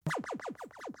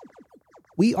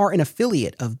We are an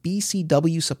affiliate of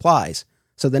BCW Supplies,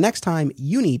 so the next time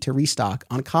you need to restock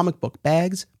on comic book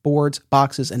bags, boards,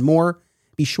 boxes, and more,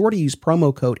 be sure to use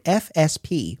promo code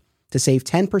FSP to save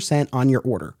 10% on your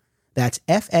order. That's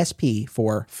FSP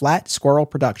for Flat Squirrel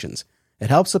Productions. It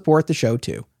helps support the show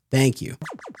too. Thank you.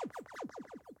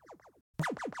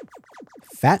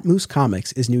 Fat Moose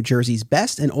Comics is New Jersey's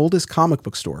best and oldest comic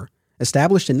book store.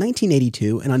 Established in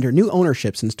 1982 and under new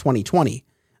ownership since 2020,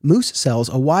 Moose sells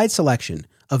a wide selection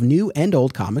of new and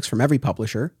old comics from every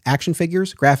publisher, action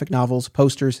figures, graphic novels,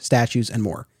 posters, statues, and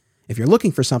more. If you're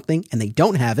looking for something and they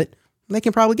don't have it, they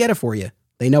can probably get it for you.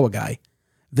 They know a guy.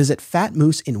 Visit Fat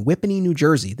Moose in Whippany, New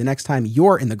Jersey the next time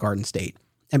you're in the Garden State.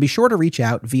 And be sure to reach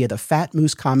out via the Fat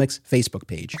Moose Comics Facebook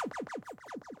page.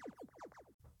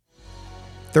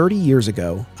 30 years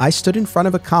ago, I stood in front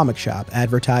of a comic shop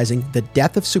advertising the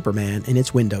death of Superman in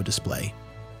its window display.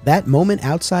 That moment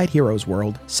outside Heroes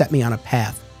World set me on a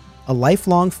path, a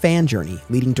lifelong fan journey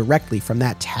leading directly from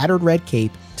that tattered red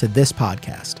cape to this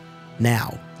podcast.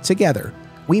 Now, together,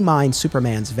 we mine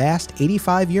Superman's vast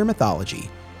 85-year mythology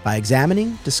by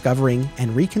examining, discovering,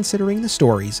 and reconsidering the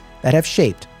stories that have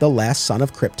shaped the last son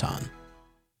of Krypton.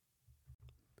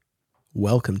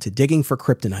 Welcome to Digging for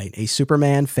Kryptonite, a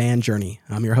Superman fan journey.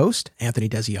 I'm your host, Anthony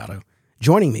Desiato.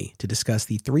 Joining me to discuss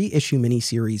the 3-issue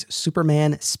miniseries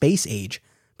Superman Space Age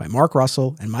by Mark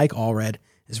Russell and Mike Allred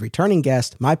is returning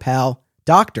guest, my pal,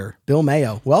 Dr. Bill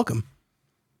Mayo. Welcome.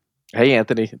 Hey,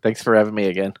 Anthony. Thanks for having me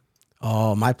again.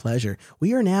 Oh, my pleasure.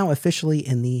 We are now officially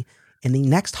in the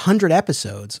next 100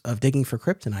 episodes of Digging for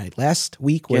Kryptonite. Last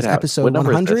week was episode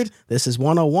 100. This is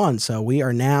 101. So we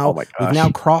are now, we've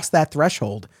now crossed that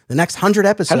threshold. The next 100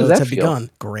 episodes have begun.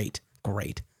 Great.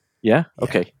 Yeah.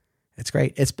 Okay. It's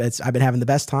great. I've been having the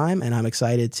best time, and I'm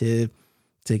excited to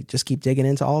just keep digging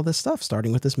into all of this stuff,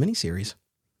 starting with this miniseries.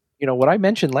 You know, what I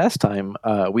mentioned last time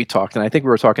we talked, and I think we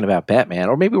were talking about Batman,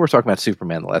 or maybe we were talking about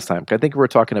Superman the last time. I think we were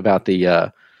talking about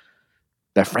that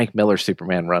Frank Miller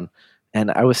Superman run. And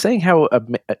I was saying how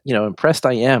impressed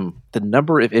I am. The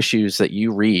number of issues that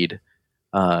you read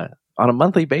on a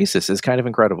monthly basis is kind of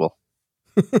incredible.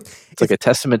 It's like a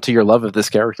testament to your love of this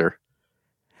character.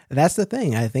 That's the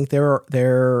thing. I think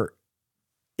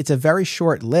it's a very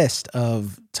short list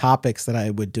of topics that I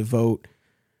would devote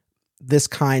this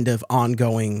kind of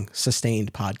ongoing,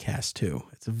 sustained podcast to.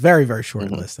 It's a very, very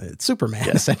short list. It's Superman,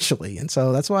 essentially. And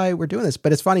so that's why we're doing this.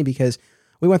 But it's funny because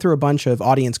we went through a bunch of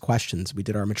audience questions. We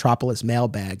did our Metropolis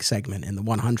mailbag segment in the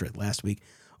 100 last week.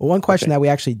 Well, one question that we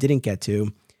actually didn't get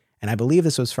to, and I believe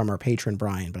this was from our patron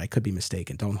Brian, but I could be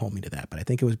mistaken. Don't hold me to that. But I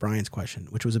think it was Brian's question,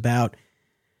 which was about,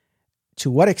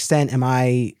 to what extent am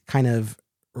I kind of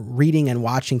reading and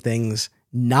watching things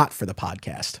not for the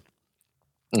podcast?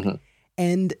 Mm-hmm.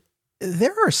 And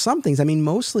there are some things, I mean,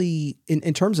 mostly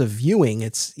in terms of viewing,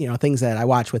 it's, things that I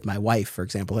watch with my wife, for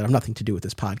example, that have nothing to do with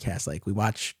this podcast. Like we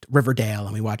watched Riverdale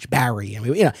and we watch Barry and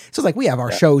so it's like we have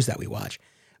our shows that we watch.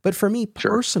 But for me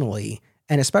personally,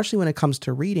 and especially when it comes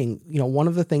to reading, one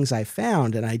of the things I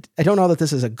found, and I don't know that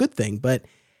this is a good thing, but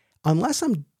unless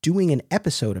I'm doing an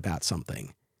episode about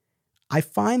something, I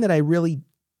find that I really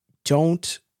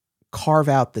don't carve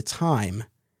out the time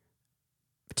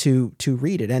to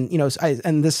read it. And,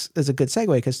 and this is a good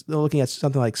segue because looking at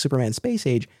something like Superman Space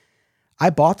Age, I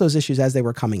bought those issues as they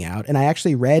were coming out. And I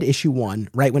actually read issue 1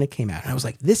 right when it came out. And I was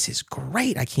like, this is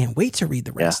great. I can't wait to read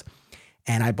the rest. Yeah.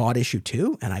 And I bought issue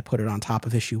 2 and I put it on top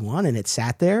of issue 1 and it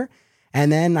sat there.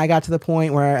 And then I got to the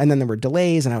point and then there were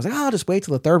delays and I was like, I'll just wait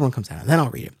till the third one comes out and then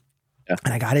I'll read it. Yeah.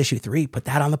 And I got issue 3, put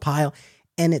that on the pile.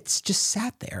 And it's just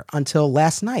sat there until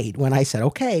last night when I said,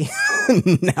 okay,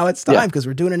 now it's time because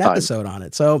we're doing an episode on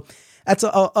it. So that's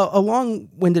a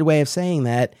long-winded way of saying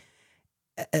that,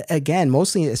 again,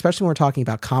 mostly, especially when we're talking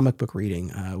about comic book reading,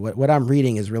 what I'm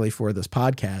reading is really for this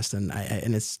podcast.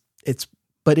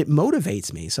 But it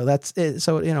motivates me. So that's it.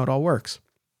 So, it all works.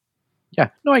 Yeah,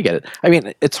 no, I get it. I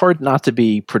mean, it's hard not to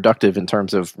be productive in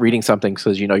terms of reading something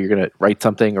because, you're going to write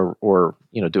something or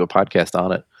do a podcast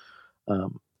on it.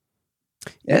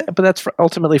 Yeah, but that's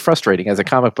ultimately frustrating as a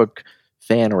comic book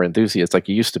fan or enthusiast like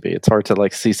you used to be. It's hard to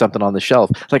see something on the shelf.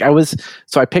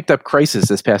 I picked up Crisis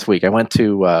this past week. I went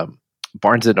to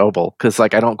Barnes & Noble because I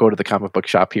don't go to the comic book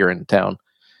shop here in town.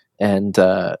 And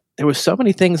there was so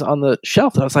many things on the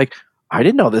shelf that I was like, I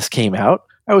didn't know this came out.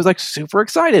 I was super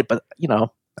excited, but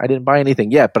I didn't buy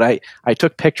anything yet, but I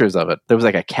took pictures of it. There was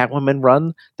a Catwoman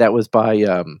run that was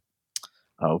by,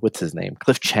 what's his name?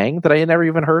 Cliff Chang that I had never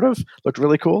even heard of. Looked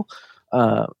really cool.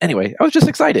 Anyway, I was just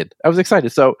excited.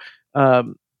 So, but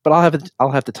I'll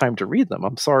have the time to read them.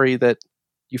 I'm sorry that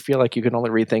you feel like you can only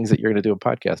read things that you're going to do a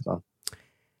podcast on.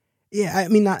 Yeah, I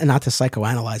mean, not to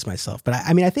psychoanalyze myself, but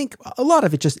I mean, I think a lot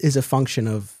of it just is a function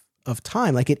of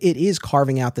time. Like it is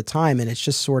carving out the time, and it's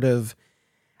just sort of,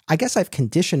 I guess I've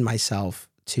conditioned myself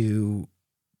to,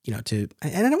 and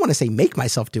I don't want to say make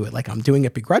myself do it like I'm doing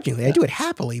it begrudgingly. I do it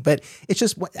happily, but it's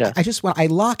just what I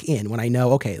lock in when I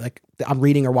know, okay, like I'm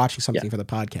reading or watching something for the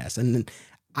podcast. And then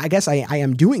I guess I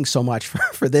am doing so much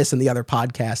for this and the other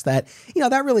podcast that,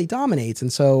 that really dominates.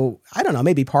 And so I don't know,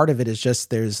 maybe part of it is just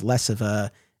there's less of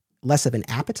an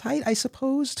appetite, I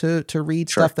suppose, to read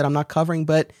stuff that I'm not covering.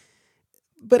 But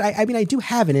I mean, I do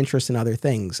have an interest in other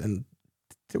things, and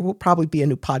there will probably be a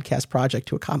new podcast project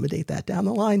to accommodate that down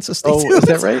the line. So stay tuned. Is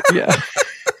that right? Yeah.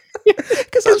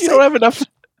 Because you don't have enough.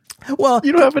 Well,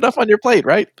 you don't have enough on your plate,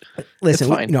 right? Listen,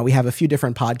 we have a few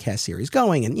different podcast series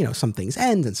going, and some things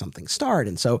end and some things start,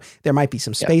 and so there might be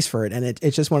some space for it. And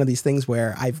it's just one of these things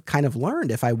where I've kind of learned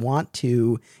if I want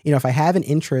to, if I have an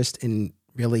interest in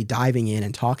really diving in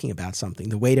and talking about something,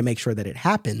 the way to make sure that it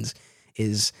happens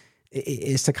is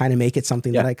to kind of make it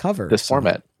something that I cover. This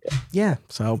format. Yeah.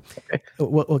 So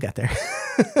we'll get there.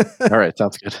 All right.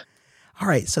 Sounds good. All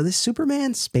right. So this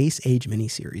Superman Space Age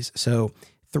miniseries. So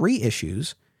 3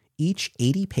 issues, each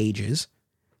 80 pages.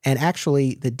 And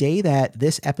actually the day that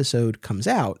this episode comes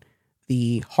out,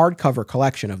 the hardcover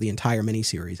collection of the entire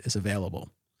miniseries is available.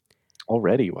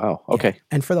 Already. Wow. Okay. Yeah.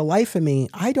 And for the life of me,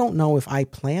 I don't know if I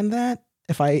planned that.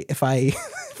 If I if I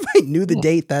knew the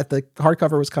date that the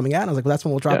hardcover was coming out, and I was like, well, that's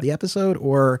when we'll drop the episode,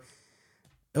 or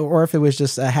if it was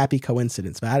just a happy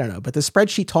coincidence, but I don't know. But the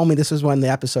spreadsheet told me this was when the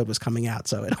episode was coming out,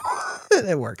 so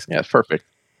it works. Yeah, it's perfect.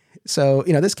 So,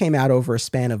 this came out over a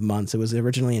span of months. It was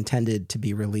originally intended to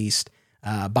be released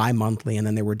bi-monthly, and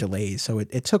then there were delays. So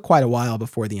it took quite a while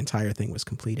before the entire thing was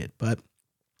completed. But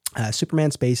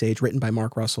Superman Space Age, written by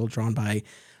Mark Russell, drawn by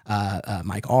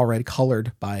Mike Allred,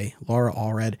 colored by Laura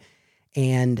Allred.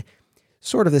 And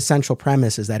sort of the central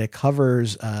premise is that it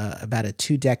covers about a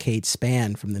 2-decade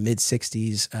span from the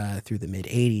mid-'60s through the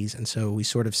mid-'80s. And so we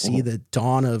sort of see the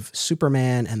dawn of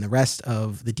Superman and the rest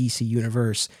of the DC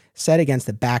universe set against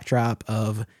the backdrop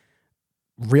of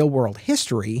real-world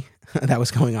history that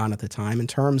was going on at the time in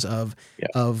terms of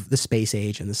the space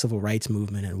age and the civil rights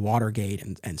movement and Watergate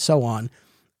and so on,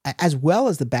 as well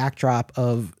as the backdrop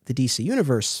of the DC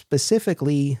universe,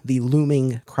 specifically the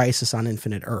looming crisis on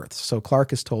Infinite Earths. So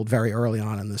Clark is told very early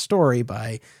on in the story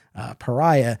by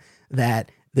Pariah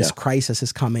that this crisis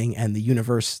is coming and the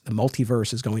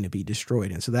multiverse is going to be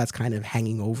destroyed. And so that's kind of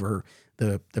hanging over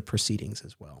the proceedings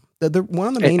as well. One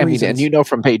of the main reasons... And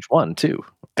from page 1 too.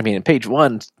 I mean, in page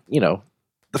 1,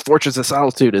 the Fortress of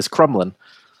Solitude is crumbling.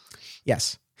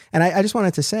 Yes. And I just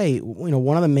wanted to say,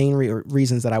 one of the main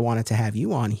reasons that I wanted to have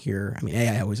you on here, I mean,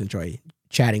 I always enjoy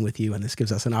chatting with you, and this gives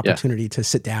us an opportunity to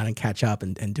sit down and catch up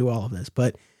and do all of this.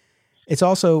 But it's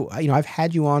also, I've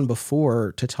had you on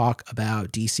before to talk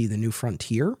about DC, The New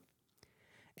Frontier.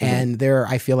 And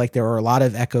I feel like there are a lot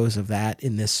of echoes of that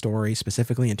in this story,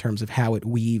 specifically in terms of how it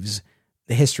weaves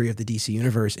the history of the DC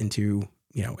universe into,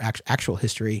 actual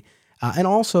history. And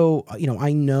also,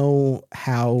 I know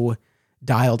how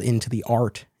dialed into the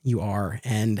art you are.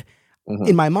 And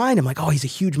in my mind, I'm like, oh, he's a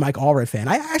huge Mike Allred fan.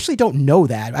 I actually don't know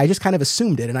that. I just kind of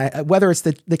assumed it. And whether it's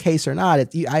the case or not,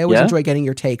 I always enjoy getting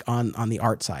your take on the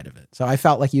art side of it. So I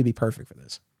felt like you'd be perfect for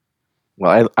this.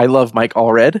 Well, I love Mike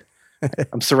Allred.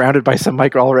 I'm surrounded by some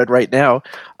Mike Allred right now.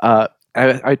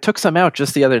 I took some out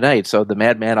just the other night. So the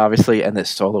Madman, obviously, and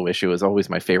this solo issue is always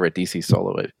my favorite DC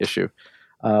solo issue.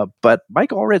 But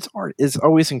Mike Allred's art is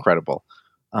always incredible.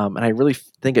 And I really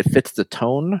think it fits the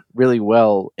tone really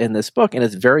well in this book. And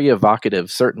it's very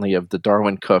evocative, certainly, of the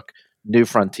Darwin Cook New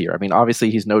Frontier. I mean,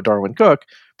 obviously, he's no Darwin Cook,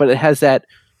 but it has that,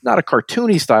 not a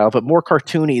cartoony style, but more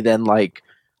cartoony than like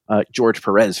George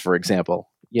Perez, for example.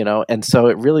 And so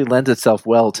it really lends itself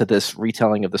well to this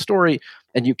retelling of the story.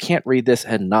 And you can't read this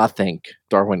and not think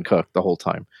Darwin Cook the whole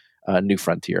time. New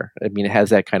Frontier. I mean, it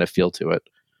has that kind of feel to it.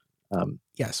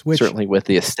 Yes, certainly with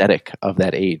the aesthetic of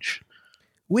that age.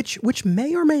 Which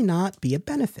may or may not be a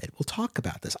benefit. We'll talk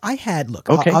about this.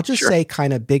 I'll just say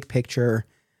kind of big picture,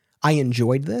 I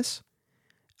enjoyed this.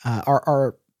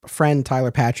 Our friend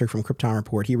Tyler Patrick from Krypton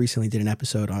Report, he recently did an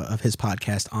episode of his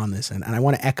podcast on this. And I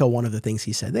want to echo one of the things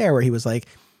he said there, where he was like,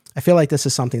 I feel like this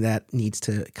is something that needs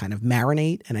to kind of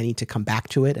marinate, and I need to come back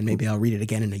to it, and maybe I'll read it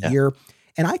again in a year.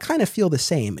 And I kind of feel the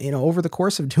same. Over the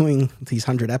course of doing these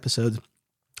 100 episodes,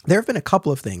 there have been a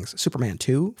couple of things. Superman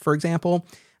 2, for example,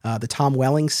 the Tom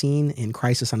Welling scene in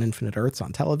Crisis on Infinite Earths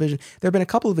on television. There have been a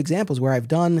couple of examples where I've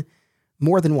done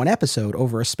more than one episode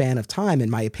over a span of time, and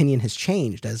my opinion has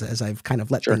changed as I've kind of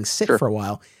let things sit for a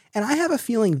while. And I have a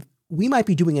feeling we might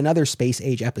be doing another Space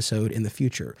Age episode in the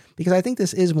future, because I think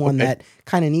this is one that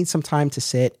kind of needs some time to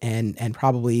sit and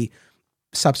probably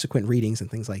subsequent readings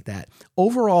and things like that.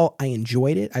 Overall, I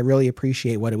enjoyed it. I really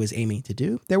appreciate what it was aiming to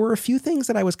do. There were a few things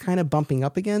that I was kind of bumping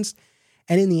up against,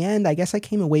 and in the end, I guess I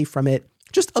came away from it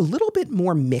just a little bit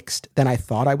more mixed than I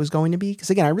thought I was going to be. Because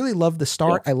again, I really love the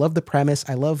start. I love the premise.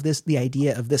 I love the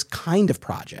idea of this kind of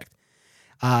project.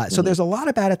 So there's a lot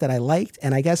about it that I liked.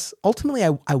 And I guess ultimately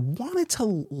I wanted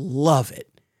to love it.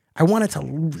 I wanted to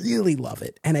really love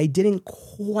it. And I didn't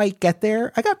quite get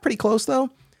there. I got pretty close though.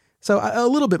 So a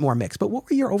little bit more mixed. But what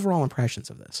were your overall impressions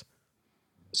of this?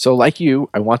 So like you,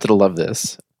 I wanted to love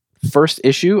this. First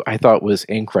issue, I thought was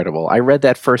incredible. I read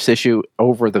that first issue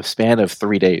over the span of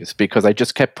 3 days because I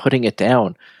just kept putting it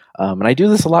down. And I do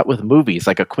this a lot with movies,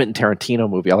 like a Quentin Tarantino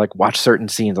movie. I like watch certain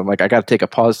scenes. I'm like, I got to take a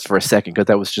pause for a second because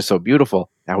that was just so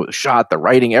beautiful. How it was shot, the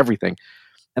writing, everything.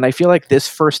 And I feel like this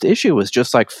first issue was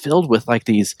just like filled with like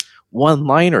these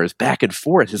one-liners back and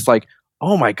forth. It's like,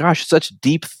 oh my gosh, such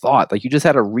deep thought. Like you just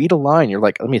had to read a line. You're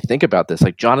like, let me think about this.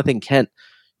 Like Jonathan Kent,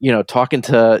 talking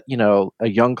to, a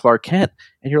young Clark Kent.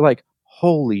 And you're like,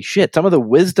 holy shit. Some of the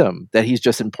wisdom that he's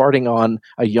just imparting on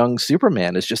a young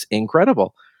Superman is just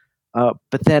incredible.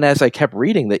 But then as I kept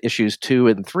reading the issues 2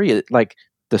 and 3,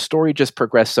 the story just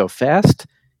progressed so fast,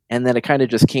 and then it kind of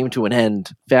just came to an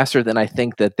end faster than I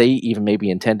think that they even maybe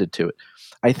intended to it.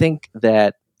 I think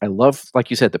that I love, like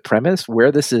you said, the premise,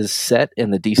 where this is set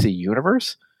in the DC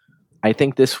universe. I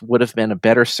think this would have been a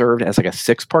better served as like a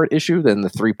 6-part issue than the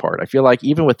 3-part. I feel like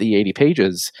even with the 80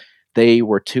 pages, they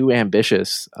were too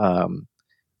ambitious.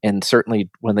 And certainly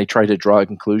when they tried to draw a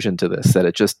conclusion to this, that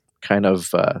it just kind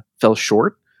of fell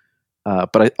short.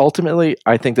 But ultimately,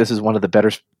 I think this is one of the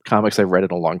better comics I've read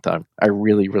in a long time. I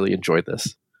really, really enjoyed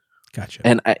this. Gotcha.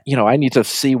 And I need to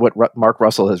see what Mark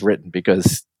Russell has written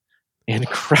because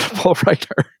incredible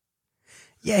writer.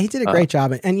 Yeah, he did a great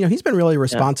job, and he's been really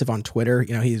responsive on Twitter.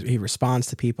 He responds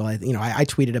to people. I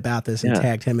tweeted about this and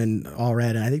tagged him and Allred,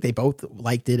 and I think they both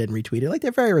liked it and retweeted. Like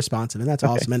they're very responsive, and that's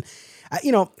awesome. And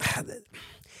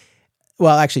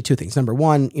well, actually, 2 things. Number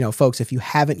one, folks, if you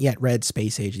haven't yet read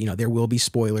Space Age, there will be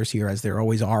spoilers here, as there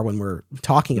always are when we're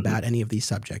talking about any of these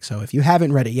subjects. So if you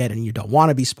haven't read it yet and you don't want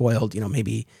to be spoiled,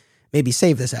 maybe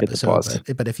save this episode.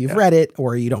 But if you've read it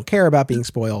or you don't care about being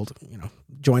spoiled,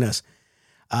 join us.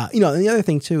 And the other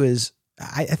thing too is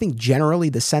I think generally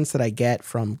the sense that I get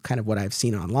from kind of what I've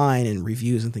seen online and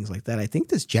reviews and things like that, I think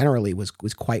this generally was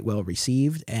quite well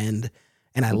received, and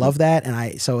I love that.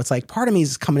 And so it's like part of me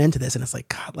is coming into this and it's like,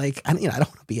 God, like, I don't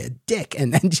want to be a dick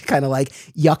and then just kind of like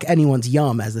yuck anyone's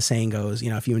yum, as the saying goes.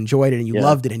 If you enjoyed it and you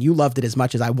loved it and you loved it as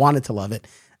much as I wanted to love it,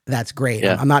 that's great.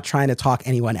 Yeah. I'm not trying to talk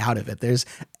anyone out of it. There's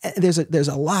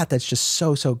a lot that's just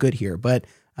so good here, but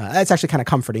that's actually kind of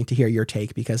comforting to hear your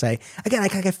take, because I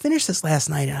finished this last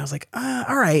night and I was like,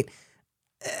 all right.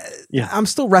 I'm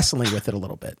still wrestling with it a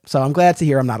little bit. So I'm glad to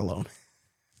hear I'm not alone.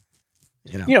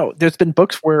 There's been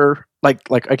books where like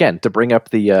again, to bring up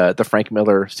the Frank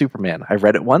Miller Superman, I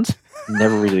read it once,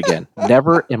 never read it again.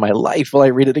 Never in my life will I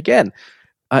read it again.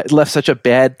 It left such a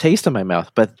bad taste in my mouth.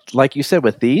 But like you said,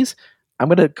 with these, I'm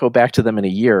going to go back to them in a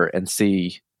year and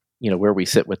see, where we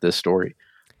sit with this story.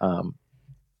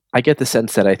 I get the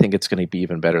sense that I think it's going to be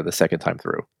even better the second time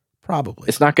through. Probably.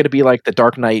 It's not going to be like the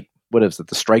Dark Knight, what is it,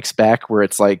 the Strikes Back, where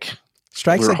it's like,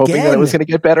 Strikes we were again. hoping that it was going to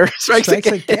get better. Strikes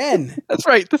again. That's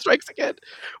right. The Strikes again.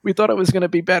 We thought it was going to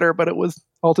be better, but it was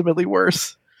ultimately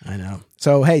worse. I know.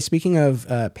 So, hey, speaking of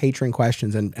patron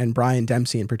questions, and Brian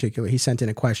Dempsey in particular, he sent in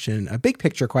a big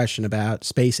picture question about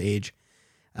Space Age.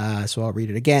 So I'll read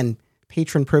it again.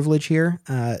 Patron privilege here.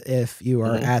 If you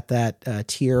are at that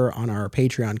tier on our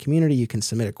Patreon community, you can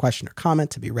submit a question or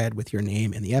comment to be read with your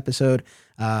name in the episode.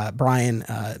 Brian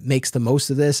makes the most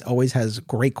of this, always has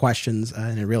great questions,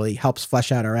 and it really helps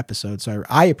flesh out our episodes. So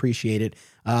I appreciate it,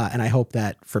 and I hope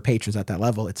that for patrons at that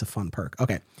level, it's a fun perk.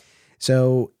 Okay,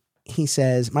 so he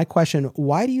says, my question,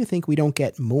 why do you think we don't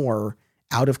get more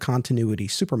out-of-continuity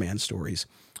Superman stories?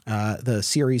 The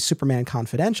series Superman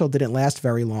Confidential didn't last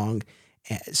very long.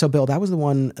 So, Bill, that was the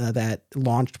one that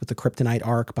launched with the Kryptonite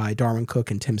arc by Darwin Cook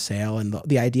and Tim Sale. And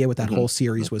the idea with that whole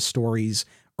series was stories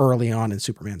early on in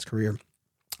Superman's career.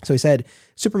 So he said,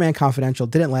 Superman Confidential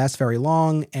didn't last very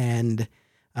long. And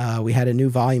we had a new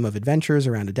volume of adventures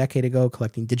around a decade ago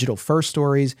collecting digital first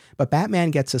stories. But Batman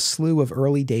gets a slew of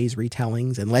early days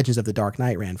retellings, and Legends of the Dark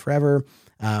Knight ran forever.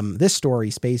 This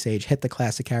story, Space Age, hit the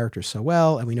classic characters so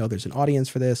well. And we know there's an audience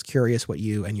for this. Curious what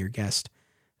you and your guest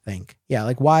think. Yeah,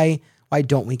 like why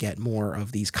don't we get more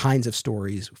of these kinds of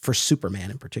stories for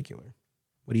Superman in particular?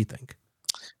 What do you think?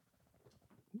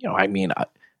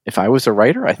 If I was a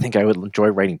writer, I think I would enjoy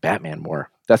writing Batman more.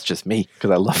 That's just me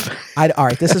because I love. All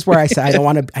right, this is where I say I don't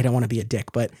want to be a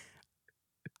dick, but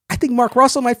I think Mark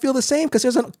Russell might feel the same because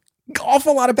there's an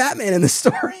awful lot of Batman in this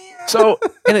story. So,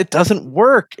 and it doesn't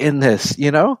work in this,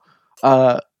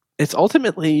 it's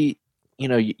ultimately,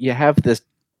 you have this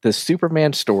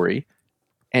Superman story,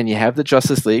 and you have the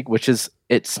Justice League, which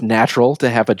it's natural to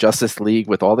have a Justice League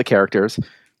with all the characters,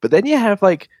 but then you have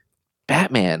like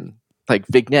Batman, like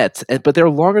vignettes, but they're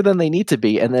longer than they need to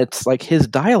be, and it's like his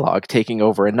dialogue taking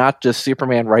over and not just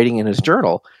Superman writing in his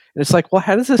journal. And it's like, well,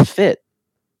 how does this fit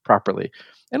properly?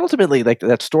 And ultimately, like,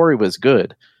 that story was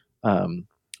good.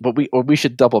 But we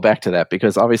should double back to that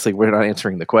because obviously we're not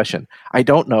answering the question. I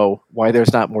don't know why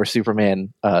there's not more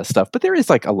Superman stuff, but there is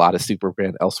like a lot of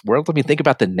Superman Elseworld. I mean, think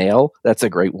about the Nail. That's a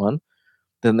great one.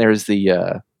 Then there's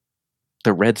the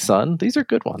Red Sun. These are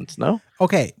good ones. No?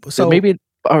 Okay. So maybe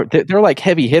they're like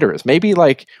heavy hitters. Maybe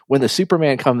like when the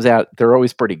Superman comes out, they're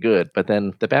always pretty good. But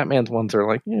then the Batman's ones are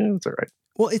like, yeah, it's all right.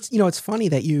 Well, it's funny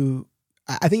that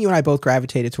I think you and I both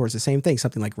gravitated towards the same thing,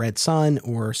 something like Red Sun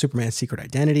or Superman's Secret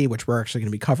Identity, which we're actually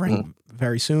going to be covering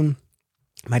very soon.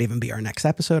 Might even be our next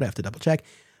episode. I have to double check.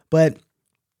 But,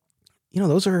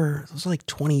 those are like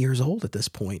 20 years old at this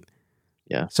point.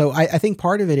 Yeah. So I think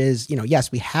part of it is,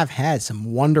 yes, we have had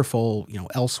some wonderful,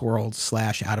 Elseworld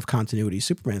 / out of continuity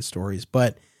Superman stories,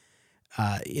 but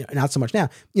not so much now.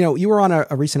 You were on a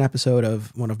recent episode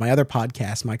of one of my other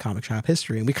podcasts, My Comic Shop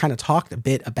History, and we kind of talked a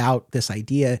bit about this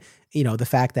idea, the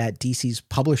fact that DC's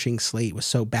publishing slate was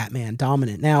so Batman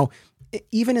dominant. Now,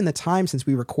 even in the time since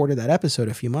we recorded that episode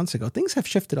a few months ago, things have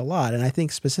shifted a lot. And I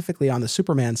think specifically on the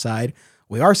Superman side,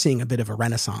 we are seeing a bit of a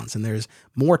renaissance, and there's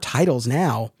more titles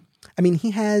now. I mean,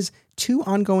 he has 2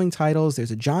 ongoing titles.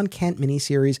 There's a John Kent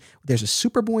miniseries. There's a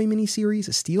Superboy miniseries,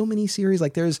 a Steel miniseries.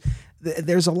 Like there's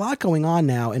a lot going on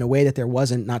now in a way that there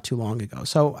wasn't not too long ago.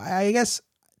 So I guess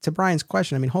to Brian's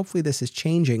question, I mean, hopefully this is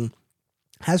changing.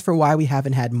 As for why we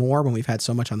haven't had more when we've had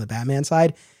so much on the Batman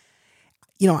side,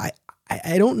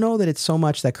 I don't know that it's so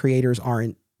much that creators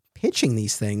aren't pitching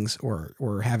these things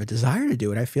or have a desire to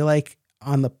do it. I feel like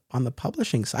on the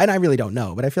publishing side, I really don't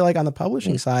know, but I feel like on the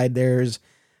publishing side, there's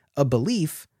a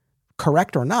belief,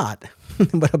 correct or not,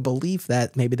 but a belief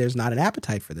that maybe there's not an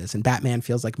appetite for this, and Batman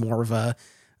feels like more of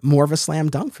a slam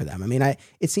dunk for them. I mean,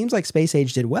 it seems like Space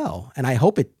Age did well, and I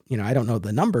hope it. I don't know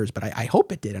the numbers, but I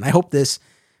hope it did, and I hope this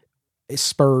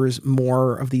spurs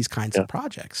more of these kinds of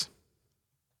projects.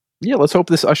 Yeah, let's hope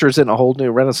this ushers in a whole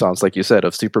new renaissance, like you said,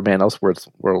 of Superman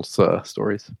Elseworlds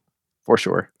stories, for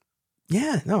sure.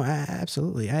 Yeah, no,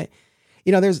 absolutely.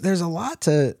 There's a lot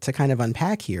to kind of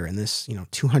unpack here in this,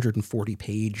 240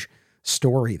 page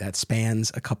story that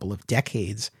spans a couple of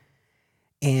decades.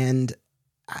 And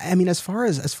I mean, as far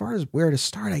as where to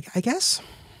start, I guess,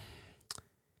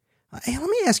 let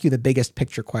me ask you the biggest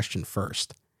picture question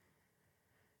first,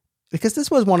 because this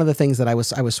was one of the things that I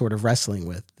was sort of wrestling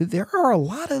with. There are a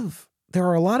lot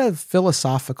of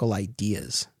philosophical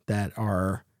ideas that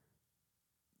are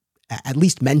at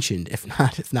least mentioned,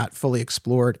 if not fully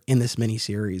explored in this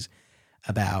miniseries,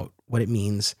 about what it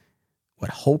means, what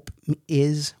hope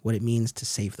is, what it means to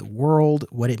save the world,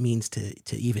 what it means to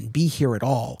even be here at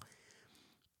all.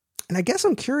 And I guess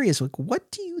I'm curious, like, what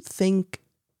do you think?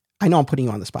 I know I'm putting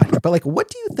you on the spot here, but like, what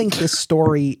do you think this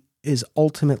story is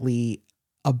ultimately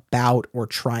about or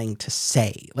trying to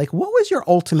say? Like, what was your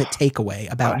ultimate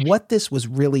takeaway about what this was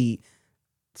really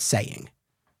saying?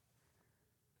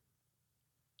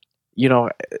 You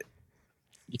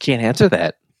can't answer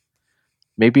that.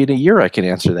 Maybe in a year I can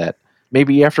answer that.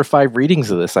 Maybe after 5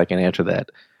 readings of this, I can answer that.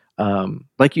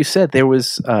 Like you said, there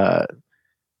was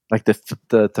like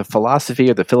the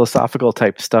philosophy or the philosophical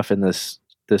type stuff in this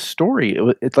story.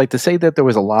 It's like, to say that there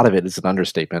was a lot of it is an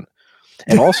understatement.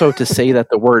 And also to say that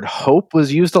the word hope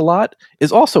was used a lot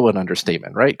is also an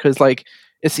understatement, right? Because like,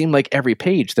 it seemed like every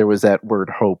page there was that word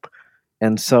hope.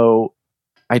 And so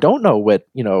I don't know what,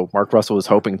 Mark Russell was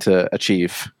hoping to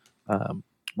achieve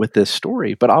with this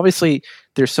story, but obviously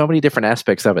there's so many different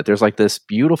aspects of it. There's like this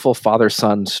beautiful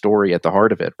father-son story at the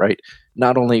heart of it, right?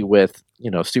 Not only with,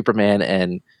 Superman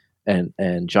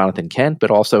and Jonathan Kent,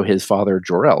 but also his father,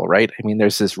 Jor-El, right? I mean,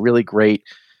 there's this really great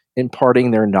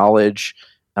imparting their knowledge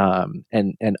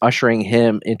and ushering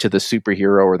him into the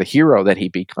superhero or the hero that he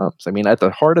becomes. I mean, at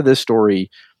the heart of this story,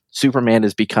 Superman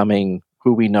is becoming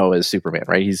who we know as Superman,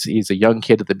 right? He's a young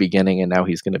kid at the beginning, and now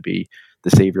he's going to be the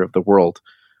savior of the world,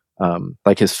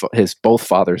 like his both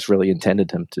fathers really intended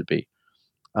him to be.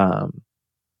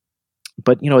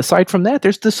 But aside from that,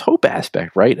 there's this hope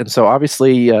aspect, right? And so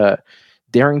obviously,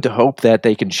 daring to hope that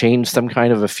they can change some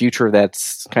kind of a future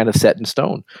that's kind of set in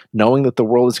stone, knowing that the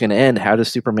world is going to end. How does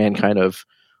Superman kind of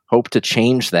hope to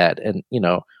change that? And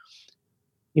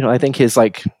I think his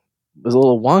like was a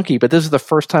little wonky, but this is the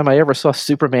first time I ever saw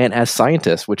Superman as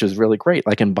scientist, which is really great,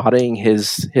 like embodying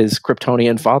his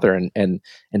Kryptonian father and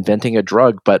inventing a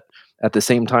drug, but at the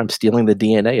same time stealing the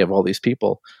DNA of all these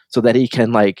people so that he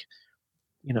can like,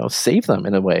 save them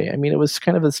in a way. I mean, it was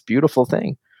kind of this beautiful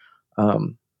thing.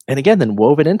 And again, then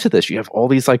woven into this, you have all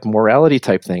these like morality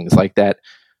type things, like that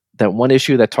one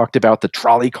issue that talked about the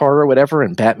trolley car or whatever,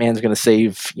 and Batman's going to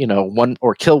save, one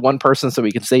or kill one person so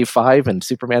he can save five. And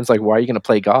Superman's like, why are you going to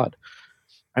play God?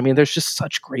 I mean, there's just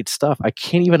such great stuff. I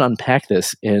can't even unpack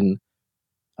this in,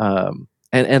 and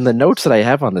the notes that I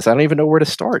have on this, I don't even know where to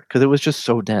start because it was just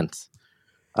so dense.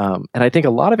 And I think a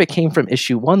lot of it came from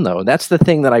issue 1, though. And that's the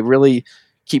thing that I really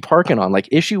keep harking on. Like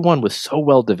issue 1 was so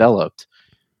well developed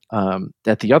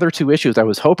that the other 2 issues, I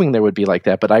was hoping there would be like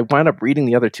that, but I wound up reading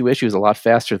the other 2 issues a lot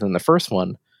faster than the first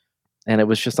one. And it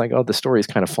was just like, oh, the story's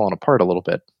kind of fallen apart a little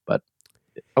bit, but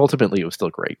ultimately it was still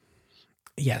great.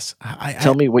 Yes.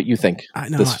 Tell me what you think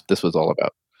this was all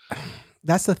about.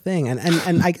 That's the thing.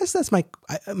 And I guess that's my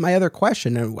other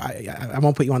question. And I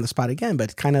won't put you on the spot again,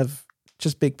 but kind of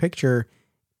just big picture.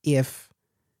 If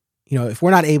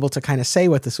we're not able to kind of say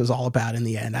what this was all about in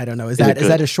the end, I don't know. Is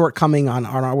that a shortcoming on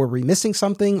were we missing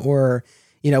something, or,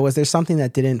 was there something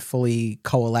that didn't fully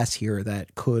coalesce here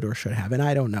that could or should have? And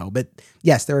I don't know, but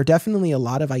yes, there are definitely a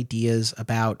lot of ideas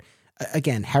about,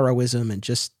 again, heroism and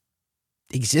just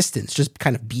existence, just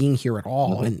kind of being here at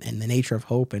all, mm-hmm. and the nature of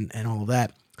hope and all of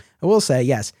that. I will say,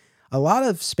 yes, a lot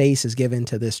of space is given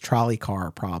to this trolley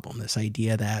car problem, this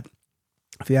idea that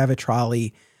if you have a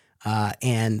trolley,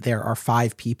 and there are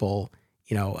 5 people,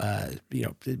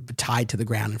 tied to the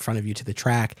ground in front of you to the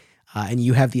track, and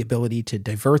you have the ability to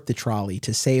divert the trolley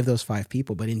to save those 5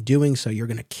 people, but in doing so, you're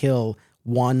going to kill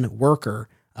one worker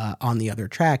on the other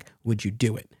track. Would you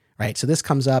do it? Right. So this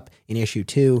comes up in issue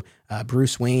 2.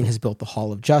 Bruce Wayne has built the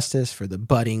Hall of Justice for the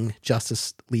budding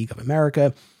Justice League of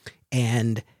America,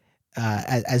 and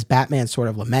as Batman sort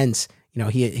of laments,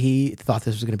 he thought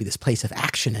this was going to be this place of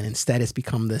action, and instead it's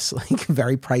become this like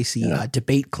very pricey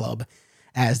debate club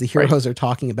as the heroes are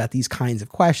talking about these kinds of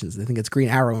questions. I think it's Green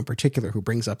Arrow in particular who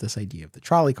brings up this idea of the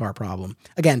trolley car problem.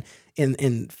 Again,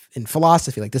 in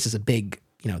philosophy, like this is a big,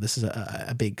 this is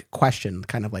a big question,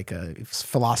 kind of like a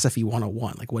philosophy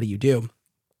 101. Like, what do you do?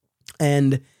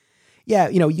 And yeah,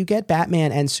 you get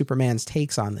Batman and Superman's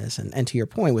takes on this. And to your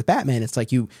point with Batman, it's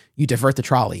like you divert the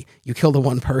trolley, you kill the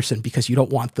one person because you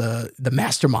don't want the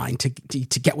mastermind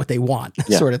to get what they want,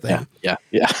 sort of thing.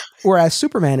 Yeah. Whereas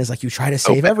Superman is like, you try to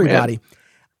save everybody.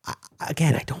 I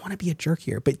don't want to be a jerk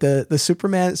here, but the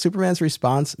Superman's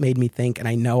response made me think, and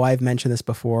I know I've mentioned this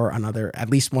before on at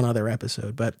least one other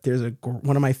episode, but there's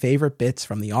one of my favorite bits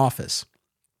from The Office.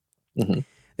 Mm-hmm.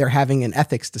 They're having an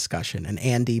ethics discussion, and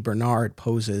Andy Bernard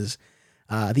poses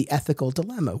the ethical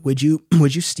dilemma. Would you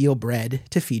steal bread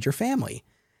to feed your family?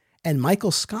 And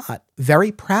Michael Scott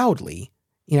very proudly,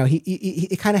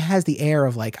 he kind of has the air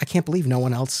of like, I can't believe no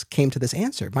one else came to this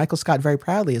answer. Michael Scott very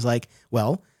proudly is like,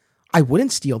 well, I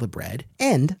wouldn't steal the bread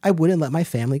and I wouldn't let my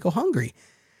family go hungry.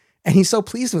 And he's so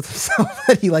pleased with himself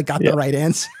that he like got the right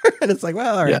answer. And it's like,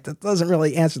 well, all right, that doesn't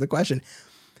really answer the question.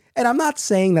 And I'm not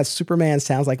saying that Superman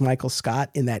sounds like Michael Scott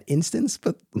in that instance,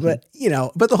 but but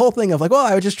the whole thing of like, well,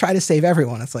 I would just try to save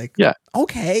everyone. It's like,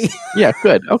 okay. Yeah,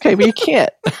 good. Okay, but you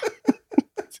can't. You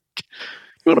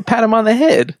want to pat him on the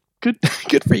head. Good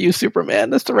for you, Superman.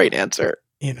 That's the right answer.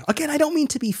 Again, I don't mean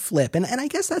to be flip. And I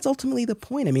guess that's ultimately the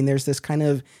point. I mean, there's this kind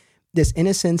of this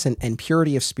innocence and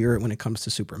purity of spirit when it comes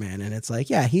to Superman. And it's like,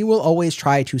 yeah, he will always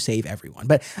try to save everyone.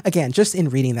 But again, just in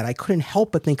reading that, I couldn't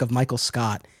help but think of Michael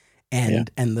Scott and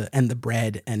the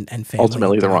bread and family.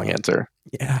 Ultimately the wrong answer.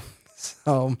 Yeah.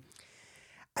 So,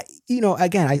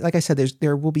 again, like I said,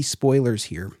 there will be spoilers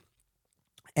here.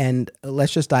 And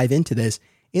let's just dive into this.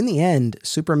 In the end,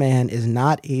 Superman is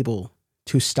not able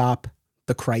to stop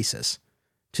the crisis,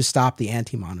 to stop the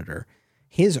Anti-Monitor.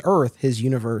 His Earth, his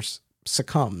universe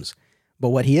succumbs. But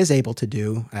what he is able to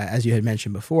do, as you had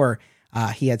mentioned before,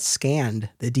 he had scanned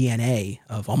the DNA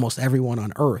of almost everyone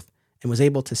on Earth and was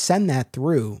able to send that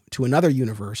through to another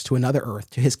universe, to another Earth,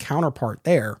 to his counterpart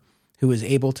there, who was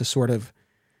able to sort of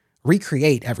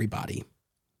recreate everybody,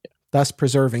 thus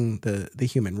preserving the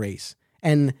human race.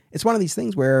 And it's one of these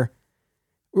things where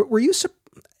were you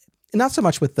not so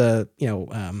much with the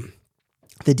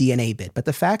DNA bit, but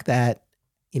the fact that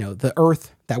the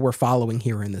Earth that we're following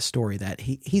here in this story, that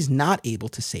he's not able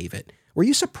to save it. Were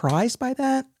you surprised by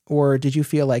that? Or did you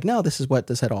feel like, no, this is what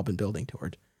this had all been building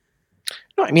toward?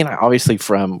 No, I mean, obviously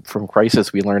from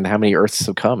Crisis, we learned how many Earths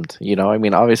succumbed. I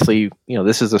mean, obviously,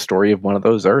 this is a story of one of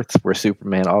those Earths where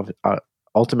Superman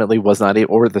ultimately was not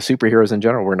able, or the superheroes in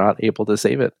general were not able to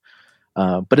save it.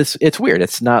 But it's weird.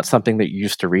 It's not something that you're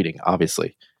used to reading.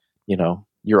 Obviously,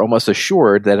 you're almost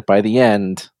assured that by the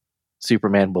end,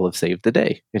 Superman will have saved the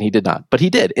day, and he did not. But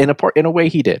he did in a way.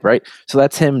 He did, right. So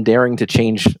that's him daring to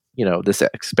change, this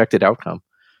expected outcome,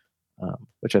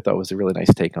 which I thought was a really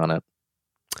nice take on it.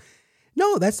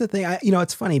 No, that's the thing.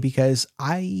 It's funny because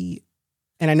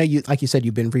and I know you, like you said,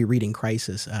 you've been rereading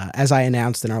Crisis. As I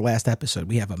announced in our last episode,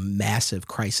 we have a massive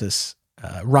Crisis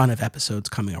run of episodes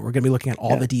coming up. We're going to be looking at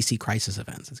all the DC Crisis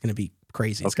events. It's going to be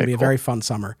crazy. It's going to be a very fun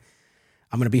summer.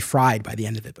 I'm going to be fried by the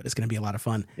end of it, but it's going to be a lot of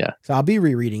fun. Yeah. So I'll be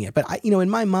rereading it. But in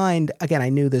my mind, again, I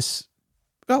knew this.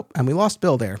 Oh, and we lost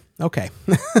Bill there. Okay.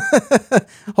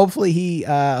 Hopefully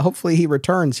he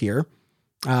returns here.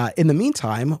 In the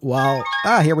meantime,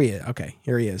 here he is. Okay,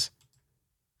 here he is.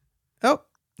 Oh,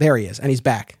 there he is. And he's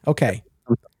back. Okay.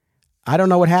 I don't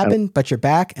know what happened, but you're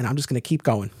back, and I'm just going to keep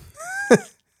going.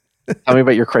 Tell me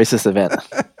about your Crisis event.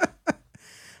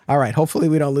 All right. Hopefully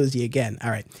we don't lose you again. All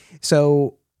right.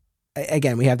 So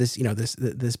again, we have this,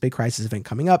 this big Crisis event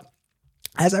coming up.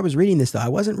 As I was reading this, though, I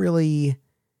wasn't really,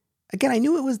 again, I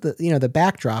knew it was the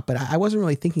backdrop, but I wasn't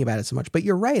really thinking about it so much. But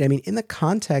you're right. I mean, in the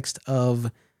context of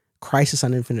Crisis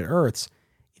on Infinite Earths,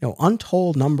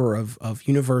 untold number of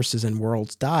universes and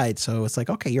worlds died. So it's like,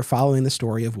 okay, you're following the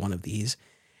story of one of these.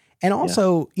 And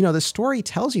also, the story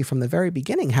tells you from the very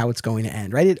beginning how it's going to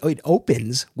end, right? It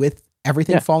opens with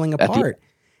everything falling apart.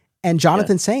 And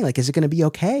Jonathan saying, like, is it going to be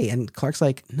okay? And Clark's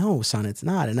like, no, son, it's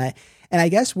not. And I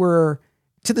guess we're,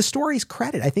 to the story's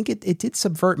credit, I think it did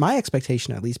subvert my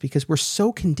expectation, at least, because we're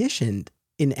so conditioned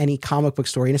in any comic book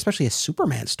story, and especially a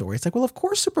Superman story. It's like, well, of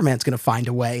course Superman's going to find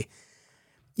a way,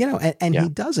 and he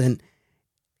doesn't.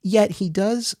 Yet he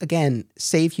does, again,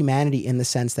 save humanity in the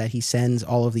sense that he sends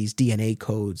all of these DNA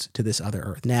codes to this other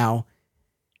Earth. Now,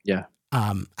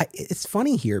 it's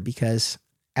funny here because,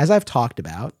 as I've talked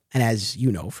about, and as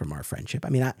you know from our friendship, I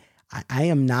mean, I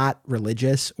am not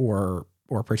religious or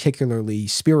particularly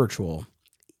spiritual,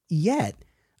 yet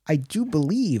I do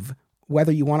believe,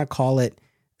 whether you want to call it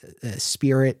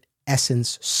spirit,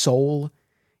 essence, soul,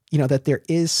 that there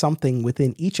is something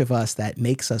within each of us that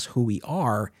makes us who we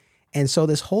are. And so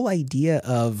this whole idea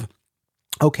of,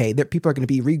 okay, that people are going to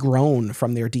be regrown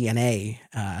from their DNA,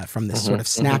 from this sort of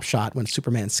snapshot when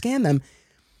Superman scanned them,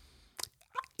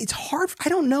 it's hard. I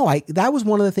don't know. That was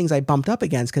one of the things I bumped up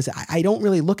against, because I don't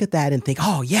really look at that and think,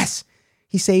 oh, yes,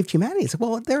 he saved humanity. It's like,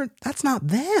 well, that's not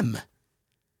them.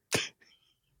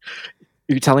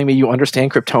 You're telling me you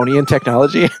understand Kryptonian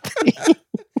technology?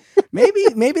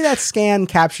 Maybe that scan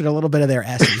captured a little bit of their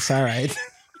essence. All right.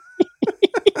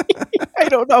 I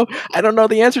don't know. I don't know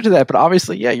the answer to that, but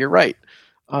obviously, yeah, you're right.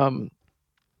 I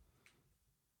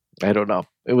don't know.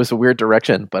 It was a weird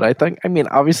direction, but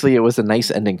obviously it was a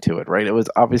nice ending to it, right? It was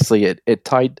obviously it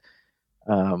tied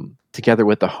together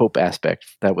with the hope aspect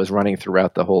that was running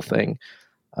throughout the whole thing.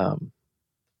 And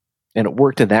it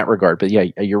worked in that regard, but yeah,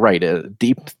 you're right.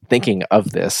 Deep thinking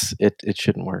of this, it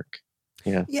shouldn't work.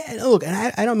 Yeah. Yeah. Look, and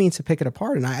I don't mean to pick it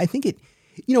apart. And I think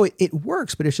it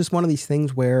works, but it's just one of these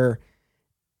things where,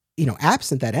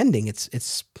 absent that ending,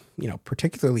 it's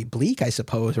particularly bleak, I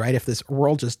suppose, right? If this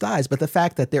world just dies, but the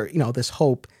fact that there, this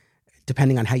hope,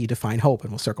 depending on how you define hope,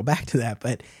 and we'll circle back to that,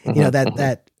 but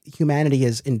that humanity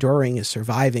is enduring, is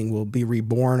surviving, will be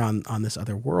reborn on this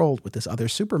other world with this other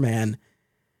Superman.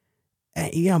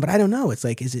 But I don't know. It's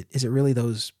like, is it really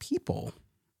those people?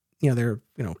 They're,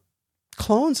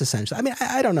 clones essentially. I mean,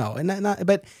 I don't know. And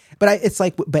it's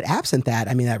like, but absent that,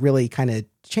 I mean, that really kind of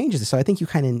changes it. So I think you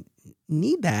kind of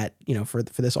need that, for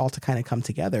this all to kind of come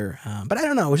together. But I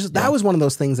don't know. It was just, that was one of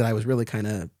those things that I was really kind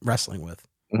of wrestling with.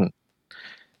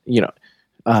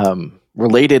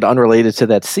 Related, unrelated to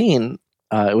that scene,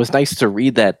 it was nice to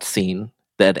read that scene,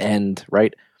 that end,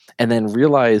 right? And then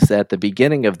realize that the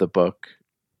beginning of the book,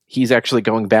 he's actually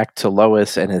going back to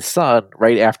Lois and his son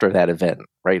right after that event,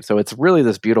 right? So it's really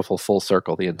this beautiful full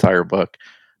circle, the entire book.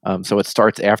 So it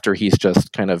starts after he's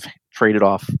just kind of traded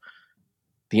off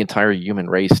the entire human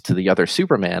race to the other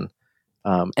Superman,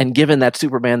 and given that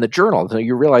Superman the journal. So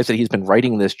you realize that he's been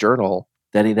writing this journal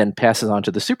that he then passes on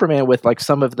to the Superman with, like,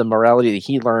 some of the morality that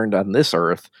he learned on this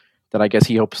Earth that I guess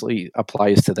he hopefully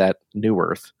applies to that new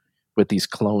Earth with these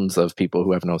clones of people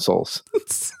who have no souls.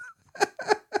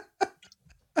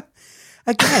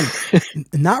 Again,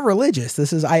 not religious.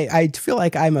 This is, I feel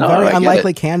like I'm a very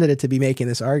unlikely candidate to be making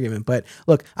this argument. But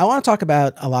look, I want to talk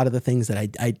about a lot of the things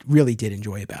that I really did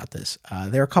enjoy about this.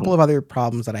 There are a couple of other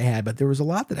problems that I had, but there was a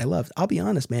lot that I loved. I'll be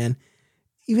honest, man.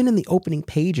 Even in the opening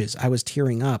pages, I was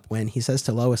tearing up when he says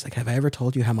to Lois, like, have I ever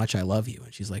told you how much I love you?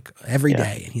 And she's like, every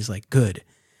day. And he's like, good.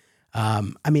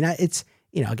 It's,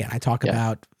 again, I talk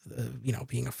about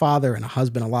being a father and a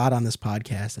husband a lot on this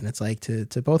podcast. And it's like to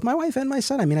both my wife and my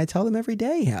son. I mean, I tell them every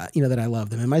day, that I love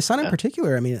them. And my son in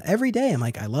particular, I mean, every day I'm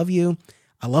like, I love you.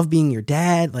 I love being your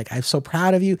dad. Like, I'm so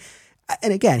proud of you.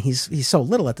 And again, he's so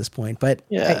little at this point, but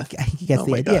he gets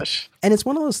the idea. Gosh. And it's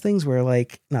one of those things where,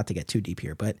 like, not to get too deep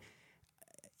here, but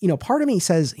part of me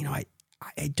says,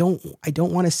 I don't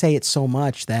want to say it so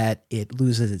much that it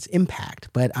loses its impact,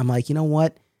 but I'm like, you know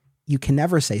what? You can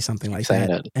never say something like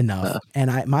that enough.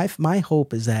 And my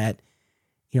hope is that,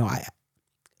 I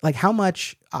like how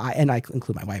much I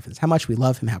include my wife in this, how much we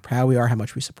love him, how proud we are, how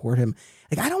much we support him.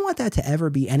 Like, I don't want that to ever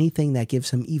be anything that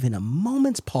gives him even a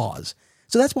moment's pause.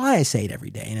 So that's why I say it every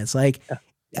day. And it's like,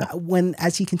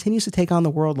 as he continues to take on the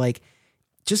world, like,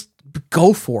 just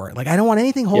go for it. Like, I don't want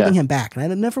anything holding him back. And I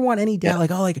never want any doubt,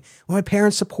 like, oh, like, will my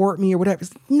parents support me or whatever?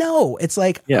 No, it's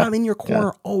like, I'm in your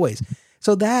corner always.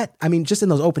 So that, I mean, just in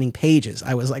those opening pages,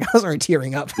 I was already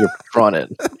tearing up. You're drawn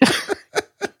it.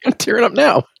 I'm tearing up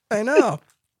now. I know.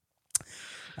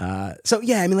 So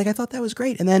yeah, I mean, like, I thought that was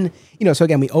great. And then, so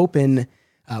again, we open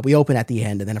at the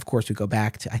end, and then of course we go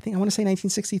back to, I want to say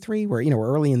 1963, where,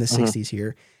 we're early in the 60s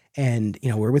here. And,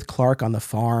 we're with Clark on the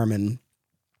farm, and,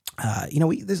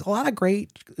 there's a lot of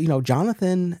great,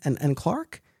 Jonathan and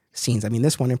Clark scenes. I mean,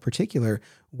 this one in particular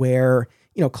where,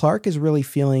 Clark is really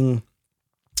feeling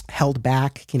held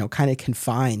back, kind of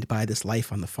confined by this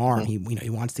life on the farm. He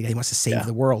wants to save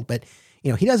the world, but,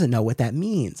 he doesn't know what that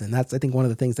means. And that's, I think, one of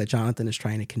the things that Jonathan is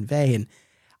trying to convey. And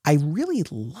I really,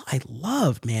 I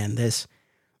loved, man, this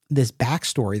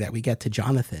backstory that we get to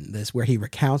Jonathan, where he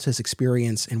recounts his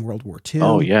experience in World War II.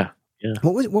 Oh yeah. Yeah.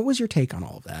 What was your take on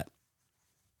all of that?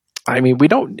 I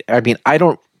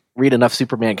don't read enough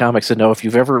Superman comics to know if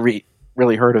you've ever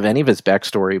really heard of any of his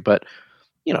backstory, but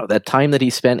that time that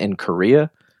he spent in Korea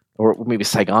or maybe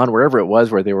Saigon, wherever it was,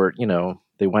 where they were,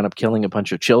 they wound up killing a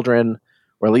bunch of children,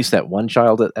 or at least that one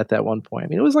child at that one point. I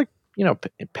mean, it was like,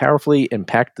 powerfully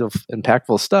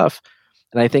impactful stuff.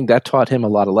 And I think that taught him a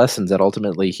lot of lessons that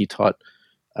ultimately he taught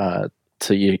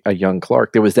to a young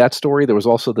Clark. There was that story. There was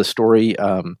also the story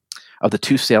of the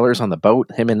two sailors on the boat,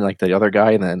 him and like the other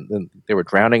guy, and then they were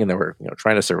drowning and they were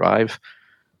trying to survive.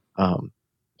 There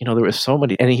was so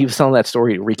many, and he was telling that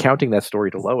story, recounting that story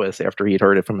to Lois after he'd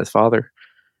heard it from his father.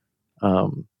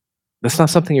 That's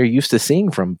not something you're used to seeing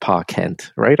from Pa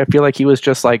Kent, right? I feel like he was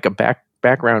just like a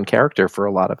background character for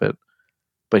a lot of it,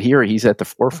 but here he's at the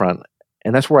forefront,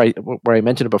 and that's where I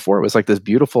mentioned it before. It was like this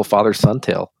beautiful father-son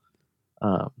tale.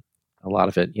 A lot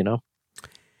of it,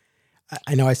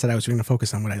 I know I said I was going to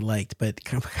focus on what I liked, but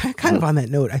kind of on that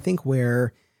note, I think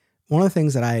where one of the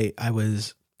things that I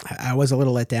was a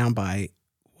little let down by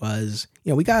was,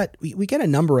 we get a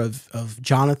number of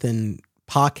Jonathan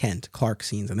Pa Kent Clark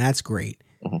scenes, and that's great.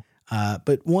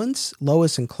 But once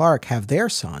Lois and Clark have their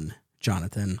son,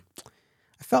 Jonathan,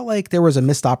 I felt like there was a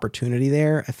missed opportunity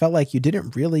there. I felt like you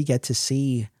didn't really get to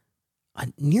see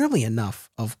nearly enough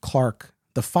of Clark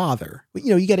the father.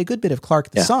 You get a good bit of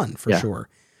Clark the son for sure.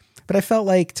 But I felt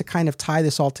like to kind of tie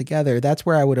this all together, that's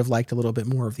where I would have liked a little bit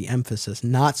more of the emphasis,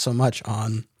 not so much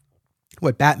on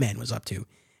what Batman was up to,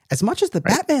 as much as the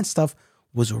Batman stuff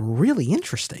was really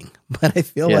interesting. But I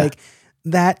feel like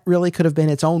that really could have been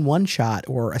its own one shot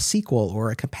or a sequel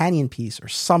or a companion piece or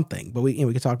something. But we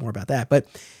could talk more about that. But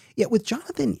yeah, with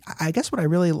Jonathan, I guess what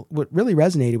really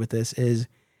resonated with this is,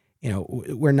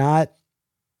 we're not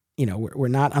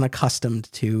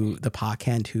unaccustomed to the Pa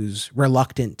Kent who's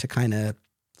reluctant to kind of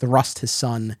thrust his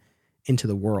son into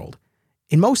the world.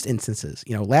 In most instances,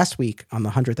 last week on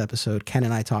the 100th episode, Ken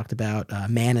and I talked about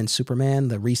Man and Superman,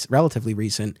 the relatively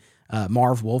recent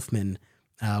Marv Wolfman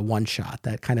one shot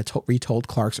that kind of retold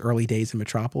Clark's early days in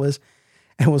Metropolis.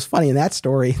 And it was funny in that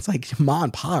story. It's like Ma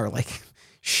and Pa are like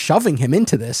shoving him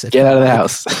into this. Get out of the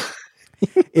house.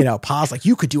 Pa's like,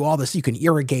 you could do all this. You can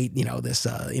irrigate, this,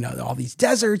 all these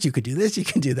deserts. You could do this. You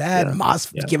can do that. And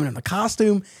Ma's giving him the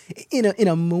costume in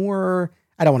a more,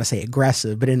 I don't want to say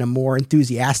aggressive, but in a more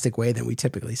enthusiastic way than we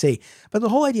typically see. But the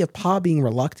whole idea of Pa being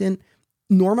reluctant,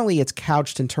 normally it's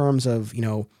couched in terms of,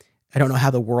 I don't know how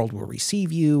the world will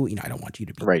receive you. I don't want you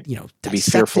to be, to be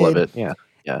fearful of it. Yeah.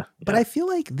 Yeah. But I feel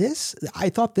like I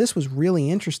thought this was really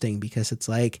interesting because it's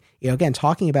like, again,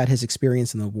 talking about his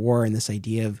experience in the war and this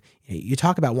idea of, you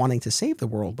talk about wanting to save the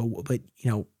world, but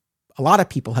a lot of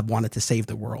people have wanted to save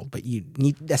the world, but you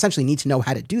essentially need to know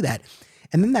how to do that.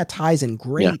 And then that ties in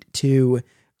great to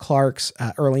Clark's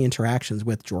early interactions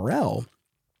with Jor-El.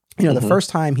 The first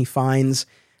time he finds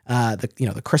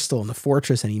the crystal in the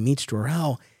fortress and he meets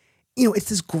Jor-El, it's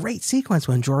this great sequence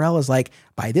when Jor-El is like,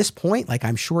 by this point, like,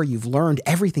 I'm sure you've learned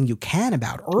everything you can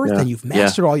about Earth and you've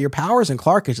mastered all your powers. And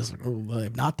Clark is just like, oh, I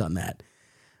have not done that.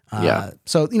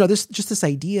 So, this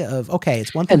idea of, okay,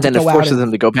 it's one thing and then to it go out forces and,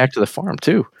 them to go back to the farm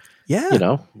too.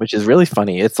 yeah, Which is really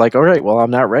funny. It's like, all right, well,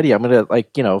 I'm not ready. I'm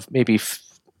gonna maybe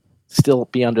still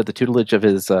be under the tutelage of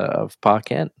his of Pa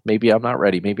Kent. Maybe I'm not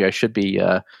ready. Maybe I should be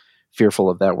fearful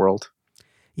of that world.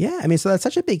 yeah. I mean, so that's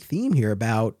such a big theme here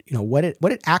about, what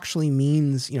it actually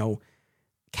means.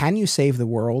 Can you save the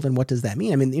world, and what does that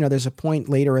mean? I mean, there's a point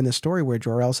later in the story where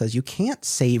Jor-El says you can't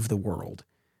save the world,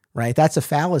 right? That's a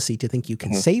fallacy to think you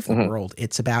can save the world.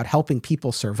 It's about helping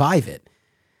people survive it.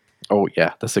 Oh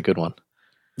yeah, that's a good one.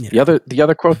 The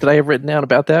other quote that I have written down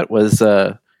about that was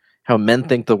how men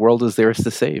think the world is theirs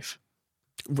to save.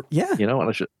 Yeah,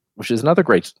 which is another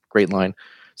great line.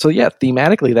 So yeah,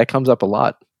 thematically that comes up a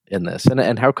lot in this,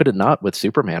 and how could it not with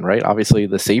Superman, right? Obviously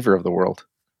the savior of the world.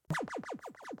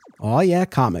 Oh Yeah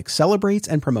Comics celebrates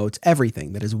and promotes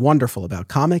everything that is wonderful about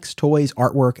comics, toys,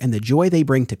 artwork, and the joy they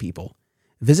bring to people.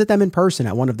 Visit them in person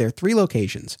at one of their 3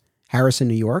 locations: Harrison,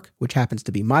 New York, which happens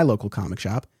to be my local comic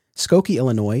shop, Skokie,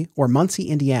 Illinois, or Muncie,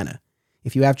 Indiana.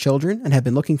 If you have children and have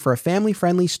been looking for a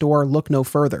family-friendly store, look no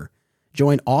further.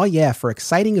 Join Aw Yeah for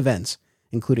exciting events,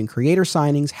 including creator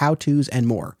signings, how-tos, and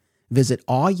more. Visit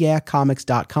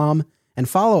awyeahcomics.com and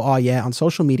follow Aw Yeah on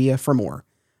social media for more.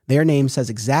 Their name says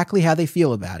exactly how they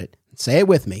feel about it. Say it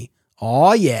with me.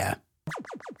 Aw yeah.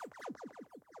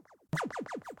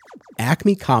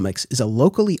 Acme Comics is a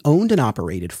locally owned and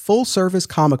operated full-service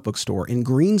comic book store in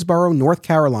Greensboro, North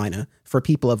Carolina for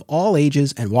people of all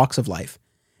ages and walks of life.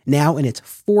 Now in its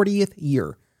 40th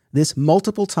year, this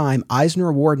multiple-time Eisner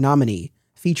Award nominee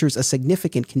features a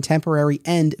significant contemporary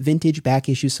and vintage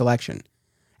back-issue selection,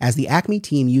 as the Acme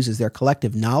team uses their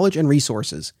collective knowledge and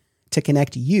resources to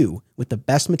connect you with the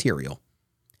best material.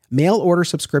 Mail order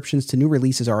subscriptions to new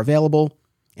releases are available,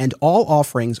 and all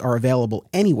offerings are available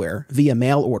anywhere via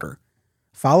mail order.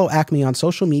 Follow Acme on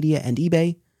social media and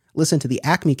eBay, listen to the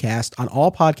Acme Cast on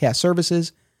all podcast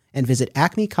services, and visit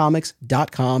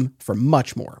acmecomics.com for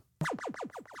much more.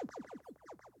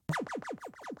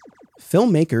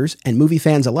 Filmmakers and movie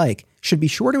fans alike should be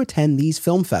sure to attend these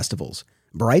film festivals: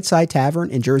 Brightside Tavern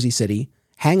in Jersey City,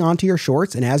 Hang On to Your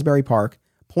Shorts in Asbury Park,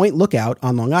 Point Lookout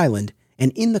on Long Island,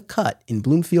 and In the Cut in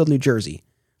Bloomfield, New Jersey.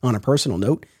 On a personal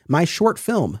note, my short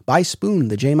film, By Spoon,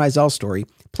 The J. Mizell Story,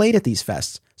 played at these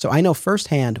fests, so I know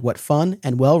firsthand what fun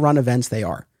and well-run events they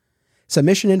are.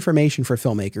 Submission information for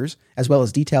filmmakers, as well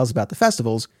as details about the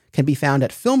festivals, can be found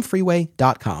at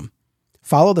filmfreeway.com.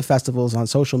 Follow the festivals on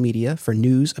social media for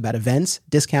news about events,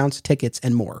 discounts, tickets,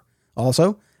 and more.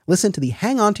 Also, listen to the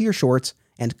Hang On to Your Shorts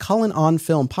and Cullen On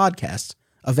Film podcasts,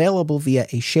 available via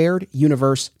a shared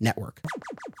universe network.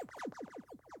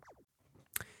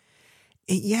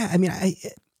 Yeah, I mean,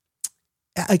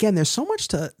 again, there's so much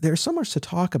to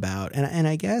talk about, and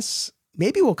I guess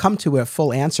maybe we'll come to a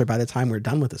full answer by the time we're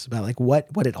done with this about like what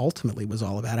it ultimately was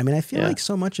all about. I mean, I feel like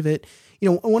so much of it,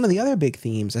 one of the other big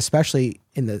themes, especially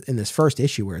in this first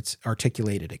issue where it's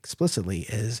articulated explicitly,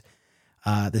 is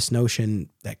this notion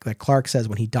that Clark says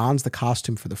when he dons the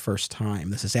costume for the first time.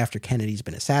 This is after Kennedy's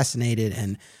been assassinated,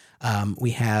 and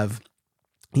we have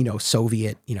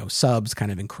Soviet subs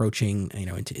kind of encroaching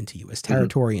into U.S.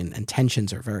 territory, and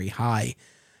tensions are very high.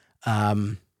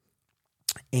 And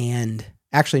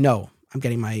actually, no, I'm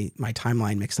getting my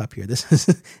timeline mixed up here.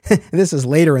 This is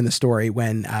later in the story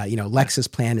when Lex's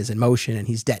plan is in motion and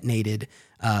he's detonated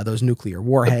those nuclear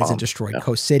warheads and destroyed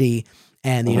Coast City.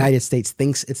 And the United States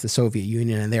thinks it's the Soviet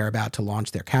Union, and they're about to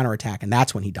launch their counterattack. And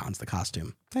that's when he dons the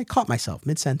costume. I caught myself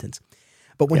mid-sentence.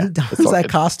 But when he dons that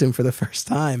costume for the first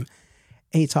time,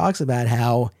 and he talks about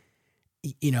how,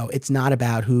 it's not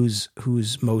about who's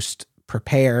most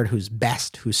prepared, who's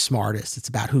best, who's smartest. It's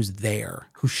about who's there,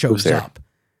 who shows up.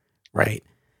 Right.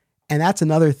 And that's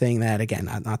another thing that, again,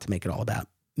 not to make it all about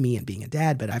me and being a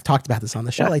dad, but I've talked about this on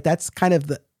the show. Like, that's kind of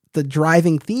the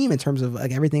driving theme in terms of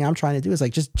like everything I'm trying to do is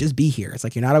like, just be here. It's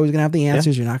like, you're not always going to have the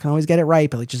answers. You're not going to always get it right,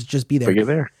 but like, just be there. But you're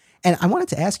there. And I wanted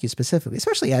to ask you specifically,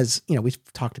 especially as,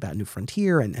 we've talked about New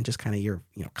Frontier and just kind of your,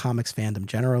 comics fandom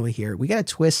generally here. We got a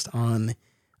twist on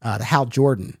the Hal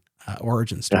Jordan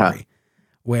origin story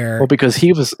where, because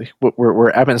he was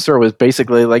where Abin Sur was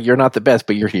basically like, you're not the best,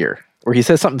 but you're here. Or he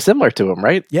says something similar to him,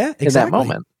 right? Yeah, exactly. In that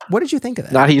moment. What did you think of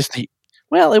that?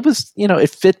 Well, it was, it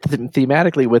fit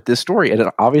thematically with this story, and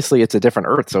obviously it's a different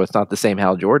Earth, so it's not the same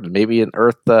Hal Jordan. Maybe in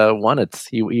Earth 1,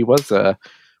 he was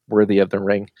worthy of the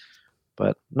ring.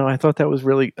 But no, I thought that was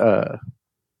really,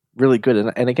 really good,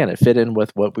 and again, it fit in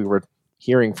with what we were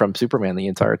hearing from Superman the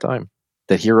entire time.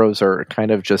 That heroes are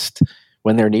kind of just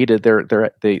when they're needed,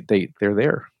 they're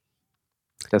there.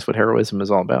 That's what heroism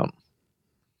is all about.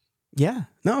 Yeah,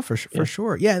 no, for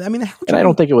sure. Yeah, I mean, and I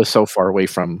don't think it was so far away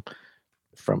from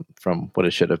from what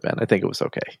it should have been. I think it was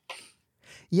okay.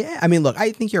 Yeah, I mean, look,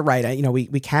 I think you're right.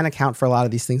 We can account for a lot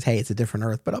of these things. Hey, it's a different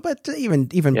Earth, but even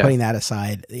putting that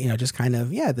aside, just kind of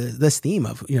this theme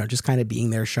of just kind of being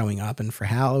there, showing up, and for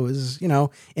Hal, it was in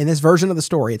this version of the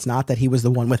story, it's not that he was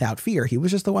the one without fear. He was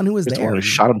just the one who was there. The one who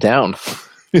shot him down.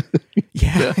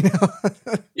 Yeah.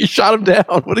 He shot him down.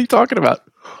 What are you talking about?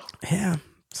 Yeah.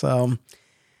 So,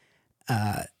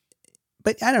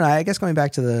 but I don't know. I guess going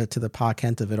back to the Pa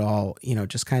Kent of it all,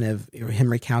 just kind of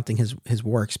him recounting his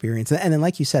war experience, and then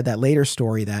like you said, that later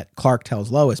story that Clark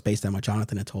tells Lois based on what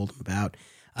Jonathan had told him about,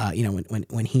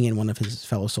 when he and one of his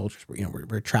fellow soldiers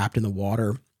were trapped in the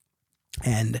water,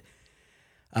 and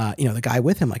the guy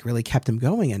with him like really kept him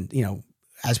going, and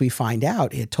as we find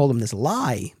out, it told him this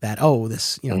lie that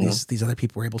these other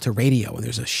people were able to radio and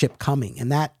there's a ship coming,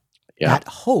 and that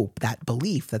hope, that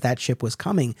belief that ship was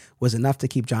coming was enough to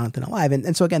keep Jonathan alive.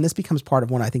 And so again, this becomes part of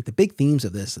one, I think, the big themes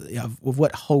of this, of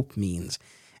what hope means.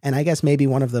 And I guess maybe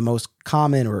one of the most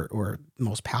common or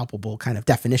most palpable kind of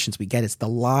definitions we get is the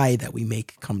lie that we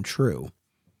make come true.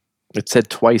 It's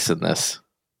said twice in this.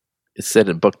 It's said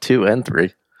in book 2 and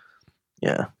 3.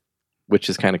 Yeah. Which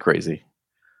is kind of crazy.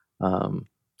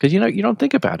 Because, you don't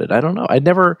think about it. I don't know. I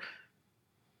never...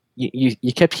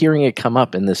 You kept hearing it come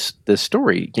up in this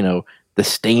story, the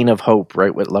stain of hope,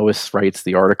 right? What Lois writes,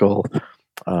 the article.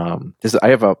 I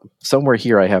have somewhere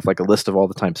here, I have like a list of all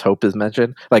the times hope is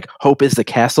mentioned. Like, hope is the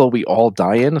castle we all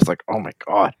die in. It's like, oh my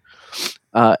God.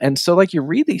 And so like you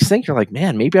read these things, you're like,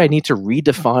 man, maybe I need to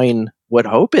redefine what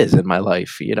hope is in my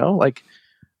life, like,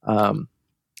 I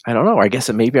don't know. I guess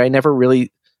maybe I never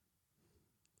really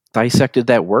dissected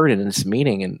that word and its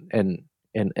meaning and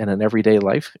in an everyday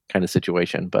life kind of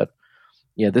situation. But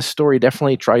yeah, this story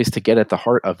definitely tries to get at the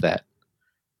heart of that.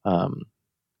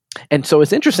 And so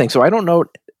it's interesting. So I don't know.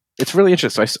 It's really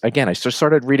interesting. So I just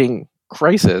started reading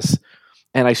Crisis,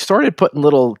 and I started putting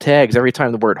little tags every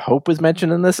time the word hope was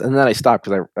mentioned in this. And then I stopped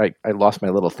because I lost my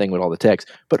little thing with all the tags.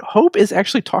 But hope is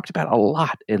actually talked about a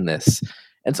lot in this.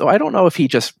 And so I don't know if he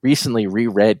just recently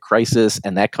reread Crisis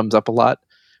and that comes up a lot.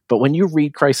 But when you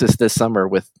read Crisis this summer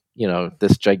with,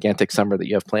 this gigantic summer that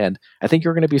you have planned, I think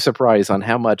you're going to be surprised on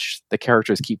how much the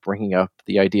characters keep bringing up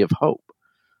the idea of hope.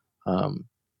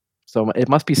 So it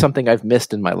must be something I've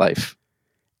missed in my life.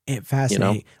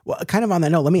 Fascinating. Well, kind of on that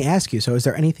note, let me ask you, so is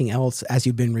there anything else as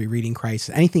you've been rereading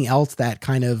Crisis, anything else that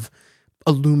kind of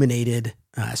illuminated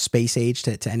Space Age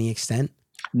to any extent?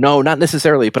 No, not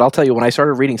necessarily. But I'll tell you, when I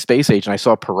started reading Space Age and I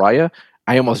saw Pariah,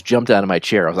 I almost jumped out of my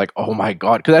chair. I was like, oh my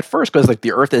God. Because at first, like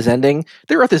the Earth is ending.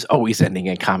 The Earth is always ending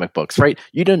in comic books, right?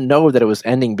 You didn't know that it was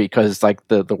ending because like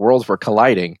the worlds were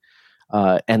colliding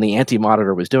and the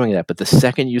Anti-Monitor was doing that. But the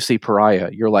second you see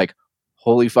Pariah, you're like,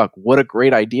 holy fuck, what a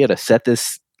great idea to set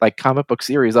this like comic book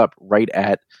series up right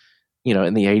at,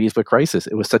 in the 80s with Crisis.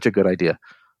 It was such a good idea.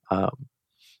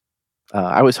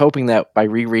 I was hoping that by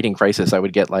rereading Crisis, I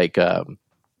would get like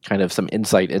kind of some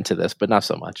insight into this, but not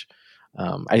so much.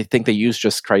 I think they used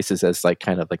just Crisis as like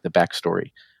kind of like the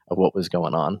backstory of what was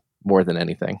going on more than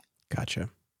anything. Gotcha.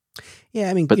 Yeah,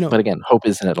 I mean, but again, hope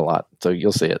is in it a lot, so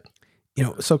you'll see it.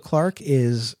 So Clark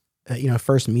is,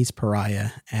 first meets Pariah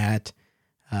at,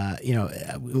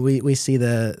 we see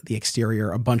the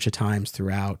exterior a bunch of times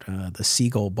throughout the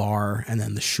Seagull Bar and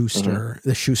then the shoe store,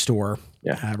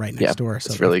 right next door.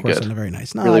 So it's really good. A very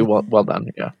nice nod. Really well done.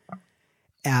 Yeah.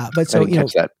 But so,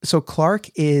 so Clark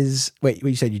is, wait,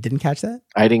 you said you didn't catch that?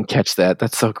 I didn't catch that.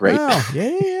 That's so great. Oh,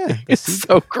 yeah. It's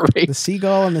so great. The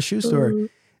seagull and the shoe store.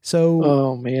 So,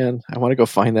 oh man, I want to go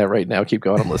find that right now. Keep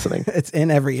going. I'm listening. It's in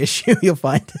every issue. You'll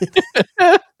find it.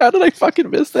 How did I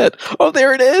fucking miss that? Oh,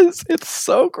 there it is. It's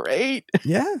so great.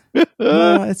 Yeah.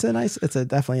 It's a nice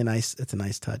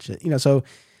touch.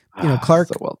 Clark,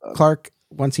 so well done. Clark,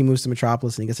 once he moves to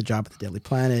Metropolis and he gets a job at the Daily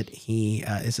Planet, he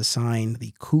is assigned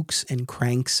the Kooks and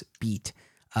Cranks beat,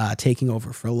 taking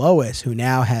over for Lois, who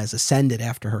now has ascended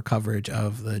after her coverage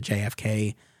of the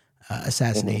JFK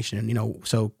assassination. And,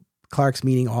 so Clark's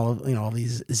meeting all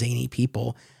these zany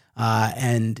people.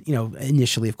 And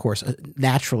initially, of course,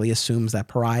 naturally assumes that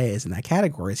Pariah is in that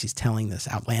category as he's telling this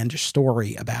outlandish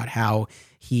story about how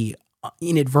he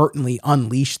inadvertently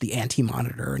unleashed the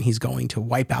Anti-Monitor and he's going to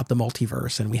wipe out the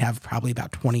multiverse. And we have probably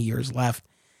about 20 years left.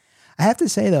 I have to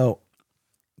say, though,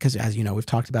 because as you know, we've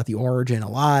talked about the origin a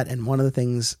lot. And one of the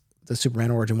things, the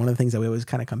Superman origin, one of the things that we always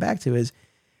kind of come back to is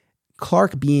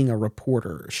Clark being a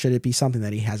reporter. Should it be something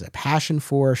that he has a passion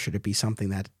for? Should it be something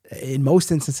that in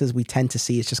most instances we tend to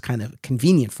see it's just kind of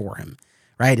convenient for him,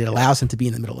 right? It allows him to be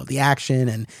in the middle of the action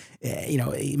and,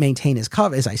 maintain his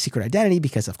secret identity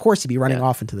because of course he'd be running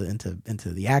off into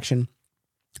the action.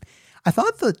 I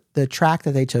thought the track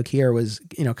that they took here was,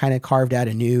 kind of carved out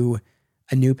a new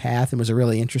path and was a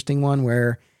really interesting one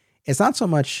where it's not so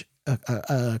much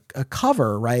a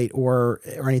cover, right? Or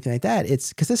anything like that. It's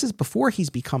because this is before he's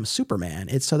become Superman.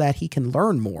 It's so that he can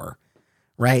learn more,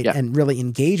 right? Yeah. And really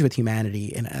engage with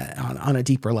humanity on a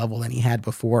deeper level than he had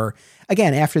before.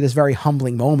 Again, after this very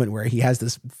humbling moment where he has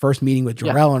this first meeting with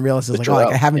Jor-El and realizes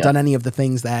I haven't done any of the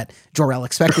things that Jor-El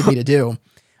expected me to do.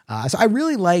 So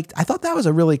I thought that was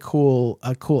a really cool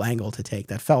angle to take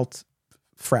that felt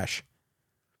fresh.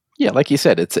 Yeah. Like you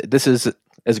said, this is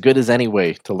as good as any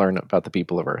way to learn about the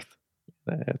people of Earth.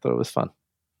 I thought it was fun.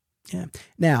 Yeah.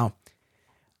 Now,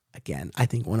 again, I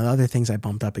think one of the other things I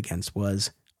bumped up against was,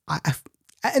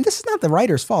 and this is not the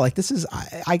writer's fault. Like this is,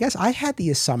 I guess I had the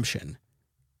assumption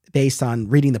based on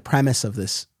reading the premise of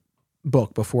this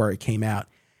book before it came out.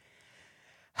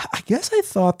 I guess I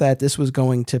thought that this was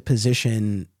going to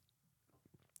position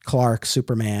Clark,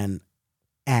 Superman,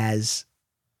 as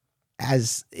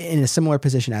in a similar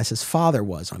position as his father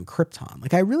was on Krypton.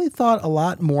 Like I really thought a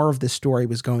lot more of this story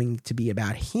was going to be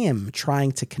about him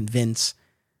trying to convince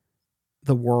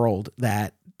the world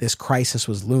that this crisis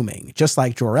was looming, just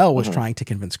like Jor-El was trying to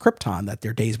convince Krypton that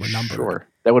their days were numbered. Sure.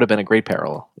 That would have been a great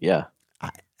parallel. Yeah.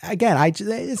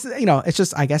 It's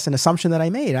just, I guess, an assumption that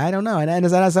I made. I don't know.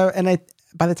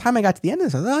 By the time I got to the end of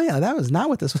this, I was like, oh yeah, that was not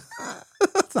what this was.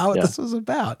 That's not what this was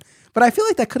about. But I feel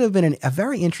like that could have been a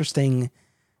very interesting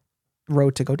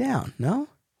road to go down. No?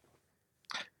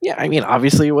 Yeah. I mean,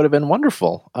 obviously it would have been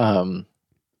wonderful.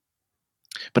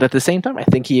 But at the same time, I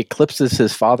think he eclipses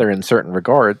his father in certain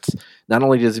regards. Not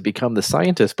only does he become the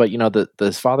scientist, but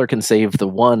his father can save the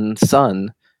one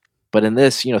son. But in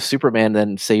this, Superman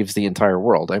then saves the entire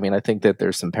world. I mean, I think that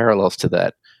there's some parallels to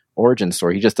that origin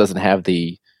story. He just doesn't have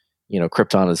the,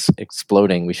 Krypton is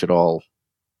exploding, we should all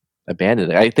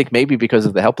abandon it. I think maybe because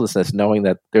of the helplessness, knowing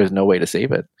that there's no way to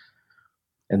save it.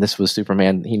 And this was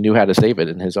Superman. He knew how to save it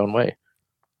in his own way.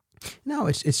 No,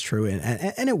 it's true.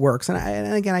 And it works.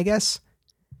 And again, I guess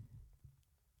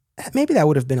maybe that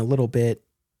would have been a little bit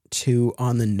too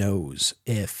on the nose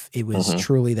if it was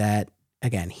truly that,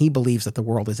 again, he believes that the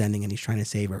world is ending and he's trying to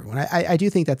save everyone. I do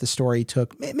think that the story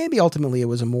took, maybe ultimately it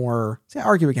was I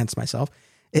argue against myself.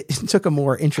 It took a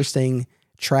more interesting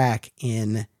track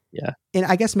in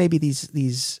I guess maybe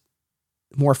these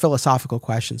more philosophical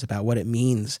questions about what it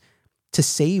means to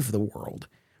save the world.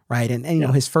 Right. And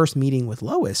his first meeting with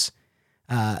Lois,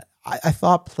 I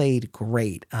thought played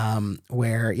great,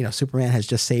 where, Superman has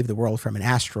just saved the world from an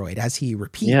asteroid, as he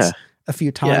repeats a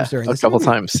few times during this. A couple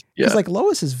times. Yeah. Because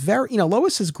Lois is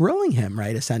Lois is grilling him,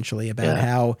 right, essentially, about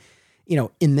how,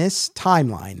 in this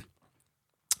timeline,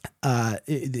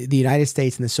 the United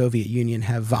States and the Soviet Union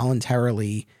have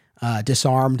voluntarily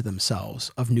disarmed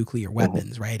themselves of nuclear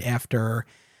weapons, right? After,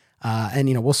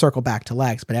 and we'll circle back to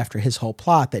Lex, but after his whole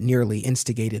plot that nearly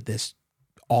instigated this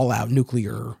all-out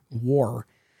nuclear war,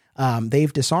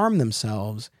 they've disarmed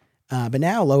themselves. But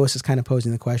now Lois is kind of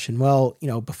posing the question, well,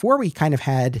 before we kind of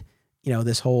had,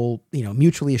 this whole,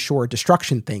 mutually assured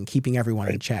destruction thing, keeping everyone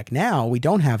in check. Now we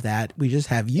don't have that. We just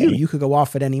have you. You could go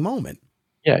off at any moment.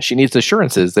 Yeah, she needs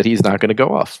assurances that he's not going to go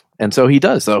off. And so he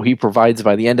does. So he provides,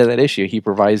 by the end of that issue, he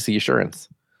provides the assurance.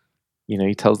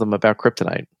 He tells them about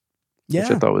kryptonite, which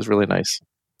I thought was really nice.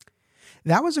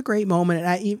 That was a great moment.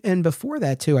 And before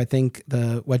that too, I think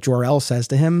what Jor-El says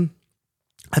to him,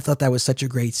 I thought that was such a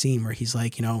great scene where he's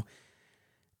like,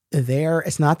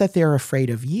 it's not that they're afraid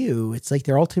of you. It's like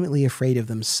they're ultimately afraid of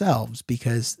themselves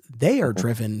because they are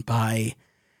driven by,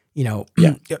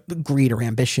 greed or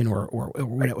ambition or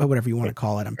whatever you want to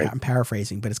call it. I'm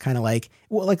paraphrasing, but it's kind of like,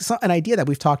 an idea that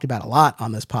we've talked about a lot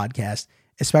on this podcast,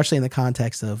 especially in the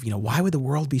context of, why would the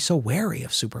world be so wary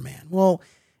of Superman? Well,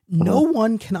 no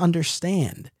one can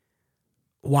understand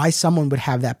why someone would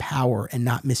have that power and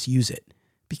not misuse it,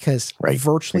 because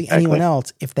virtually anyone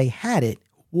else, if they had it,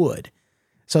 would.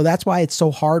 So that's why it's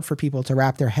so hard for people to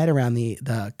wrap their head around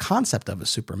the concept of a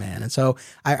Superman. And so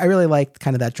I really liked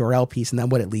kind of that Jor-El piece and then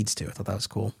what it leads to. I thought that was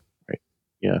cool. Right.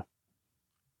 Yeah.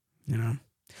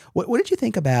 What did you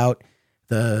think about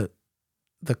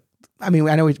I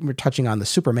know we're touching on the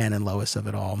Superman and Lois of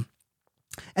it all.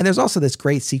 And there's also this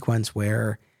great sequence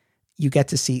where you get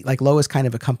to see, like, Lois kind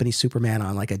of accompanies Superman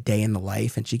on like a day in the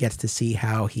life, and she gets to see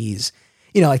how he's,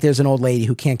 there's an old lady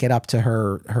who can't get up to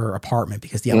her apartment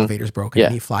because the elevator's broken,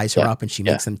 and he flies her up and she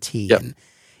makes some tea. Yep. And,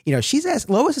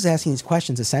 Lois is asking these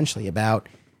questions essentially about,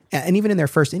 and even in their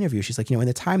first interview, she's like, in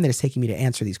the time that it's taking me to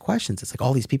answer these questions, it's like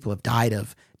all these people have died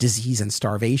of disease and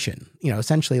starvation,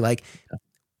 essentially like,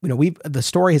 the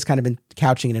story has kind of been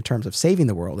couching it in terms of saving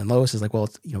the world. And Lois is like, well,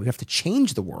 we have to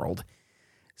change the world.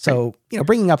 So,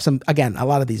 bringing up a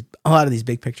lot of these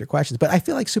big picture questions, but I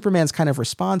feel like Superman's kind of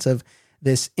response of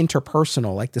this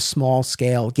interpersonal, like the small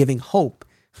scale, giving hope,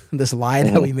 this lie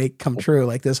that we make come true,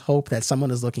 like this hope that someone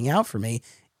is looking out for me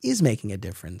is making a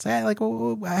difference. What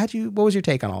was your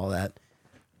take on all of that?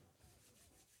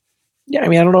 Yeah. I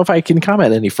mean, I don't know if I can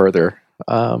comment any further.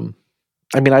 I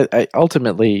mean, I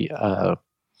ultimately,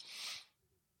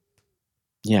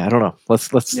 yeah, I don't know.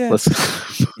 Let's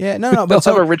yeah, no, but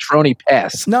have a Rich Roney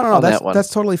pass. No, that's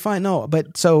totally fine. No,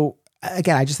 but so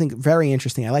again, I just think very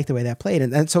interesting. I like the way that played.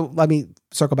 And so let me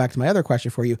circle back to my other question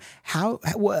for you. How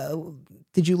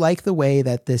did you like the way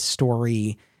that this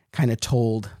story kind of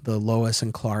told the Lois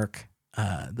and Clark,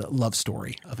 the love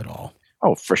story of it all?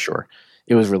 Oh, for sure.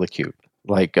 It was really cute.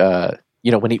 Like,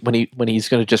 when he's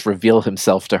going to just reveal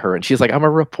himself to her and she's like, I'm a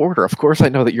reporter. Of course I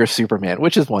know that you're Superman,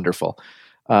 which is wonderful.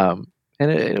 And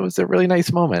it was a really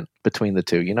nice moment between the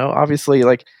two, obviously,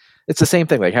 like, it's the same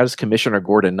thing. Like, how does Commissioner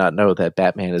Gordon not know that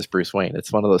Batman is Bruce Wayne?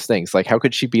 It's one of those things. Like, how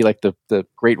could she be like the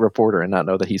great reporter and not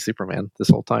know that he's Superman this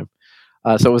whole time?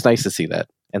 So it was nice to see that.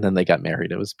 And then they got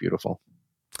married. It was beautiful.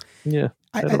 Yeah.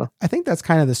 I don't know. I think that's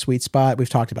kind of the sweet spot. We've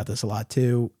talked about this a lot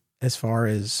too, as far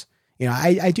as,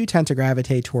 I do tend to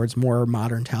gravitate towards more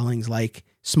modern tellings like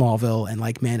Smallville and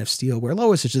like Man of Steel, where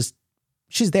Lois is just,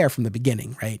 she's there from the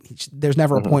beginning, right? There's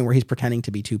never a point where he's pretending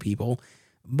to be two people.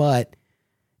 But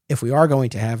if we are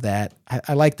going to have that,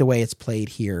 I like the way it's played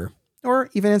here. Or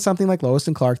even in something like Lois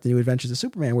and Clark, The New Adventures of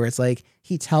Superman, where it's like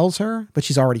he tells her, but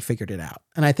she's already figured it out.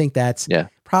 And I think that's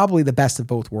probably the best of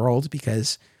both worlds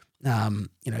because, you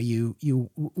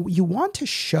want to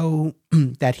show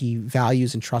that he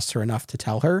values and trusts her enough to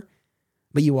tell her,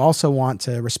 but you also want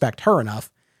to respect her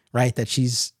enough, right? That she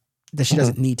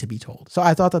doesn't need to be told. So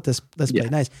I thought that this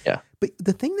played nice. Yeah. But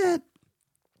the thing that,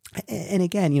 and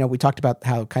again, we talked about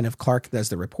how kind of Clark as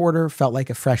the reporter felt like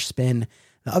a fresh spin.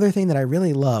 The other thing that I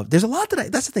really loved, there's a lot that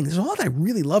I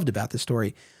really loved about this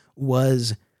story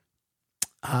was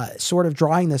sort of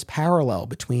drawing this parallel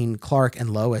between Clark and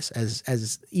Lois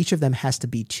as each of them has to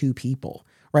be two people,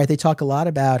 right? They talk a lot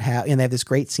about how, and they have this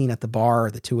great scene at the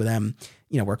bar, the two of them,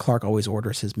 where Clark always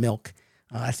orders his milk.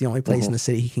 That's the only place in the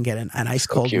city he can get an ice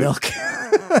cold milk.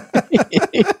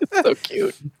 So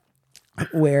cute.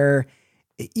 Where,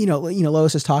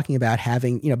 Lois is talking about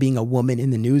having, being a woman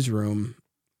in the newsroom,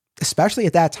 especially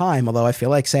at that time, although I feel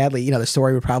like sadly, the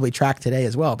story would probably track today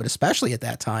as well, but especially at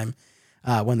that time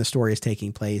when the story is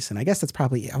taking place. And I guess that's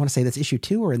probably, I want to say that's issue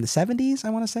 2 or in the 70s, I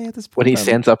want to say at this point. When he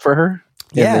stands up for her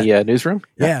in the newsroom?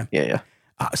 Yeah.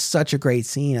 Such a great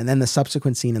scene. And then the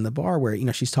subsequent scene in the bar where,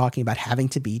 she's talking about having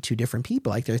to be two different people.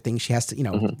 Like there are things she has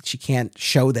to, she can't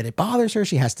show that it bothers her.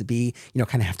 She has to be,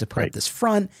 kind of have to put up this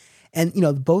front and,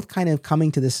 both kind of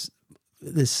coming to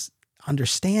this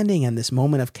understanding and this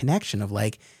moment of connection of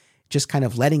like, just kind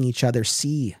of letting each other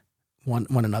see one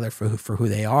another for who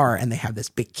they are. And they have this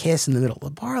big kiss in the middle of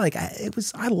the bar. Like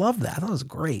I love that. I thought it was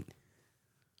great.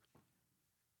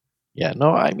 Yeah,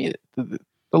 no, I mean, the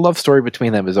love story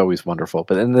between them is always wonderful,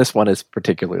 but in this one is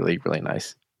particularly really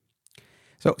nice.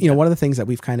 So, one of the things that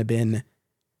we've kind of been,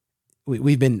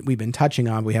 we've been touching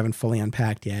on, we haven't fully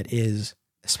unpacked yet is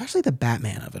especially the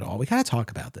Batman of it all. We kind of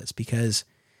talk about this because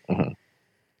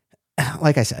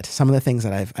like I said, some of the things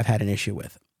that I've had an issue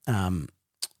with,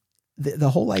 the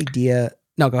whole idea.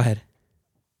 No, go ahead.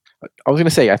 I was going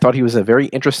to say, I thought he was a very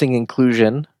interesting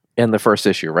inclusion in the first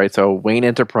issue, right? So Wayne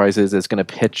Enterprises is going to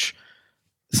pitch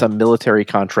some military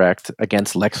contract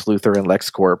against Lex Luthor and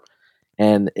LexCorp.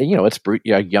 And, it's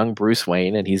young Bruce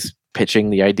Wayne, and he's pitching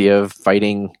the idea of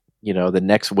fighting, the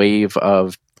next wave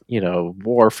of,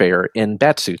 warfare in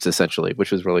bat suits, essentially,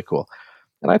 which was really cool.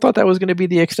 And I thought that was going to be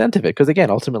the extent of it. Because, again,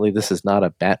 ultimately, this is not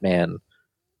a Batman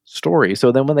story.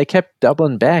 So then when they kept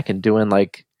doubling back and doing,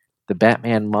 like, the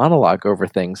Batman monologue over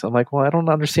things, I'm like, well, I don't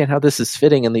understand how this is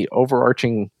fitting in the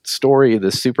overarching story of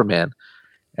the Superman.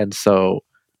 And so,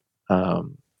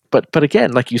 but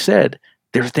again, like you said,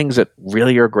 there are things that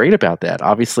really are great about that.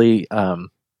 Obviously, the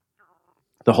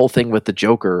whole thing with the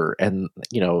Joker and,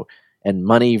 and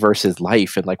money versus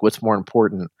life and like what's more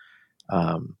important.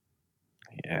 I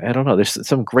don't know. There's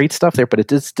some great stuff there, but it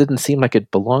just didn't seem like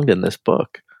it belonged in this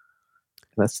book.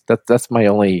 That's my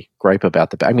only gripe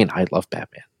about I mean, I love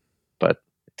Batman, but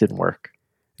it didn't work.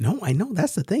 No, I know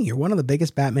that's the thing. You're one of the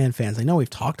biggest Batman fans. I know we've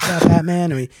talked about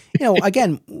Batman. I mean,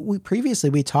 again,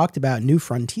 we talked about New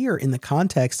Frontier in the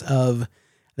context of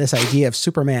this idea of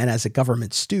Superman as a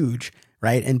government stooge,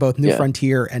 right? And both New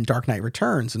Frontier and Dark Knight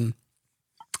Returns. And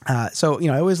so,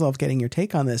 I always love getting your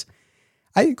take on this.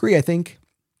 I agree. I think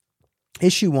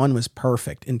issue 1 was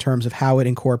perfect in terms of how it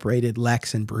incorporated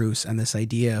Lex and Bruce and this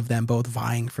idea of them both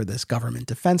vying for this government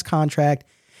defense contract.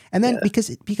 And then because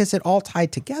it all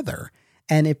tied together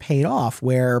and it paid off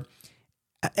where,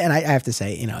 and I have to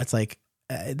say, it's like,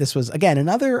 this was again,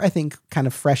 another, I think, kind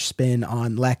of fresh spin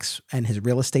on Lex and his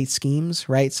real estate schemes.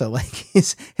 Right. So like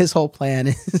his whole plan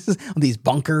is these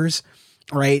bunkers,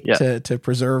 right. Yeah. To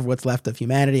preserve what's left of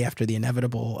humanity after the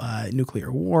inevitable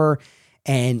nuclear war.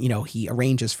 And, he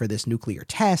arranges for this nuclear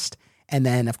test. And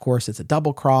then, of course, it's a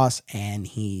double cross, and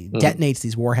he detonates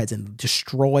these warheads and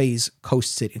destroys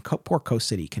Coast City. Poor Coast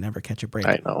City can never catch a break.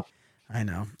 I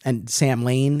know. And Sam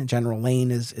Lane, General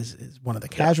Lane, is one of the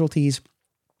casualties.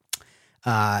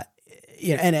 And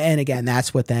again,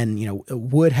 that's what then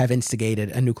would have instigated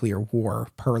a nuclear war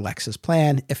per Lex's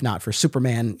plan, if not for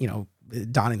Superman,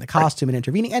 donning the costume and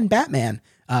intervening, and Batman,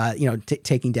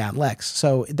 taking down Lex.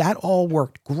 So that all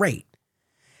worked great.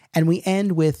 And we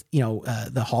end with,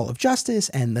 the Hall of Justice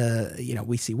and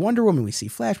we see Wonder Woman, we see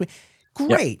Flash.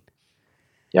 Great.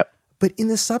 Yep. But in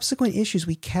the subsequent issues,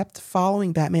 we kept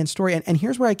following Batman's story. And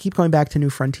here's where I keep going back to New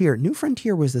Frontier. New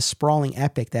Frontier was the sprawling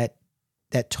epic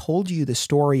that told you the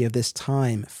story of this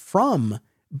time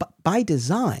by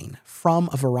design, from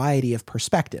a variety of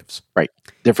perspectives. Right.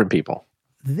 Different people.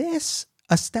 This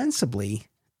ostensibly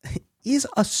is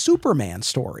a Superman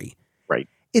story. Right.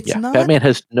 It's not. Batman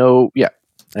has no. Yeah.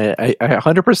 I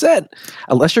 100%.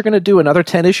 Unless you're going to do another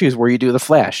 10 issues where you do the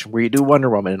Flash, where you do Wonder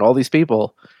Woman and all these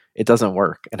people, it doesn't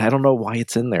work. And I don't know why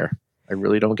it's in there. I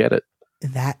really don't get it.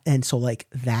 That's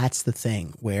the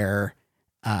thing where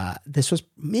this was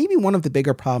maybe one of the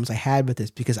bigger problems I had with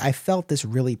this, because I felt this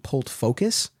really pulled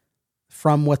focus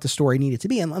from what the story needed to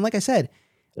be. And like I said,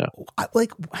 I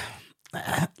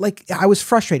was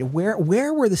frustrated.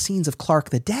 Where were the scenes of Clark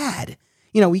the dad?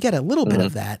 We get a little bit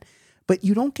of that. But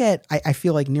you don't get, I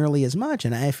feel like, nearly as much.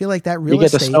 And I feel like that real estate... You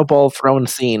get the snowball thrown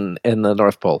scene in the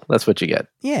North Pole. That's what you get.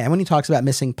 Yeah, and when he talks about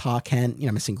missing Pa Kent,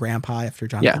 missing Grandpa after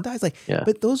Jonathan dies.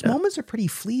 But those moments are pretty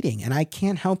fleeting. And I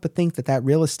can't help but think that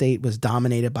real estate was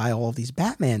dominated by all of these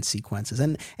Batman sequences.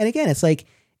 And again, it's like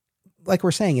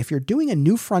we're saying, if you're doing a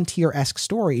New Frontier-esque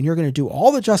story and you're going to do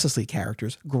all the Justice League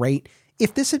characters, great.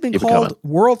 If this had been called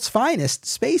World's Finest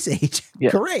Space Age,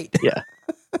 great. Yeah.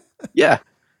 Yeah.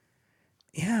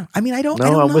 Yeah. I mean, I don't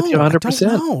know. I'm with you 100%. I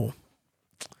don't know.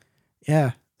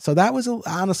 Yeah. So that was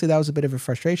honestly a bit of a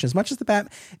frustration, as much as the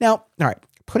Batman. Now, all right,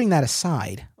 putting that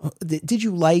aside, did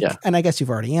you like, and I guess you've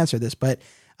already answered this, but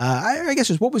I guess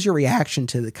just what was your reaction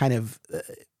to the kind of,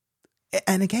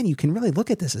 and again, you can really look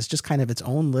at this as just kind of its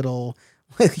own little,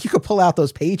 you could pull out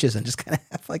those pages and just kind of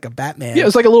have like a Batman. Yeah, it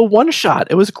was like a little one shot.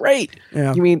 It was great.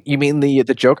 Yeah. You mean the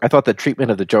Joker? I thought the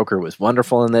treatment of the Joker was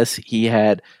wonderful in this. He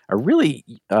had a really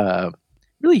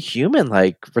human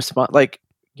response.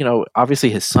 Obviously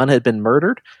his son had been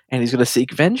murdered and he's going to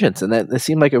seek vengeance, and that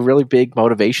seemed like a really big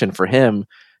motivation for him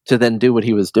to then do what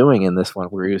he was doing in this one,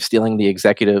 where he was stealing the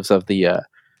executives of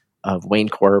Wayne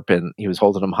Corp, and he was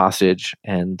holding them hostage,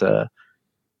 and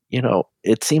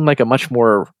it seemed like a much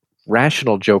more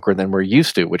rational Joker than we're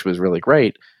used to, which was really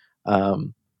great.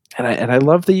 And I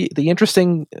love the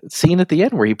interesting scene at the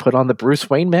end where he put on the Bruce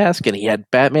Wayne mask and he had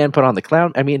Batman put on the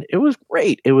clown. I mean, it was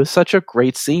great. It was such a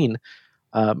great scene.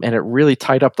 And it really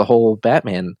tied up the whole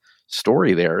Batman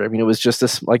story there. I mean, it was just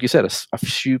this, like you said, a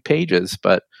few pages,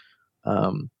 but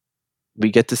we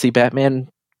get to see Batman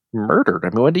murdered. I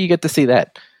mean, when do you get to see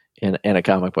that in a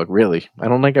comic book? Really? I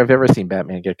don't think I've ever seen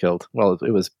Batman get killed. Well,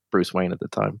 it was Bruce Wayne at the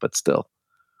time, but still.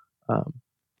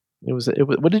 It was.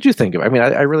 What did you think of it? I mean,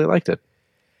 I really liked it.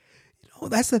 Well,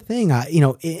 that's the thing.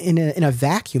 In a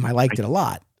vacuum, I liked it a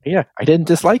lot. Yeah, I didn't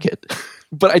dislike it,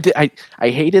 but I did. I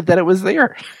hated that it was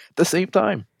there at the same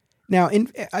time. Now,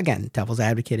 again, devil's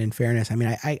advocate, in fairness, I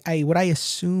mean, what I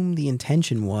assume the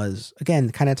intention was,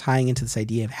 again, kind of tying into this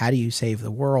idea of how do you save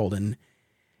the world, and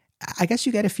I guess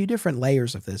you get a few different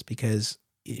layers of this, because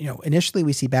initially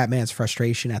we see Batman's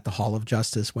frustration at the Hall of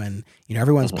Justice when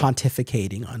everyone's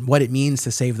pontificating on what it means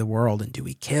to save the world, and do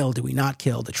we kill, do we not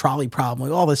kill, the trolley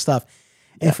problem, all this stuff.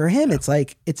 And for him, it's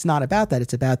like, it's not about that.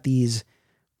 It's about these,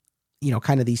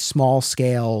 kind of these small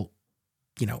scale,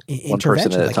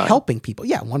 interventions, like helping people.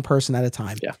 Yeah. One person at a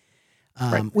time. Yeah.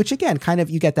 Which again, kind of,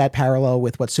 you get that parallel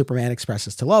with what Superman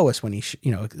expresses to Lois when he,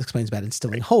 explains about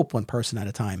instilling hope one person at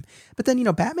a time. But then,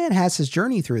 Batman has his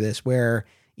journey through this where,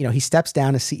 he steps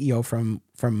down as CEO from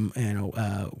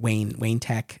Wayne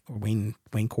Tech or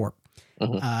Wayne Corp.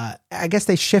 I guess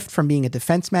they shift from being a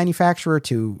defense manufacturer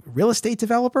to real estate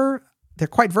developer. They're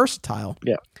quite versatile.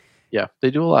 Yeah,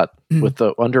 they do a lot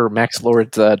under Max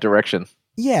Lord's direction.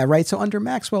 Yeah, right. So under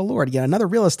Maxwell Lord, another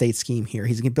real estate scheme here.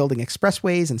 He's building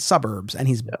expressways and suburbs, and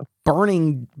he's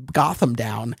burning Gotham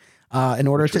down in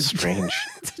order to strange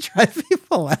to drive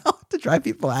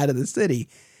people out of the city.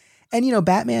 And,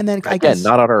 Batman then, Again,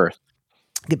 not on Earth.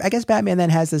 I guess Batman then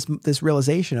has this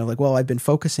realization of like, well, I've been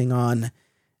focusing on,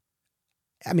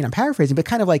 I mean, I'm paraphrasing, but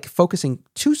kind of like focusing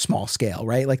too small scale,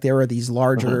 right? Like there are these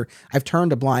larger, I've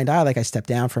turned a blind eye, like I stepped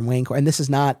down from Wayne Court, and this is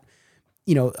not,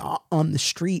 on the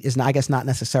street is not, I guess, not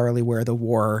necessarily where the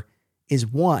war is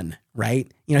won,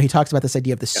 right? He talks about this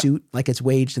idea of the suit, like it's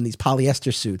waged in these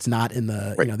polyester suits, not in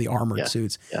the, the armored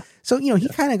suits. Yeah. So, he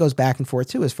kind of goes back and forth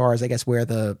too, as far as I guess where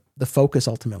the focus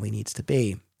ultimately needs to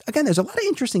be. Again, there's a lot of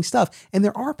interesting stuff and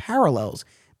there are parallels,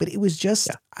 but it was just,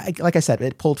 like I said,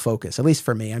 it pulled focus, at least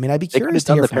for me. I mean, I'd be curious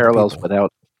to hear from the parallels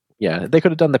without, they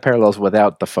could have done the parallels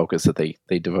without the focus that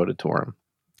they devoted to him.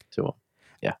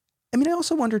 Yeah. I mean, I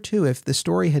also wonder too, if the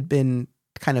story had been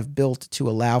kind of built to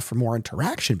allow for more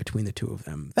interaction between the two of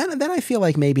them, then I feel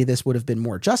like maybe this would have been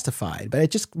more justified, but it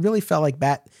just really felt like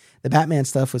the Batman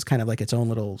stuff was kind of like its own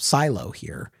little silo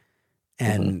here.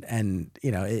 And,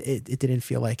 it didn't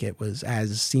feel like it was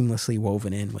as seamlessly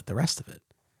woven in with the rest of it.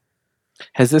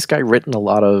 Has this guy written a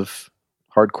lot of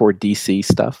hardcore DC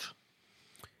stuff?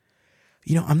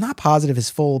 I'm not positive his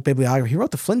full bibliography. He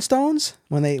wrote the Flintstones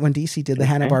when DC did the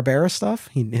Hanna-Barbera stuff.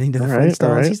 He did the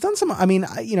Flintstones. Right. He's done some, I mean,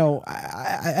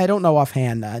 I don't know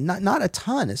offhand, not a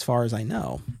ton as far as I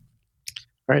know. All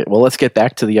right. Well, let's get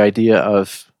back to the idea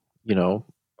of,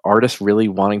 artists and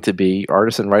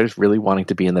writers really wanting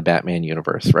to be in the Batman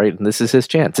universe, right? And this is his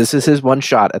chance. This is his one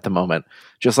shot at the moment.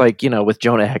 Just like, with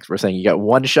Jonah Hex, we're saying you got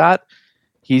one shot.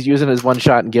 He's using his one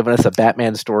shot and giving us a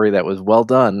Batman story that was well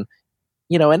done.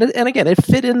 And again, it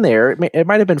fit in there. It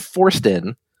might have been forced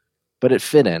in, but it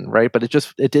fit in, right? But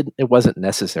it wasn't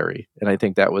necessary. And I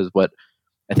think that was what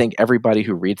I think everybody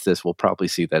who reads this will probably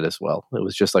see that as well. It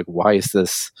was just like, why is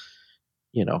this,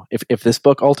 if this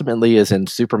book ultimately is in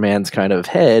Superman's kind of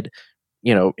head,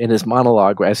 in his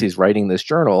monologue as he's writing this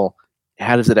journal,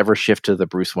 how does it ever shift to the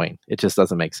Bruce Wayne? It just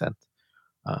doesn't make sense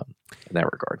in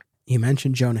that regard. You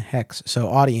mentioned Jonah Hex. So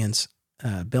audience,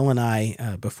 Bill and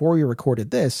I, before we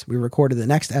recorded this, we recorded the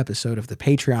next episode of the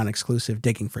Patreon exclusive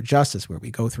Digging for Justice, where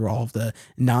we go through all of the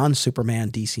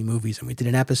non-Superman DC movies. And we did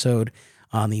an episode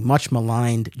on the much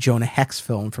maligned Jonah Hex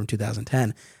film from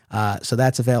 2010. So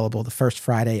that's available the first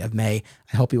Friday of May.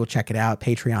 I hope you will check it out.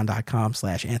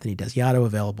 Patreon.com/Anthony Desiato,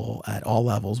 available at all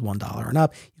levels, $1 and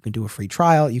up. You can do a free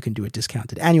trial. You can do a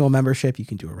discounted annual membership. You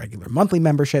can do a regular monthly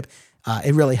membership.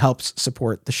 It really helps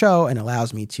support the show and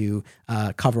allows me to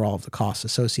cover all of the costs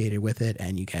associated with it.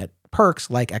 And you get perks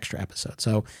like extra episodes.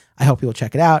 So I hope you'll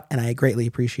check it out. And I greatly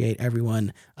appreciate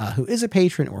everyone who is a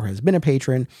patron or has been a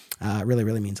patron. Really,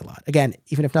 really means a lot. Again,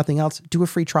 even if nothing else, do a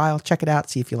free trial, check it out,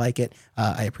 see if you like it.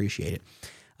 I appreciate it.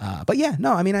 But yeah,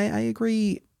 no, I mean, I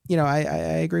agree. I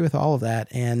agree with all of that.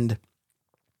 And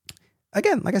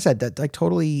again, like I said, that like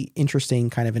totally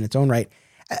interesting kind of in its own right.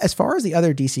 As far as the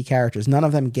other DC characters, none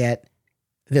of them get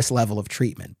this level of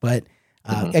treatment, but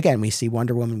again, we see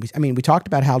Wonder Woman. We talked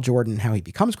about Hal Jordan, how he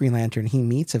becomes Green Lantern. He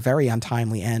meets a very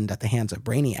untimely end at the hands of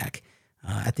Brainiac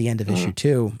at the end of issue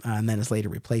 2, and then is later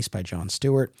replaced by John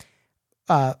Stewart.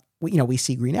 We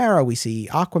see Green Arrow, we see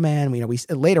Aquaman.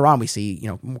 Later on we see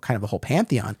kind of the whole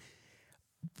pantheon.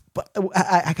 But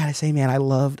I gotta say, man, I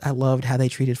loved how they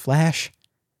treated Flash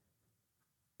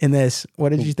in this. What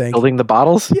did you think? Building the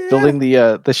bottles, building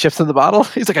the ships in the bottle.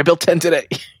 He's like, I built 10 today.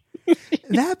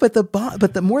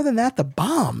 But more than that, the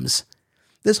bombs.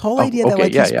 This whole idea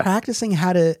that he's practicing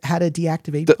how to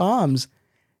deactivate bombs.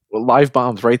 Well, live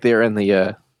bombs right there in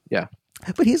the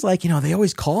But he's like, they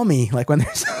always call me like when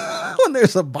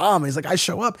there's a bomb. He's like, I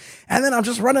show up and then I'm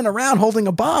just running around holding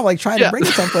a bomb, like trying to bring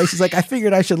it someplace. He's like, I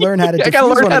figured I should learn how to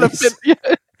defuse one of these.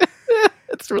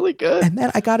 It's really good. And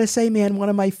then I gotta say, man, one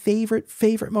of my favorite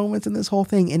moments in this whole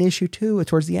thing in issue 2,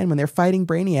 towards the end when they're fighting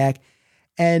Brainiac.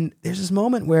 And there's this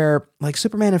moment where like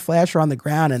Superman and Flash are on the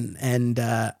ground and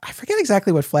I forget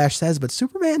exactly what Flash says, but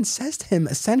Superman says to him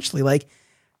essentially like,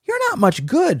 you're not much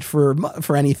good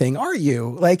for anything, are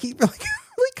you? Like he really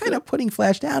kind of putting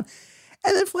Flash down.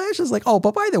 And then Flash is like, oh,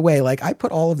 but by the way, like I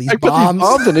put all of these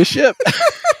bombs in his ship.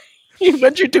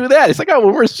 When'd you do that? He's like, oh,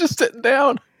 well, we're just sitting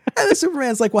down. And then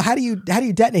Superman's like, well, how do you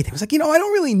detonate them? He's like, I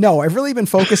don't really know. I've really been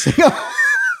focusing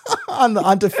on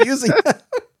defusing them.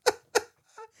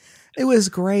 It was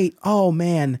great. Oh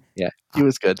man. Yeah, he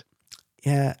was good.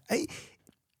 Yeah.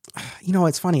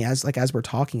 It's funny as we're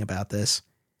talking about this,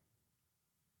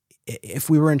 if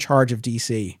we were in charge of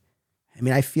DC, I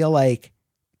mean, I feel like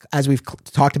as we've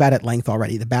talked about at length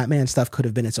already, the Batman stuff could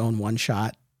have been its own one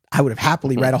shot. I would have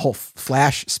happily read a whole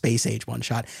Flash Space Age one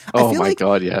shot. Oh my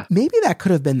God. Yeah. Maybe that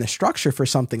could have been the structure for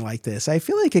something like this. I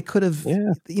feel like it could have,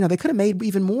 they could have made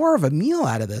even more of a meal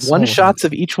out of this. One shots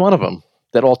of each one of them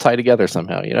that all tie together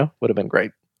somehow, would have been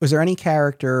great. was there any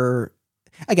character,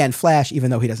 again, Flash, even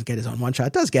though he doesn't get his own one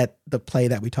shot, does get the play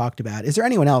that we talked about. Is there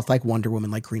anyone else like Wonder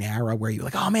Woman, like Green Arrow, where you're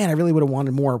like, oh man, I really would have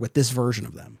wanted more with this version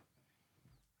of them?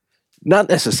 Not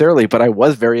necessarily, but I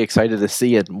was very excited to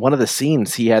see it. One of the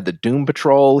scenes, he had the Doom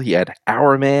Patrol, he had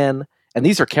Hourman, and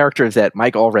these are characters that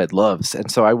Mike Allred loves.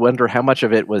 And so I wonder how much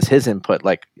of it was his input.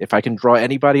 Like, if I can draw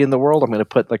anybody in the world, I'm going to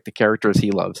put like the characters he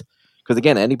loves. Because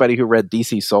again, anybody who read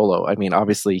DC Solo, I mean,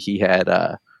 obviously he had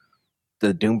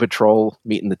the Doom Patrol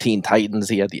meeting the Teen Titans.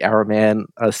 He had the Hourman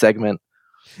segment.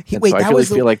 Wait, so I really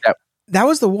feel like that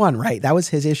was the one, right? That was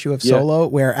his issue of Solo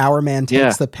where Hourman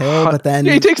takes the pill, but then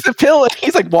he takes the pill and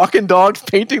he's like walking dogs,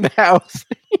 painting the house.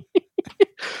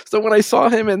 So when I saw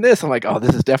him in this, I'm like, oh,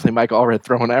 this is definitely Mike Allred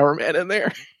throwing Hourman in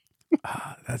there.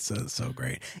 That's so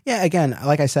great. Yeah, again,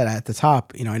 like I said at the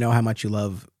top, I know how much you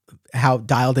love, how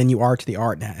dialed in you are to the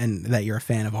art, and that you're a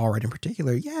fan of Allred in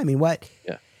particular. Yeah, I mean,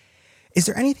 is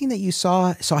there anything that you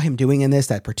saw him doing in this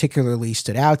that particularly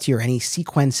stood out to you, or any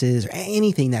sequences or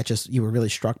anything that just you were really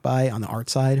struck by on the art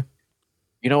side?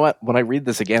 You know what? When I read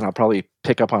this again, I'll probably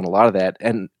pick up on a lot of that.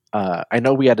 And I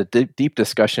know we had a deep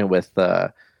discussion with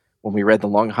when we read The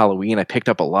Long Halloween. I picked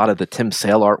up a lot of the Tim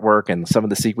Sale artwork and some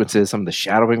of the sequences, some of the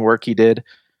shadowing work he did.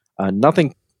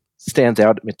 Nothing stands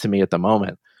out to me at the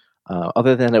moment,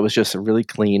 other than it was just a really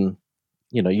clean.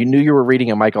 You knew you were reading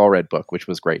a Mike Allred book, which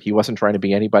was great. He wasn't trying to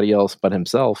be anybody else but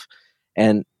himself.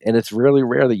 And it's really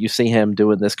rare that you see him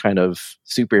doing this kind of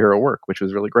superhero work, which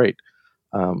was really great.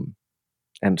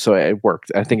 And so it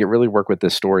worked. I think it really worked with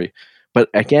this story. But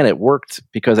again, it worked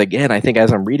because, again, I think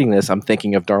as I'm reading this, I'm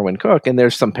thinking of Darwyn Cooke, and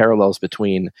there's some parallels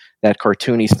between that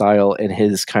cartoony style and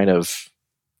his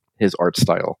art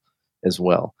style as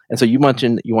well. And so you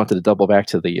mentioned you wanted to double back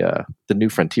to the New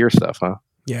Frontier stuff, huh?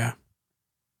 Yeah.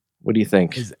 What do you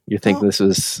think? You think this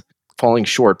was falling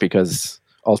short because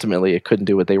ultimately it couldn't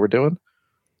do what they were doing?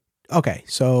 Okay,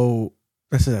 so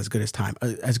this is as good a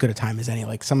time as any.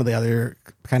 Like some of the other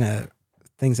kind of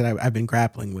things that I've been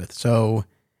grappling with. So,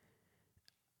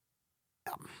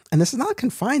 and this is not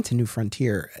confined to New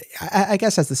Frontier. I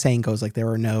guess as the saying goes, like there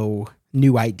are no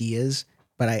new ideas.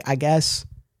 But I guess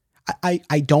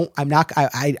I'm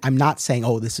not saying,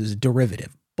 oh, this is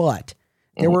derivative, but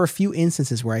there were a few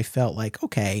instances where I felt like,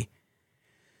 okay,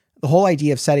 the whole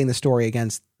idea of setting the story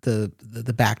against the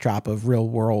backdrop of real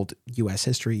world U.S.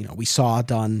 history, we saw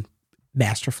done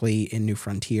masterfully in New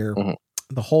Frontier. Mm-hmm.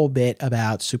 The whole bit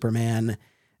about Superman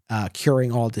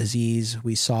curing all disease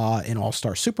we saw in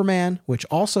All-Star Superman, which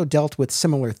also dealt with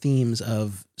similar themes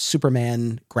of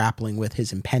Superman grappling with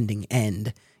his impending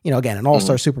end. Again, in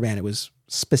All-Star Superman, it was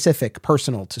specific,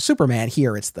 personal to Superman.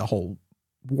 Here, it's the whole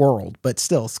world, but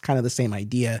still it's kind of the same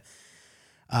idea.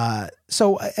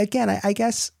 So again, I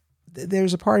guess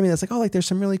there's a part of me that's like, oh, like there's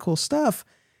some really cool stuff.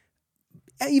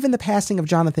 Even the passing of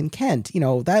Jonathan Kent,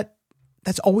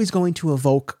 that's always going to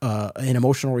evoke an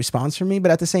emotional response from me.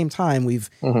 But at the same time,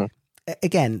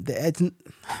 again, it's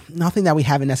nothing that we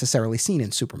haven't necessarily seen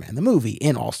in Superman, the movie,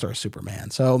 in All-Star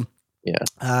Superman. So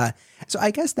yeah. So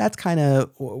I guess that's kind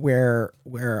of where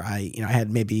I had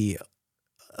maybe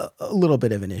a little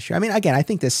bit of an issue. I mean, again, I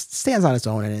think this stands on its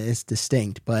own and it's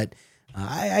distinct, but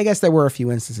I guess there were a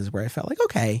few instances where I felt like,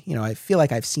 okay, I feel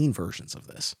like I've seen versions of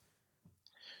this.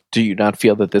 Do you not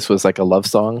feel that this was like a love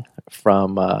song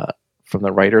from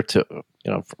the writer to,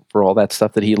 for all that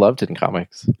stuff that he loved in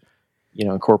comics,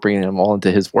 incorporating them all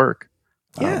into his work,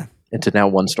 into now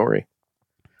one story?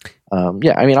 I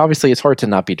mean, obviously it's hard to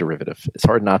not be derivative. It's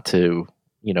hard not to,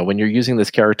 when you're using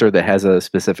this character that has a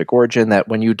specific origin, that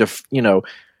when you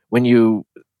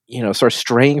start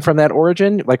straying from that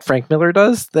origin, like Frank Miller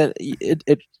does, that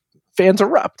it fans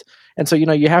erupt. And so,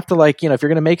 you have to if you're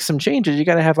going to make some changes, you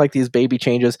got to have like these baby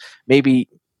changes, maybe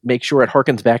make sure it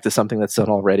harkens back to something that's done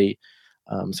already.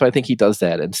 So I think he does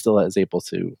that and still is able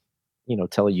to,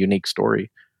 tell a unique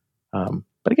story.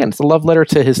 But again, it's a love letter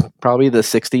to his probably the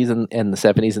 60s and the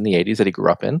 70s and the 80s that he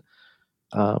grew up in,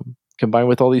 combined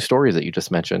with all these stories that you just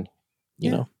mentioned,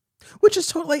 you know. Which is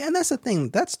totally, and that's the thing.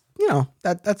 That's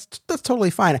that's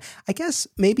totally fine. I guess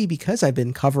maybe because I've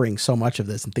been covering so much of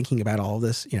this and thinking about all of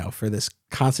this, for this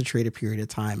concentrated period of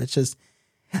time, it's just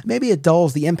maybe it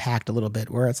dulls the impact a little bit.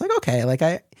 Where it's like, okay, like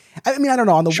I mean, I don't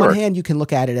know. On the one hand, you can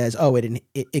look at it as, oh,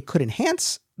 it could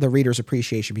enhance the reader's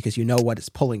appreciation because you know what it's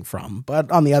pulling from.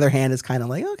 But on the other hand, it's kind of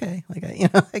like, okay, like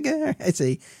I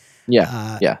see.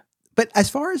 Yeah. But as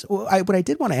far as what I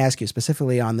did want to ask you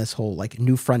specifically on this whole like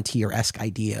New Frontier-esque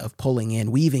idea of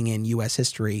weaving in U.S.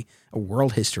 history or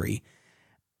world history,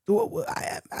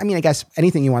 I mean, I guess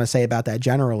anything you want to say about that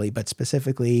generally, but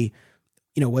specifically,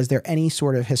 was there any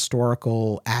sort of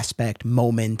historical aspect,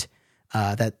 moment,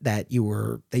 that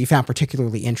you found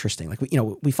particularly interesting? Like,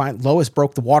 we find Lois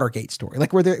broke the Watergate story.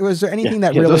 Like, was there anything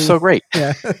that really that was so great?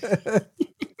 Yeah.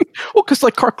 Well, because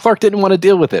like Clark didn't want to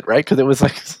deal with it, right? Because it was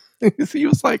like he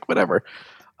was like whatever.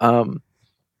 No,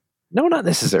 not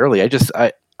necessarily.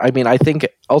 I think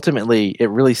ultimately it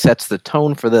really sets the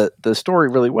tone for the story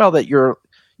really well, that you're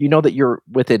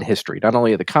within history, not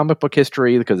only the comic book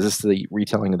history, because this is the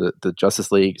retelling of the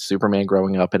Justice League, Superman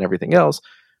growing up and everything else,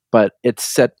 but it's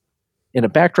set in a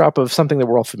backdrop of something that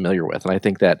we're all familiar with. And I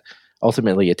think that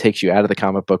ultimately it takes you out of the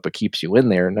comic book, but keeps you in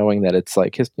there, knowing that it's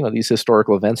like, these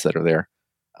historical events that are there.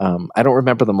 I don't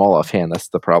remember them all offhand. That's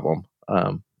the problem,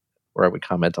 where I would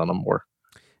comment on them more.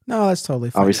 No, that's totally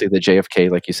fine. Obviously the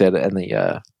JFK, like you said, and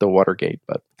the Watergate,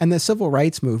 and the civil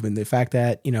rights movement, the fact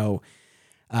that,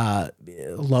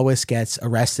 Lois gets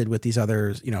arrested with these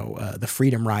others, the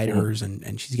Freedom Riders,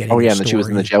 and she's getting. Oh yeah, and then she was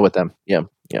in the jail with them. Yeah.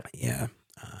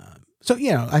 So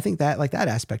I think that that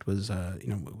aspect was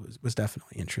was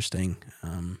definitely interesting.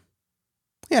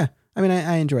 Yeah, I mean,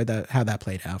 I enjoyed how that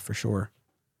played out for sure.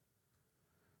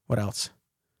 What else?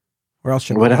 Where else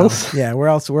should we go? Yeah, where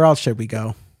else should we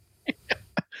go?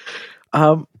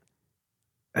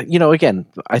 Again,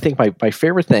 I think my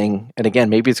favorite thing, and again,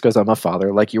 maybe it's because I'm a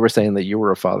father, like you were saying that you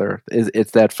were a father,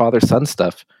 it's that father-son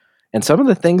stuff. And some of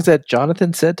the things that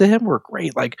Jonathan said to him were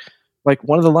great. Like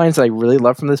one of the lines I really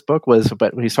love from this book was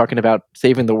when he's talking about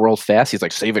saving the world fast, he's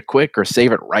like, save it quick or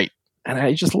save it right. And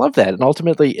I just love that. And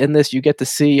ultimately in this, you get to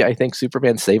see, I think,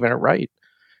 Superman saving it right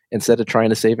instead of trying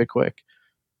to save it quick.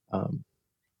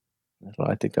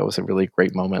 I think that was a really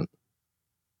great moment.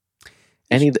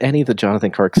 Any of the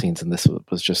Jonathan Clark scenes in this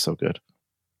was just so good.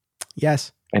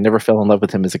 Yes. I never fell in love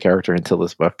with him as a character until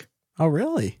this book. Oh,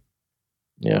 really?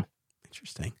 Yeah.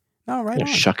 Interesting. Oh, right.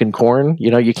 Shucking corn.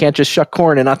 You can't just shuck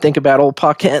corn and not think about old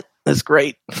Pa Kent. That's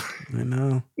great. I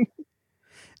know.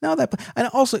 No, and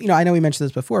also, I know we mentioned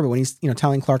this before, but when he's,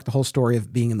 telling Clark the whole story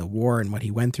of being in the war and what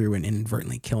he went through and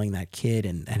inadvertently killing that kid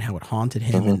and how it haunted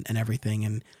him and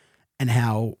everything and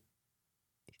how,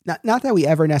 not that we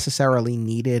ever necessarily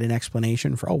needed an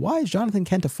explanation for, why is Jonathan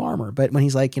Kent a farmer? But when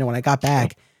he's like, when I got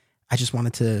back, I just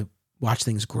wanted to watch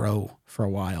things grow for a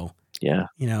while. Yeah.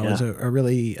 It was a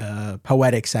really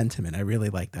poetic sentiment. I really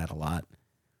like that a lot.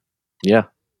 Yeah.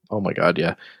 Oh my God.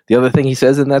 Yeah. The other thing he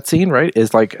says in that scene, right,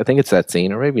 is like, I think it's that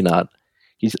scene or maybe not.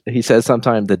 He says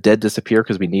sometime the dead disappear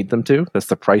because we need them to. That's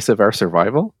the price of our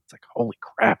survival. It's like, holy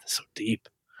crap. That's so deep.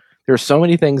 There are so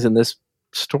many things in this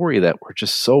story that were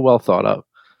just so well thought of.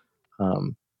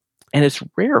 And it's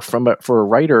rare for a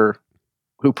writer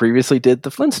who previously did the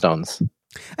Flintstones.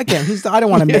 Again, I don't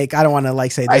want to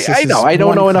like say this. I know. I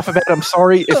don't know enough about it. I'm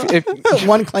sorry. If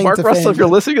one claim Mark to Russell, fame. if you're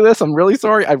listening to this, I'm really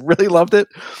sorry. I really loved it.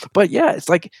 But yeah, it's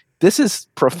like, this is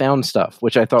profound stuff,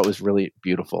 which I thought was really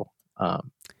beautiful.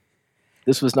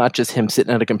 This was not just him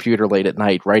sitting at a computer late at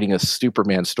night writing a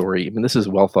Superman story. I mean, this is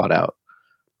well thought out.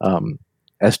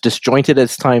 As disjointed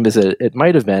as time as it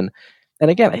might have been. And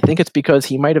again, I think it's because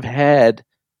he might have had,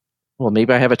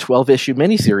 maybe I have a 12-issue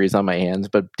miniseries on my hands,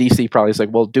 but DC probably is like,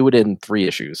 well, do it in 3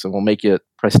 issues and we'll make it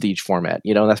prestige format.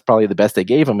 That's probably the best they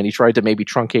gave him. And he tried to maybe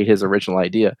truncate his original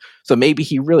idea. So maybe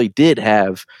he really did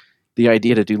have the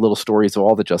idea to do little stories of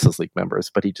all the Justice League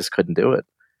members, but he just couldn't do it.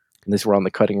 And these were on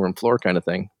the cutting room floor kind of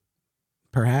thing.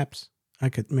 Perhaps. I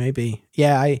could maybe.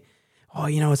 Yeah.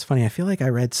 It's funny. I feel like I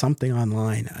read something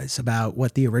online. It's about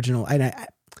what the original,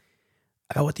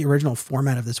 about what the original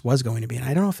format of this was going to be. And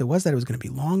I don't know if it was that it was going to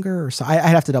be longer or so. I'd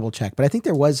have to double check, but I think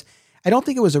I don't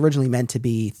think it was originally meant to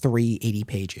be 3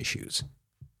 80-page issues.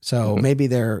 So maybe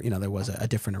there was a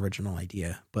different original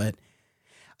idea, but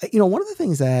one of the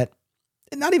things that,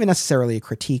 not even necessarily a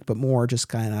critique, but more just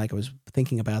kind of like I was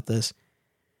thinking about this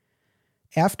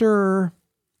after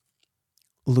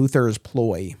Luthor's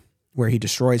ploy, where he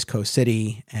destroys Coast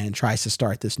City and tries to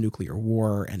start this nuclear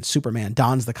war, and Superman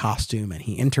dons the costume and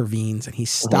he intervenes and he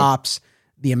stops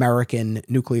the American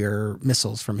nuclear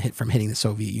missiles from hitting the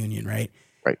Soviet Union. Right.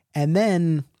 Right. And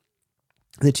then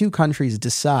the two countries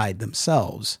decide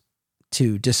themselves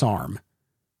to disarm.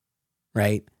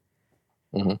 Right.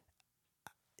 Mm-hmm.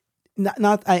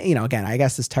 Again, I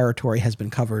guess this territory has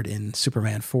been covered in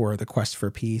Superman 4, The Quest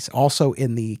for Peace, also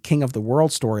in the King of the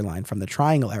World storyline from the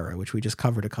Triangle era, which we just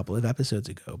covered a couple of episodes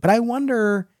ago. But I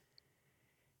wonder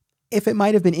if it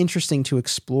might have been interesting to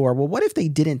explore, what if they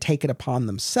didn't take it upon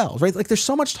themselves, right? Like there's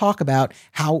so much talk about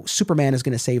how Superman is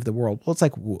going to save the world. Well, it's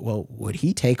like, would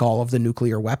he take all of the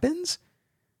nuclear weapons?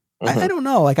 I don't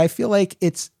know. Like, I feel like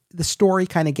the story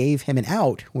kind of gave him an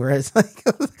out, whereas like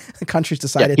the countries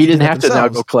decided he didn't have to now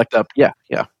go collect up. Yeah.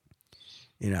 Yeah.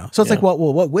 So it's like, what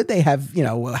would they have,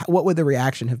 what would the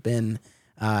reaction have been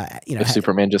If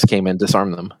Superman just came and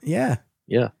disarmed them. Yeah.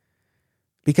 Yeah.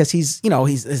 Because he's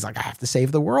like, I have to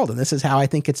save the world, and this is how I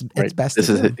think it's best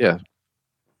to do. Yeah.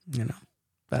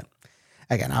 But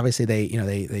again, obviously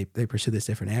they pursue this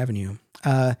different avenue.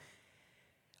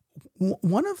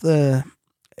 One of the,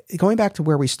 going back to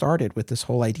where we started with this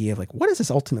whole idea of like, what is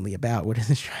this ultimately about? What is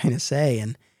this trying to say?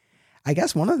 And I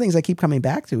guess one of the things I keep coming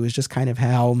back to is just kind of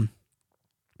how,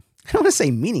 I don't want to say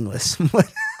meaningless,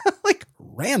 but like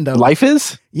random life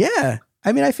is. Yeah.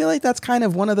 I mean, I feel like that's kind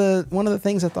of one of the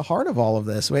things at the heart of all of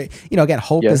this. Again,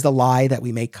 hope is the lie that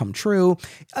we make come true.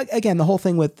 Again, the whole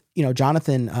thing with,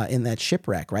 Jonathan in that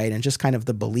shipwreck, right? And just kind of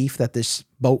the belief that this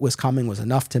boat was coming was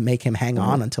enough to make him hang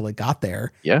on until it got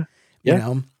there. Yeah.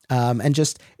 And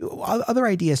just other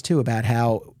ideas too about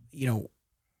how,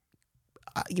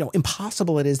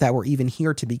 impossible it is that we're even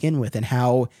here to begin with, and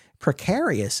how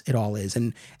precarious it all is.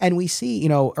 And we see,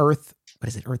 Earth, what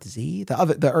is it? Earth Z, the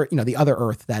other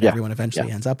Earth that everyone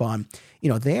eventually ends up on.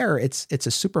 There it's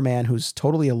a Superman who's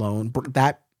totally alone.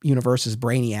 That universe's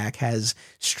Brainiac has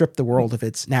stripped the world of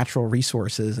its natural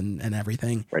resources and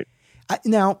everything. Right.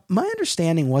 Now, my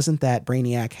understanding wasn't that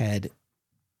Brainiac had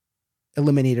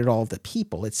eliminated all of the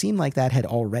people. It seemed like that had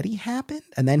already happened,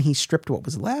 and then he stripped what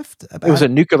was left. It was a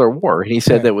nuclear war, and he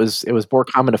said that it was more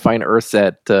common to find Earths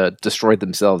that destroyed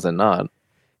themselves than not.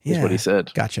 Is what he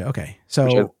said. Gotcha. Okay.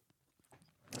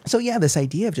 So yeah, this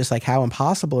idea of just like how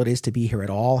impossible it is to be here at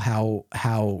all,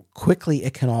 how quickly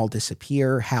it can all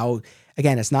disappear, how,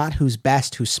 again, it's not who's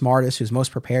best, who's smartest, who's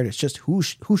most prepared. It's just who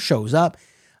shows up.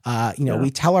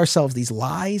 We tell ourselves these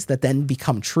lies that then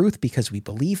become truth because we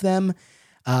believe them.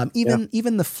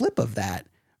 Even the flip of that,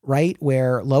 right?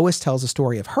 Where Lois tells a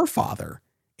story of her father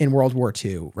in World War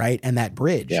II, right? And that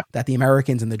bridge that the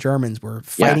Americans and the Germans were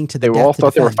fighting to the death. They all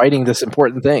thought they were fighting this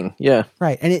important thing. Yeah.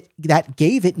 Right. And that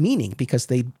gave it meaning because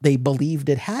they believed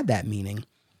it had that meaning.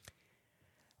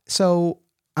 So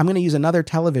I'm going to use another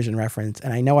television reference.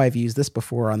 And I know I've used this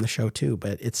before on the show too,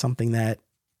 but it's something that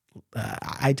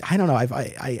I don't know.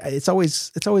 It's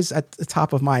always at the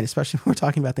top of mind, especially when we're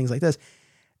talking about things like this.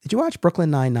 Did you watch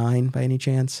Brooklyn Nine-Nine by any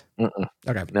chance? Mm-mm.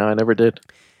 Okay. No, I never did.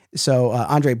 So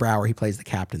Andre Braugher, he plays the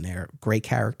captain there. Great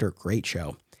character, great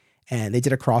show. And they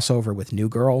did a crossover with New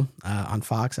Girl on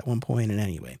Fox at one point. And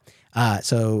anyway,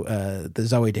 the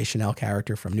Zooey Deschanel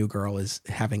character from New Girl is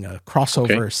having a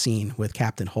crossover scene with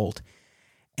Captain Holt.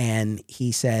 And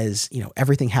he says,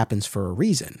 everything happens for a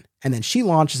reason. And then she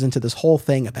launches into this whole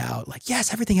thing about like,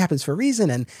 yes, everything happens for a reason.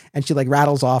 And she like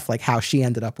rattles off like how she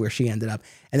ended up where she ended up.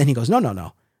 And then he goes,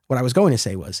 no. What I was going to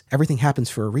say was everything happens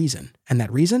for a reason. And that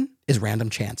reason is random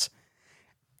chance.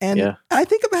 And I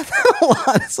think about that a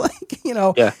lot. It's like,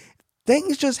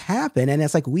 things just happen. And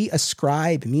it's like we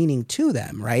ascribe meaning to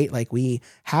them, right? Like we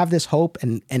have this hope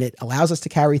and it allows us to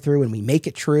carry through and we make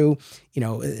it true,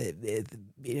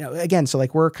 again, so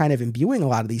like we're kind of imbuing a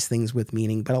lot of these things with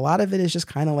meaning, but a lot of it is just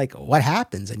kind of like what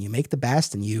happens and you make the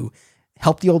best and you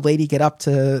help the old lady get up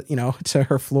to, to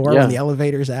her floor when the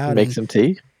elevator's out. Make some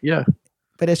tea. Yeah.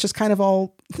 But it's just kind of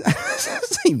all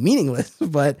meaningless,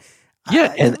 but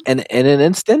and in an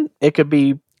instant it could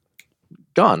be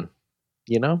gone,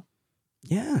 Yeah.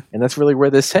 And that's really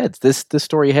where this heads. This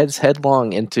story heads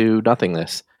headlong into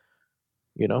nothingness.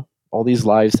 All these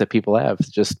lives that people have,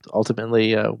 just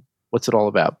ultimately, what's it all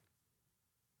about?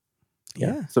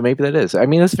 Yeah. So maybe that is. I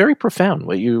mean, it's very profound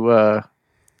what you are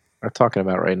talking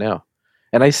about right now.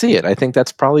 And I see it. I think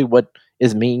that's probably what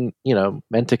is meant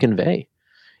to convey.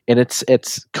 And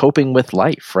it's coping with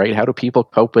life, right? How do people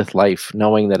cope with life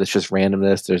knowing that it's just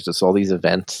randomness? There's just all these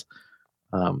events.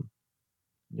 I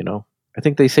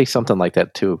think they say something like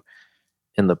that too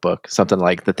in the book. Something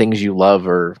like the things you love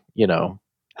or,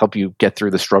 help you get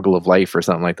through the struggle of life or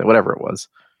something like that, whatever it was.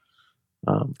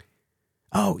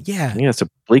 It's a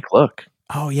bleak look.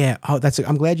 Oh yeah. Oh,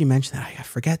 I'm glad you mentioned that. I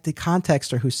forget the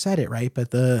context or who said it, right?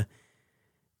 But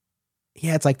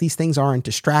it's like these things aren't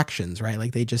distractions, right?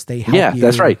 Like they help you. Yeah,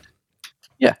 that's right.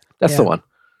 Yeah, that's the one.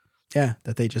 Yeah,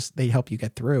 that they help you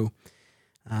get through.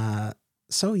 I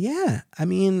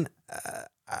mean,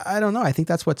 I don't know. I think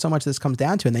that's what so much of this comes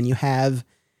down to. And then you have,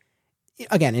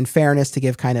 again, in fairness, to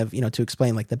give kind of, to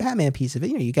explain like the Batman piece of it,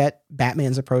 you get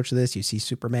Batman's approach to this, you see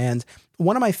Superman's.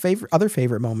 One of my other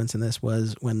favorite moments in this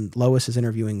was when Lois is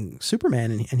interviewing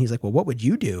Superman and he's like, well, what would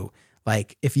you do?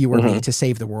 Like if you were me to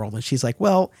save the world? And she's like,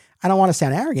 well, I don't want to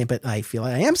sound arrogant, but I feel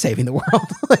like I am saving the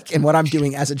world, like in what I'm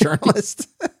doing as a journalist.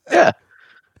 Yeah.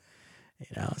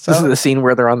 So this is the scene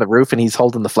where they're on the roof and he's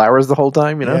holding the flowers the whole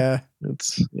time, Yeah.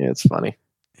 It's funny.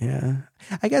 Yeah.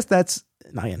 I guess that's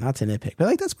not to nitpick, but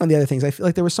like, that's one of the other things. I feel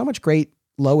like there was so much great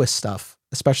Lois stuff,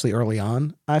 especially early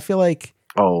on. I feel like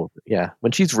Oh yeah,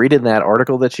 when she's reading that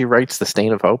article that she writes, "The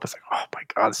Stain of Hope," it's like, oh my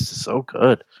god, this is so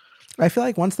good. I feel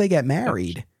like once they get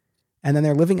married and then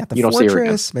they're living at the You don't see her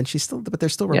again. fortress, and but they're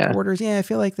still Yeah. reporters. Yeah, I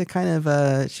feel like she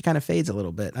kind of fades a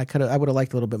little bit. I would have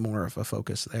liked a little bit more of a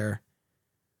focus there.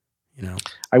 You know,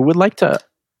 I would like to,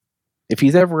 if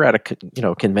he's ever at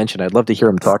a convention, I'd love to hear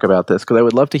him talk about this, because I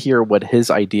would love to hear what his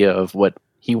idea of what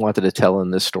he wanted to tell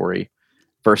in this story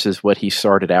versus what he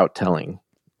started out telling.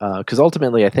 Because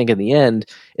ultimately, I think in the end,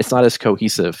 it's not as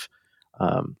cohesive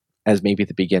as maybe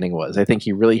the beginning was. I think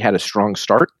he really had a strong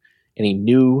start, and he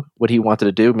knew what he wanted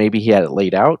to do. Maybe he had it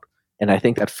laid out, and I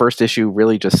think that first issue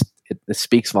really just it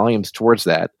speaks volumes towards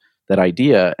that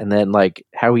idea, and then like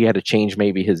how he had to change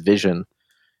maybe his vision,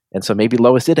 and so maybe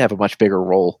Lois did have a much bigger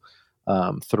role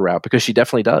throughout, because she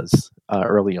definitely does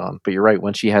early on. But you're right,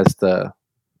 when she has the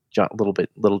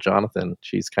little Jonathan,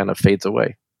 she's kind of fades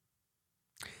away.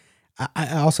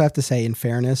 I also have to say, in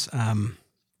fairness,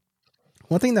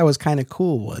 one thing that was kind of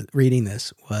cool reading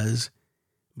this was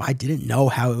I didn't know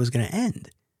how it was going to end.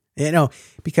 You know,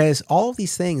 because all of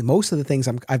these things, most of the things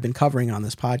I've been covering on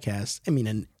this podcast, I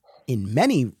mean, in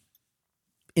many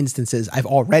instances, I've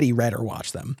already read or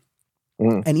watched them.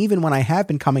 And even when I have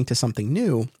been coming to something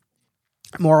new,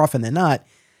 more often than not,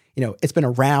 you know, it's been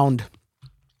around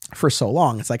for so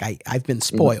long. It's like I've been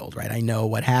spoiled, right? I know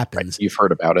what happens. Right. You've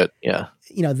heard about it. Yeah.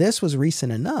 You know, this was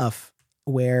recent enough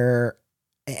where,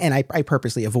 and I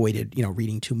purposely avoided, you know,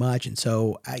 reading too much. And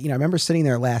so, I remember sitting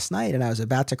there last night and I was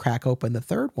about to crack open the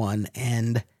third one.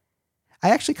 And I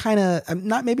actually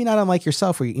maybe not unlike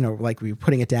yourself, where, you know, like we were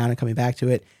putting it down and coming back to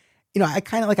it. You know,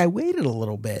 I waited a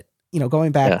little bit, you know,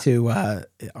 going back to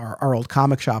our old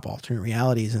comic shop, Alternate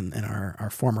Realities, and our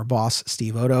former boss,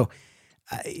 Steve Odo.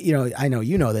 You know, I know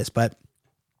you know this, but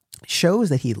shows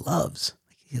that he loves,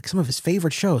 like some of his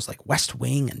favorite shows like West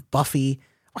Wing and Buffy,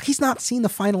 he's not seen the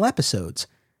final episodes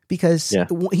because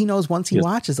he knows once he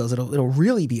watches those, it'll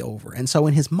really be over. And so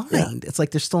in his mind, it's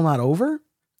like they're still not over.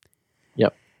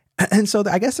 Yep. And so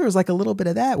I guess there was like a little bit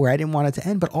of that where I didn't want it to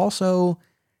end, but also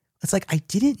it's like I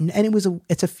didn't, and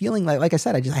it's a feeling like I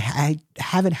said, I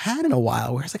haven't had in a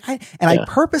while, where it's like I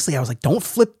purposely, I was like, don't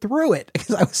flip through it,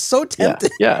 because I was so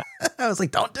tempted. Yeah. I was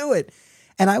like, don't do it.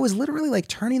 And I was literally like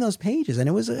turning those pages, and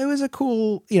it was a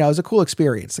cool, you know, it was a cool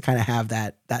experience to kind of have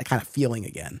that kind of feeling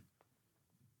again.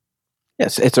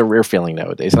 Yes, it's a rare feeling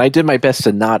nowadays. And I did my best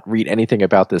to not read anything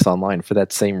about this online for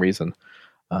that same reason.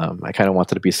 I kind of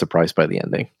wanted to be surprised by the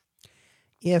ending.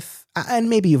 And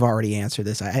maybe you've already answered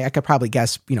this, I could probably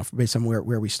guess, you know, based on where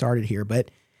we started here, but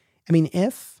I mean,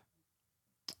 if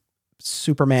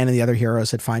Superman and the other heroes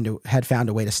had found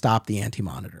a way to stop the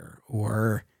Anti-Monitor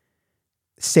or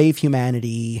save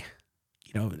humanity,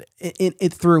 you know,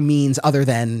 it through means other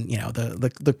than, you know,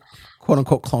 the quote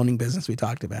unquote cloning business we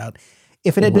talked about,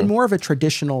 if it had been more of a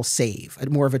traditional save,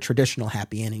 more of a traditional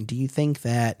happy ending, do you think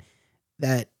that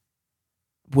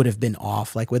would have been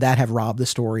off? Like, would that have robbed the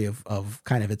story of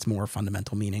kind of its more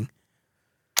fundamental meaning?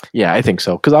 Yeah, I think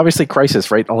so. Because obviously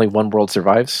Crisis, right? Only one world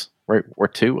survives, right? Or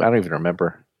two? I don't even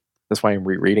remember. That's why I'm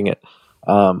rereading it.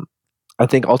 I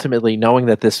think ultimately knowing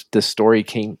that this story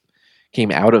came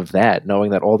out of that,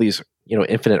 knowing that all these, you know,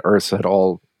 infinite Earths had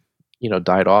all, you know,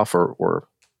 died off or were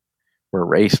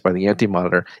erased by the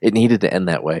Anti-Monitor, it needed to end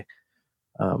that way.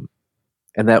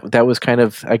 And that was kind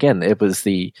of, again, it was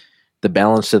the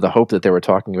balance to the hope that they were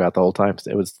talking about the whole time.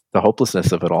 It was the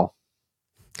hopelessness of it all.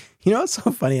 You know, it's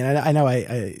so funny. And I know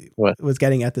I was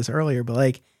getting at this earlier, but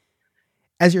like,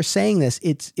 as you're saying this,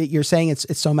 you're saying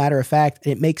it's so matter of fact,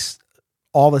 it makes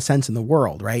all the sense in the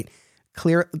world, right?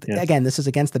 Again, this is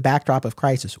against the backdrop of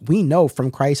Crisis. We know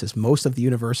from Crisis, most of the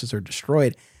universes are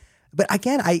destroyed. But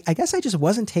again, I guess I just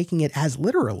wasn't taking it as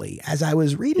literally as I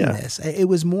was reading this. It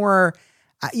was more,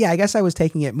 I guess I was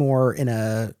taking it more in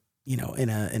a, you know, in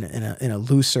a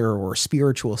looser or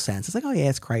spiritual sense. It's like, oh yeah,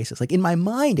 it's Crisis. Like in my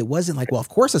mind, it wasn't like, well, of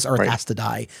course this Earth has to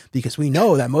die because we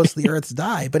know that most of the Earths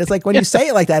die. But it's like when you say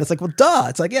it like that, it's like, well, duh.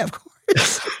 It's like, yeah, of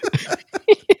course.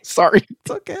 Sorry,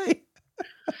 it's okay.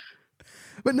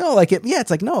 But no, like it's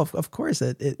like no, of course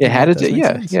it had it.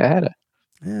 It had it.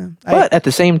 Yeah, but at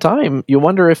the same time, you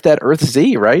wonder if that Earth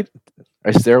Z, right?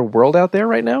 Is there a world out there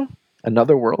right now?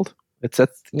 Another world? It's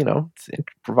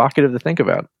provocative to think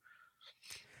about.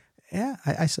 Yeah,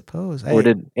 I suppose. Or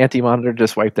did Anti-Monitor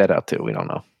just wipe that out too? We don't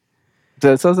know.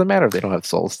 So it doesn't matter if they don't have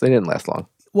souls. They didn't last long.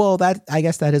 Well, I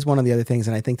guess that is one of the other things,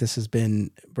 and I think this has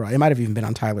been, it might have even been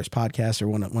on Tyler's podcast or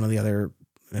one of the other.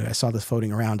 I saw this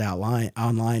floating around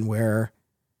online where,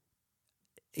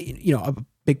 you know,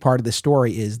 big part of the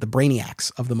story is the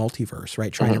brainiacs of the multiverse,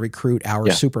 right? Trying to recruit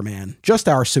our Superman, just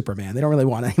our Superman. They don't really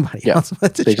want anybody else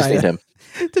but they just need him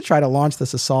to try to launch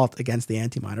this assault against the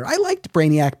Anti-Monitor. I liked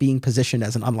Brainiac being positioned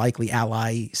as an unlikely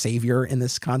ally savior in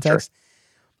this context,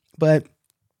 but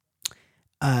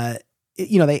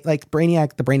you know, they like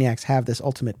the Brainiacs have this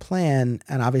ultimate plan,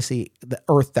 and obviously the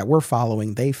Earth that we're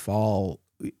following, they fall.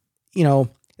 You know,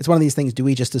 it's one of these things. Do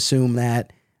we just assume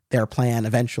that their plan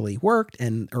eventually worked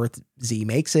and Earth Z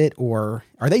makes it, or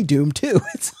are they doomed too?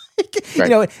 It's like, you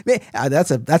know, that's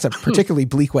a particularly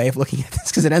bleak way of looking at this,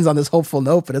 because it ends on this hopeful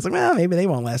note, but it's like, well, maybe they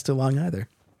won't last too long either.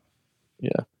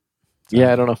 Yeah. So,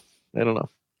 I don't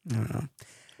know.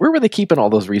 Where were they keeping all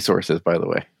those resources, by the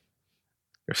way?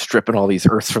 They're stripping all these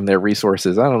Earths from their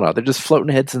resources. I don't know. They're just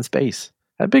floating heads in space.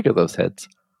 How big are those heads?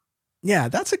 Yeah,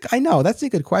 I know. That's a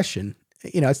good question.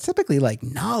 You know, it's typically like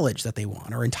knowledge that they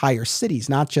want, or entire cities,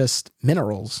 not just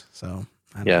minerals. So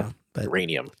I don't know. But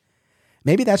uranium.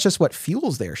 Maybe that's just what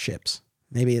fuels their ships.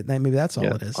 Maybe that's all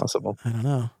it is. Possible. I don't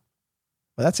know.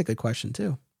 Well, that's a good question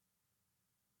too.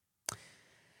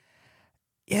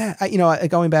 Yeah,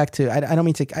 going back to, I don't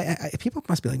mean to. People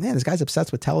must be like, man, this guy's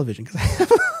obsessed with television. Because I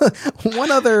have one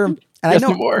other, and I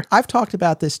know more. I've talked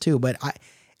about this too, but I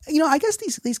guess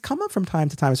these come up from time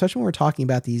to time, especially when we're talking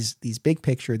about these big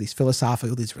picture, these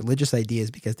philosophical, these religious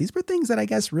ideas, because these were things that I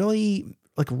guess really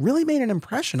made an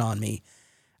impression on me.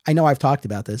 I know I've talked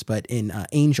about this, but in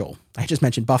Angel, I just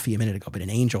mentioned Buffy a minute ago, but in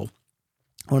Angel,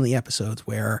 one of the episodes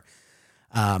where,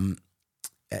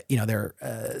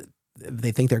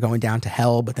 they think they're going down to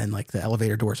hell, but then like the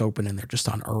elevator doors open and they're just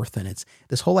on Earth. And it's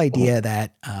this whole idea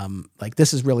that like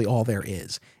this is really all there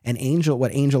is. And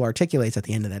what Angel articulates at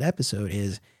the end of that episode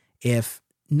is, if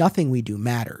nothing we do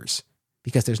matters,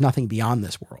 because there's nothing beyond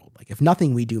this world. Like if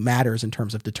nothing we do matters in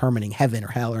terms of determining heaven or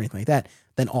hell or anything like that,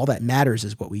 then all that matters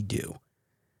is what we do.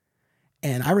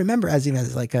 And I remember as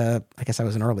like I guess I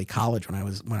was in early college when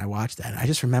I watched that. And I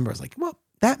just remember I was like, well,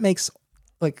 that makes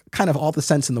like kind of all the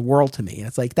sense in the world to me. And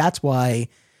it's like, that's why,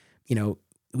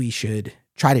 we should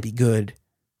try to be good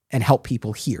and help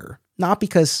people here. Not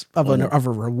because of a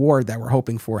reward that we're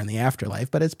hoping for in the afterlife,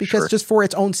 but it's because just for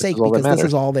its own sake, because this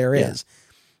is all there is.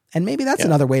 And maybe that's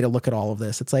another way to look at all of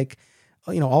this. It's like,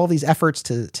 all of these efforts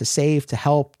to save, to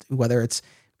help, whether it's,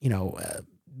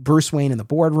 Bruce Wayne in the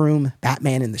boardroom,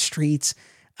 Batman in the streets,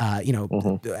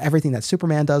 everything that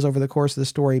Superman does over the course of the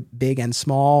story, big and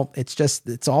small,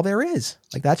 it's all there is.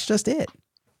 Like, that's just it.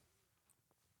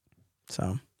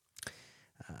 So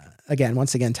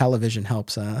once again, television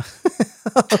helps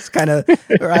kind of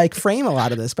like frame a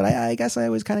lot of this, but I guess I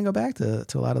always kind of go back to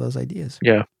a lot of those ideas.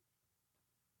 Yeah.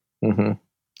 Mm-hmm.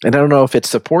 And I don't know if it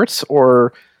supports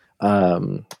or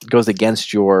goes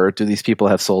against your "do these people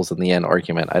have souls in the end"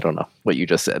 argument. I don't know what you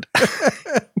just said.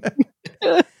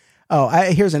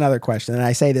 Here's another question, and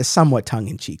I say this somewhat tongue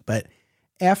in cheek, but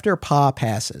after Pa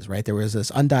passes, right, there was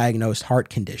this undiagnosed heart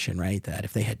condition, right, that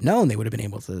if they had known, they would have been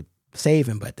able to save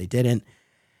him, but they didn't.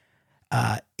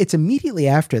 It's immediately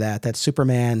after that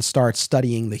Superman starts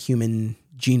studying the human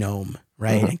genome,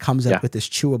 right, and comes up with this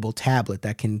chewable tablet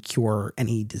that can cure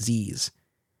any disease.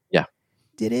 Yeah.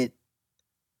 Did it?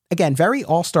 Again, very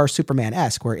All-Star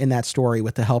Superman-esque, where in that story,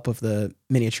 with the help of the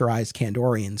miniaturized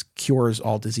Kandorians, cures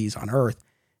all disease on Earth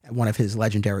at one of his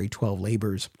legendary 12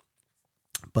 labors.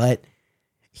 But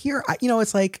here,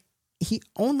 it's like he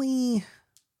only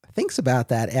thinks about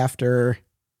that after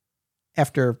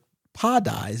Pa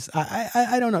dies.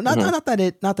 I don't know. Not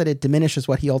that it diminishes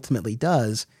what he ultimately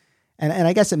does. And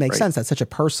I guess it makes sense that such a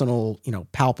personal,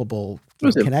 palpable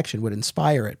connection would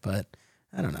inspire it, but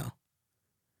I don't know.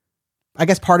 I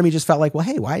guess part of me just felt like, well,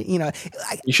 hey, why,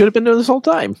 you should have been doing this whole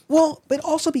time. Well, but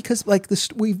also because like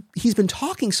he's been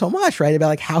talking so much, right, about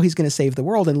like how he's going to save the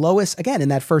world. And Lois, again, in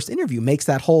that first interview, makes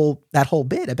that whole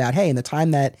bit about, hey, in the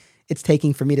time that it's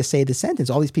taking for me to say the sentence,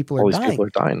 all these people are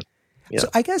dying. Yeah. So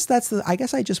I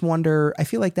guess I just wonder, I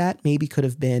feel like that maybe could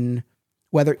have been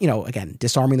whether, again,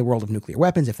 disarming the world of nuclear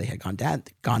weapons, if they had gone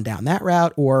down that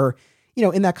route, or,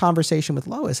 in that conversation with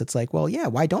Lois, it's like, well, yeah,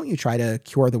 why don't you try to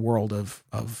cure the world of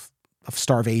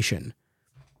starvation,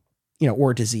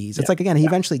 or disease? It's like, again, he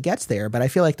eventually gets there, but I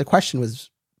feel like the question was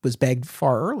begged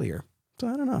far earlier. So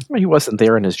I don't know. He wasn't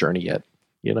there in his journey yet,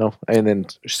 and then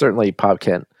certainly Bob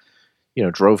Kent,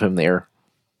 drove him there.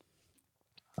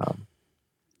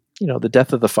 The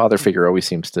death of the father figure always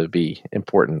seems to be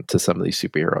important to some of these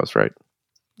superheroes, right?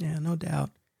 Yeah, no doubt.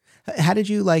 How did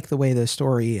you like the way the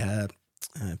story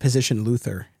positioned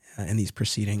Luthor in these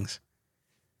proceedings?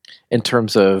 In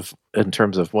terms of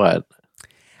what?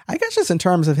 I guess just in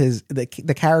terms of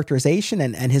the characterization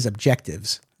and his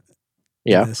objectives.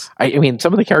 Yeah. I mean,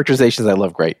 some of the characterizations I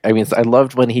love great. I mean, I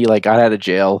loved when he like got out of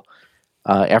jail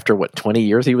after 20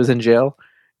 years he was in jail.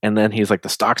 And then he's like, the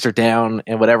stocks are down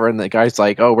and whatever. And the guy's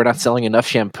like, oh, we're not selling enough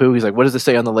shampoo. He's like, what does it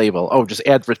say on the label? Oh, just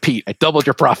add repeat. I doubled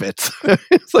your profits.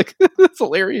 It's like, it's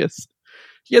hilarious.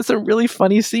 He has some really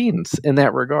funny scenes in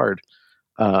that regard.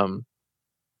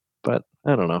 But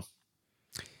I don't know.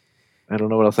 I don't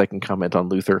know what else I can comment on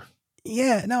Luther.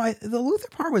 Yeah, no, the Luther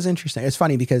part was interesting. It's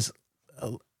funny because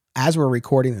as we're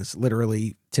recording this,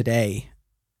 literally today,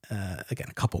 again,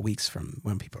 a couple weeks from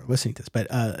when people are listening to this, but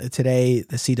today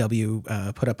the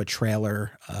CW put up a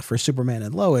trailer for Superman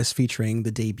and Lois featuring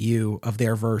the debut of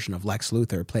their version of Lex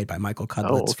Luthor, played by Michael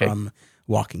Cudlitz from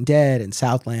Walking Dead and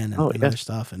Southland and other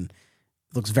stuff, and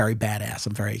it looks very badass.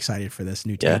 I'm very excited for this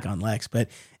new take on Lex, but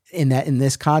in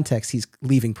this context, he's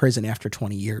leaving prison after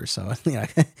 20 years, so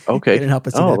couldn't help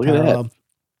but see that parallel.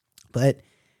 But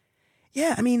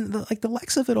yeah, I mean, the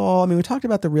Lex of it all. I mean, we talked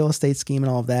about the real estate scheme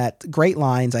and all of that. Great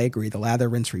lines. I agree. The lather,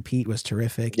 rinse, repeat was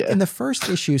terrific. Yeah. In the first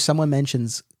issue, someone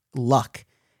mentions luck.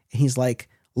 And he's like,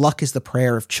 luck is the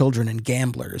prayer of children and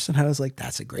gamblers. And I was like,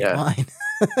 that's a great line.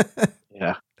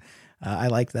 Yeah. I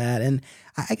like that. And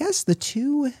I guess the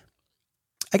two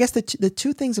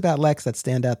things about Lex that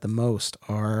stand out the most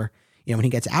are, when he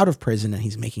gets out of prison and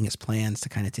he's making his plans to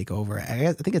kind of take over.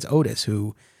 I think it's Otis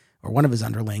or one of his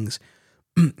underlings,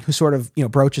 who sort of,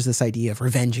 broaches this idea of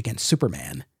revenge against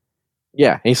Superman.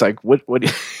 Yeah. And he's like, what?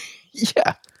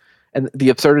 Yeah. And the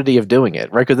absurdity of doing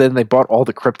it, right? Because then they bought all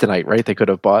the kryptonite, right? They could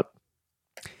have bought.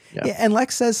 Yeah. And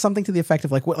Lex says something to the effect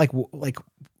of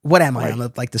what am I on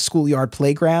the schoolyard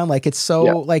playground? Like, it's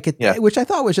so which I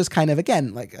thought was just kind of,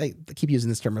 again, like I keep using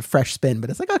this term of fresh spin, but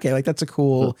it's like, okay, like that's a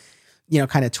cool,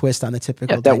 kind of twist on the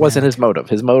typical. Yeah, that wasn't his motive.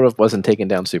 His motive wasn't taking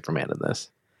down Superman in this.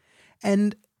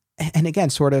 And again,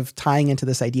 sort of tying into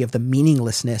this idea of the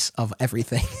meaninglessness of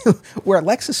everything, where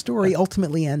Lex's story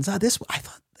ultimately ends. I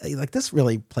thought this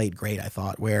really played great. I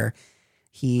thought where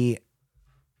he,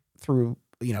 through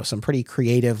some pretty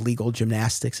creative legal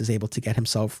gymnastics, is able to get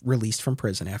himself released from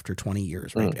prison after 20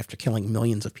 years, right? After killing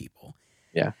millions of people.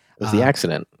 Yeah, it was the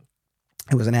accident.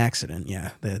 It was an accident.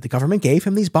 Yeah, the government gave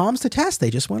him these bombs to test.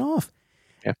 They just went off.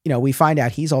 Yeah. We find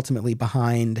out he's ultimately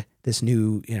behind this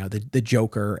new, the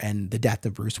Joker and the death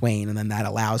of Bruce Wayne. And then that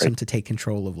allows him to take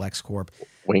control of LexCorp.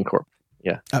 Wayne Corp.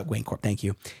 Yeah. Wayne Corp. Thank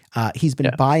you. He's been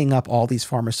buying up all these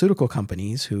pharmaceutical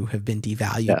companies who have been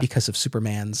devalued because of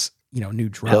Superman's, new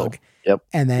drug. Yep.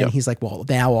 And then he's like, well,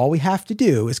 now all we have to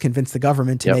do is convince the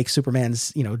government to make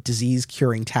Superman's, disease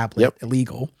curing tablet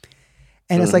illegal.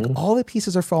 And it's like all the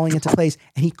pieces are falling into place,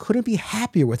 and he couldn't be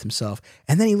happier with himself.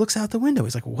 And then he looks out the window.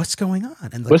 He's like, what's going on?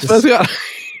 And like,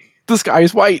 the sky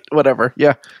is white, whatever.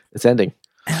 Yeah, it's ending.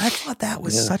 And I thought that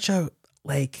was such a,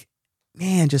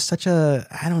 just such a,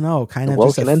 I don't know, kind of. Well,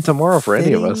 just can end tomorrow for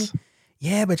any of us.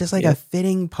 Yeah, but just like a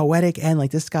fitting poetic end.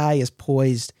 Like, this guy is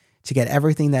poised to get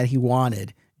everything that he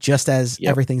wanted just as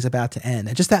everything's about to end.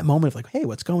 And just that moment of like, hey,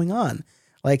 what's going on?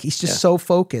 Like, he's just so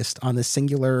focused on this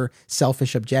singular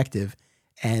selfish objective.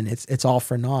 And it's all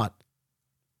for naught,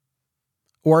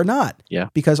 or not. Yeah.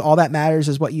 Because all that matters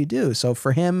is what you do. So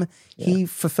for him, he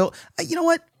fulfilled. You know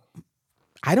what?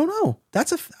 I don't know.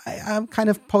 I'm kind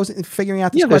of figuring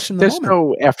out this question. There's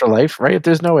no afterlife, right? If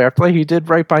there's no afterlife, he did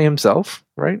right by himself,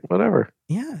 right? Whatever.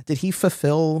 Yeah. Did he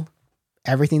fulfill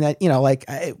everything that he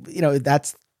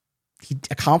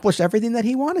accomplished everything that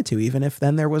he wanted to, even if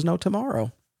then there was no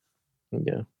tomorrow.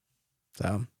 Yeah.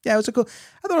 So yeah, I thought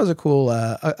it was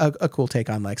a cool take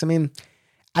on Lex. I mean,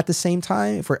 at the same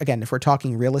time, if we're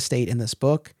talking real estate in this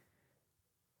book,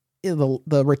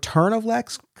 the return of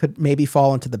Lex could maybe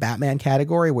fall into the Batman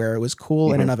category, where it was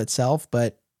cool in and of itself,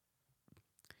 but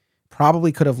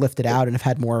probably could have lifted out and have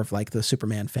had more of like the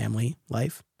Superman family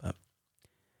life.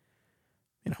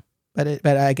 But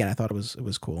again, I thought it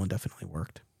was cool and definitely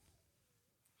worked.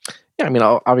 Yeah, I mean,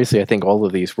 obviously, I think all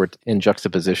of these were in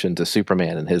juxtaposition to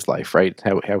Superman in his life, right?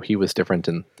 How he was different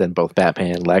than both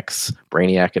Batman, Lex,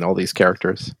 Brainiac, and all these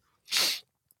characters.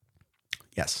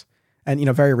 Yes. And,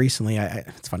 very recently,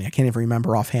 it's funny, I can't even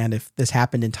remember offhand if this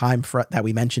happened in time for that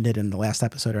we mentioned it in the last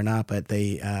episode or not, but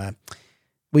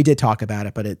we did talk about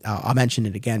it, but I'll mention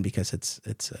it again because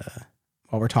it's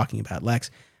while we're talking about Lex.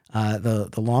 The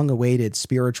long-awaited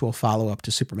spiritual follow-up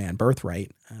to Superman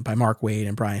Birthright by Mark Waid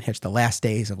and Brian Hitch, The Last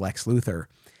Days of Lex Luthor.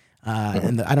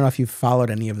 And I don't know if you've followed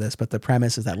any of this, but the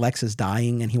premise is that Lex is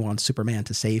dying and he wants Superman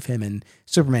to save him, and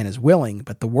Superman is willing,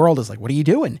 but the world is like, what are you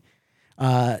doing?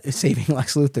 Saving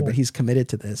Lex Luthor, but he's committed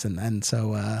to this. And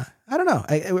so, I don't know.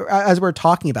 As we're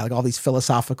talking about like all these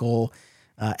philosophical,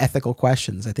 ethical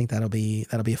questions, I think that'll be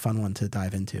a fun one to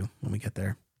dive into when we get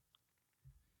there.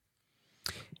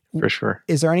 for sure.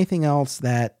 Is there anything else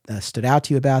that stood out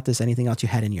to you about this? Anything else you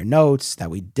had in your notes that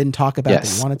we didn't talk about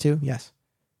that you wanted to? Yes.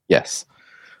 Yes.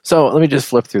 So let me just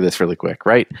flip through this really quick,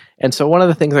 right? And so one of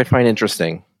the things I find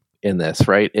interesting in this,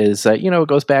 right, is that, it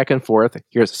goes back and forth.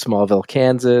 Here's Smallville,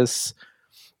 Kansas.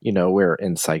 We're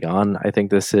in Saigon, I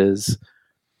think this is.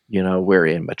 We're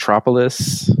in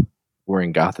Metropolis. We're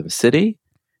in Gotham City.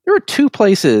 There are two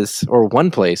places, or one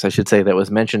place, I should say, that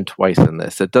was mentioned twice in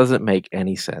this. That doesn't make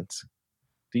any sense.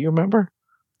 Do you remember?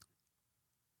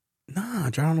 No,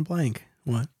 drawing a blank.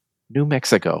 What? New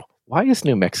Mexico. Why is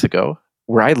New Mexico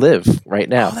where I live right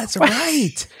now? Oh, that's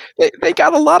right. They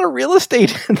got a lot of real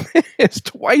estate in this.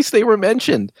 Twice they were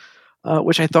mentioned,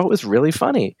 which I thought was really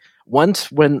funny.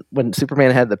 Once when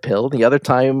Superman had the pill, the other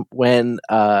time when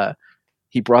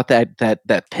he brought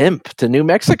that pimp to New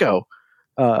Mexico.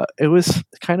 It was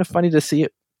kind of funny to see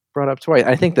it brought up twice.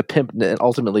 I think the pimp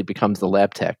ultimately becomes the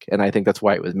lab tech, and I think that's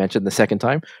why it was mentioned the second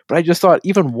time. But I just thought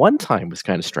even one time was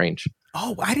kind of strange.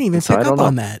 Oh, I didn't even pick up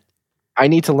on that. I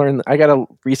need to learn. I got to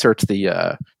research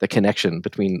the connection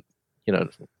between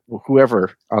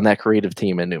whoever on that creative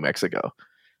team in New Mexico.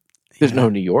 There's no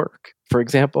New York, for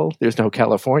example. There's no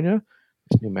California.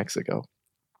 There's New Mexico.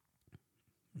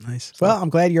 Nice. So, well, I'm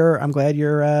glad your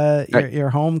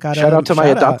home got shout out to my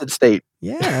adopted state.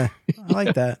 Yeah, I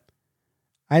like that.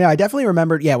 I know. I definitely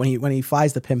remembered. Yeah, when he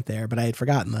flies the pimp there, but I had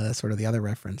forgotten the other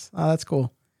reference. Oh, that's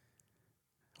cool.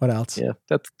 What else? Yeah,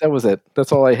 that was it.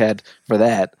 That's all I had for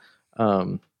that.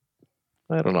 I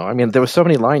don't know. I mean, there were so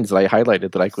many lines that I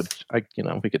highlighted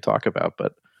that we could talk about,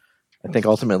 but I think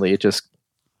ultimately it just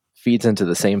feeds into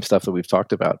the same stuff that we've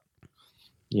talked about.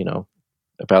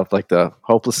 About like the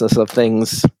hopelessness of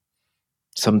things,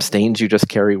 some stains you just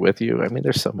carry with you. I mean,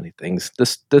 there's so many things.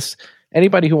 This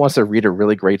anybody who wants to read a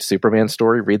really great Superman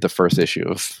story, read the first issue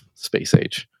of Space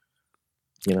Age.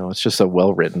 It's just a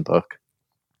well-written book.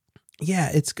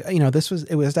 Yeah,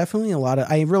 it was definitely a lot of,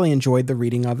 I really enjoyed the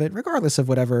reading of it, regardless of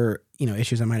whatever,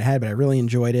 issues I might have had, but I really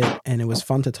enjoyed it and it was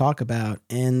fun to talk about.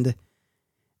 And,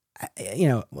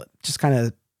 just kind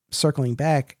of circling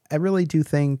back, I really do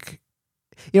think,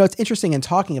 it's interesting in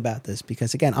talking about this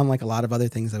because again, unlike a lot of other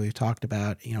things that we've talked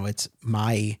about, it's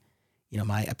my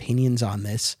opinions on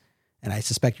this. And I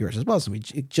suspect yours as well. So we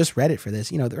just read it for this.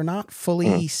 They're not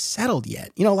fully settled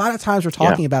yet. A lot of times we're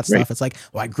talking about stuff. Right. It's like,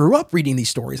 well, I grew up reading these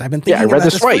stories. I've been thinking about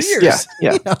this twice. For years.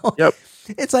 Yeah. Yep.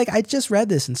 It's like, I just read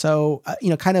this. And so,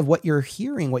 kind of what you're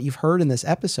hearing, what you've heard in this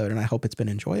episode, and I hope it's been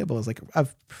enjoyable, is like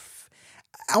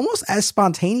almost as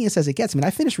spontaneous as it gets. I mean, I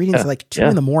finished reading this at like 2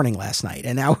 a.m. last night,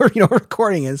 and now we're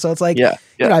recording it. So it's like,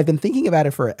 I've been thinking about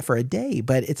it for a day,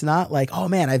 but it's not like, oh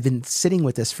man, I've been sitting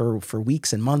with this for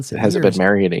weeks and months. And it hasn't been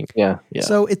marinating. Yeah.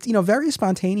 So it's, very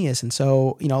spontaneous. And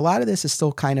so, a lot of this is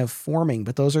still kind of forming,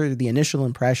 but those are the initial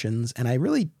impressions. And I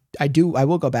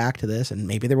will go back to this, and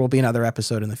maybe there will be another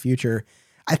episode in the future.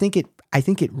 I think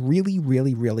it really,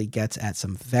 really, really gets at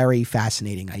some very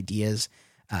fascinating ideas.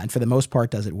 And for the most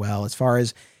part does it well as far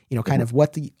as, kind of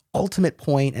what the ultimate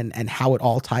point and how it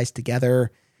all ties together.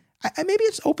 I maybe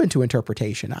it's open to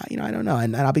interpretation. I don't know.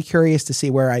 And I'll be curious to see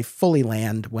where I fully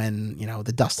land when,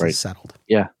 the dust is settled.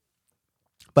 Yeah.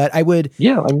 But I would,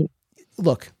 I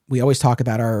look, we always talk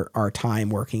about our time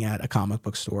working at a comic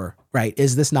book store, right?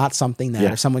 Is this not something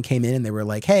that if someone came in and they were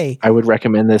like, hey, I would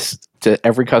recommend this to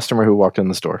every customer who walked in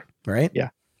the store. Right. Yeah.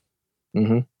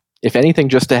 Mm-hmm. If anything,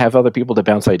 just to have other people to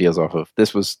bounce ideas off of.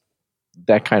 This was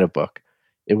that kind of book.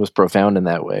 It was profound in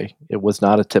that way. It was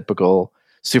not a typical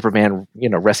Superman,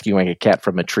 rescuing a cat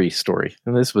from a tree story.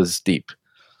 And this was deep,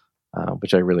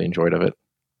 which I really enjoyed of it.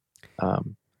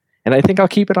 And I think I'll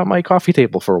keep it on my coffee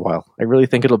table for a while. I really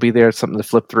think it'll be there, something to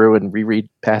flip through and reread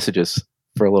passages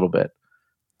for a little bit.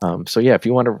 So yeah, if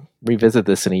you want to revisit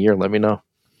this in a year, let me know.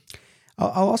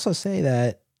 I'll also say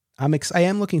that I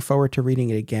am looking forward to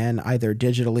reading it again, either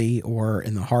digitally or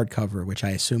in the hardcover, which I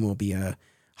assume will be a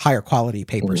higher quality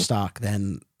paper stock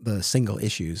than the single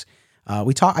issues. I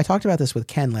talked about this with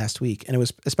Ken last week, and it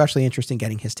was especially interesting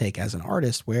getting his take as an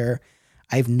artist, where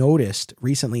I've noticed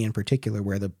recently in particular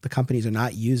where the companies are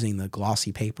not using the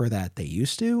glossy paper that they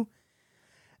used to,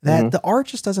 that the art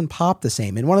just doesn't pop the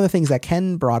same. And one of the things that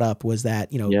Ken brought up was that,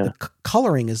 the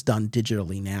coloring is done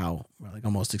digitally now, like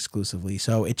almost exclusively.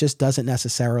 So it just doesn't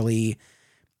necessarily,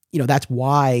 that's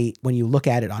why when you look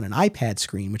at it on an iPad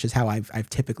screen, which is how I've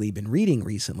typically been reading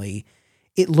recently,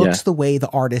 it looks the way the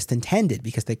artist intended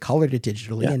because they colored it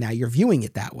digitally and now you're viewing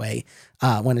it that way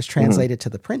when it's translated to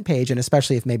the print page. And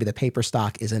especially if maybe the paper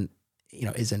stock isn't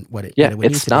what it would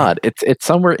need to be. It's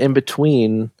somewhere in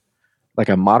between like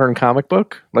a modern comic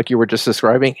book, like you were just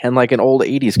describing, and like an old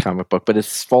 80s comic book, but it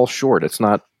falls short. It's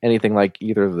not anything like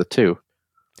either of the two.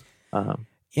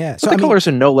 Yeah. So the colors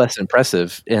are no less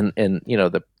impressive in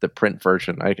the print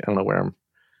version. I don't know where I'm.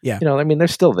 Yeah. They're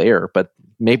still there, but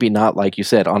maybe not, like you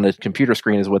said, on the computer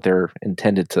screen is what they're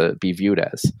intended to be viewed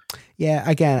as. Yeah.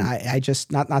 Again, I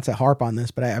just not to harp on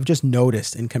this, but I've just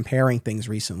noticed in comparing things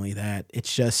recently that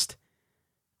it's just,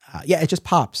 it just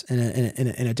pops in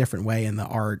a different way, and the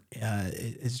art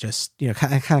is just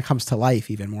kind of comes to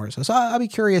life even more. So I'll be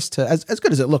curious to as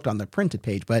good as it looked on the printed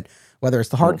page, but whether it's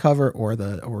the hardcover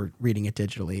or reading it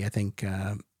digitally, I think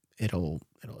it'll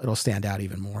stand out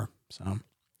even more. So.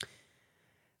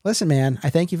 Listen, man,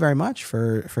 I thank you very much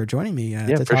for joining me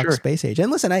to talk Space Age. And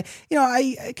listen,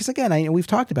 because again, we've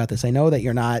talked about this. I know that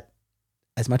you're not,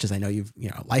 as much as I know you've,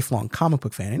 a lifelong comic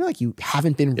book fan. I know you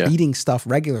haven't been reading stuff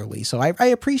regularly. So I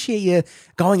appreciate you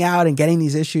going out and getting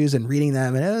these issues and reading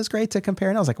them. And it was great to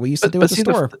compare notes like we used to do at the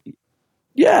store.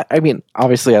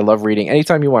 Obviously I love reading.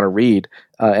 Anytime you want to read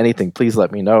anything, please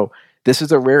let me know. This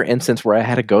is a rare instance where I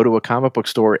had to go to a comic book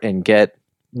store and get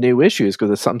new issues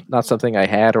because it's not something I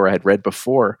had or I had read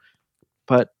before.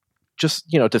 But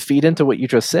just, to feed into what you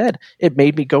just said, it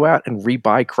made me go out and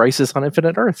rebuy Crisis on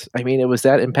Infinite Earths. I mean, it was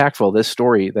that impactful, this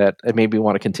story, that it made me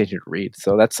want to continue to read.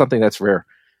 So that's something that's rare.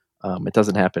 It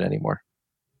doesn't happen anymore.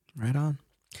 Right on.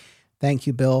 Thank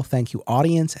you, Bill. Thank you,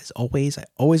 audience. As always, I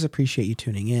always appreciate you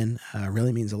tuning in.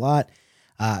 Really means a lot.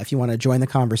 If you want to join the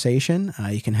conversation,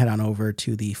 you can head on over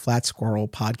to the Flat Squirrel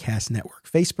Podcast Network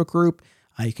Facebook group.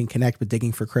 You can connect with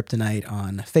Digging for Kryptonite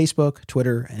on Facebook,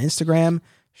 Twitter, and Instagram.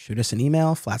 Shoot us an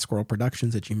email,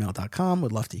 flatsquirrelproductions@gmail.com.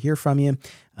 Would love to hear from you,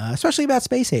 especially about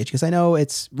Space Age, because I know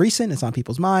it's recent, it's on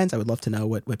people's minds. I would love to know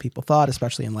what people thought,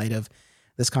 especially in light of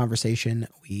this conversation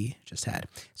we just had.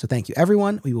 So thank you,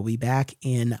 everyone. We will be back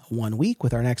in 1 week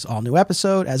with our next all-new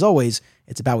episode. As always,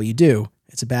 it's about what you do.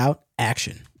 It's about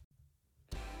action.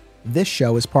 This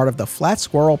show is part of the Flat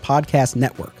Squirrel Podcast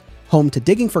Network, home to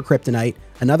Digging for Kryptonite,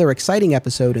 another exciting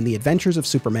episode in the adventures of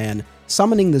Superman,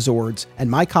 Summoning the Zords, and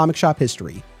My Comic Shop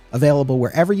History, available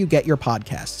wherever you get your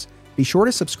podcasts. Be sure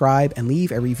to subscribe and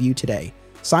leave a review today.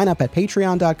 Sign up at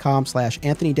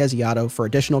patreon.com/Anthony Desiato for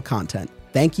additional content.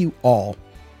 Thank you all.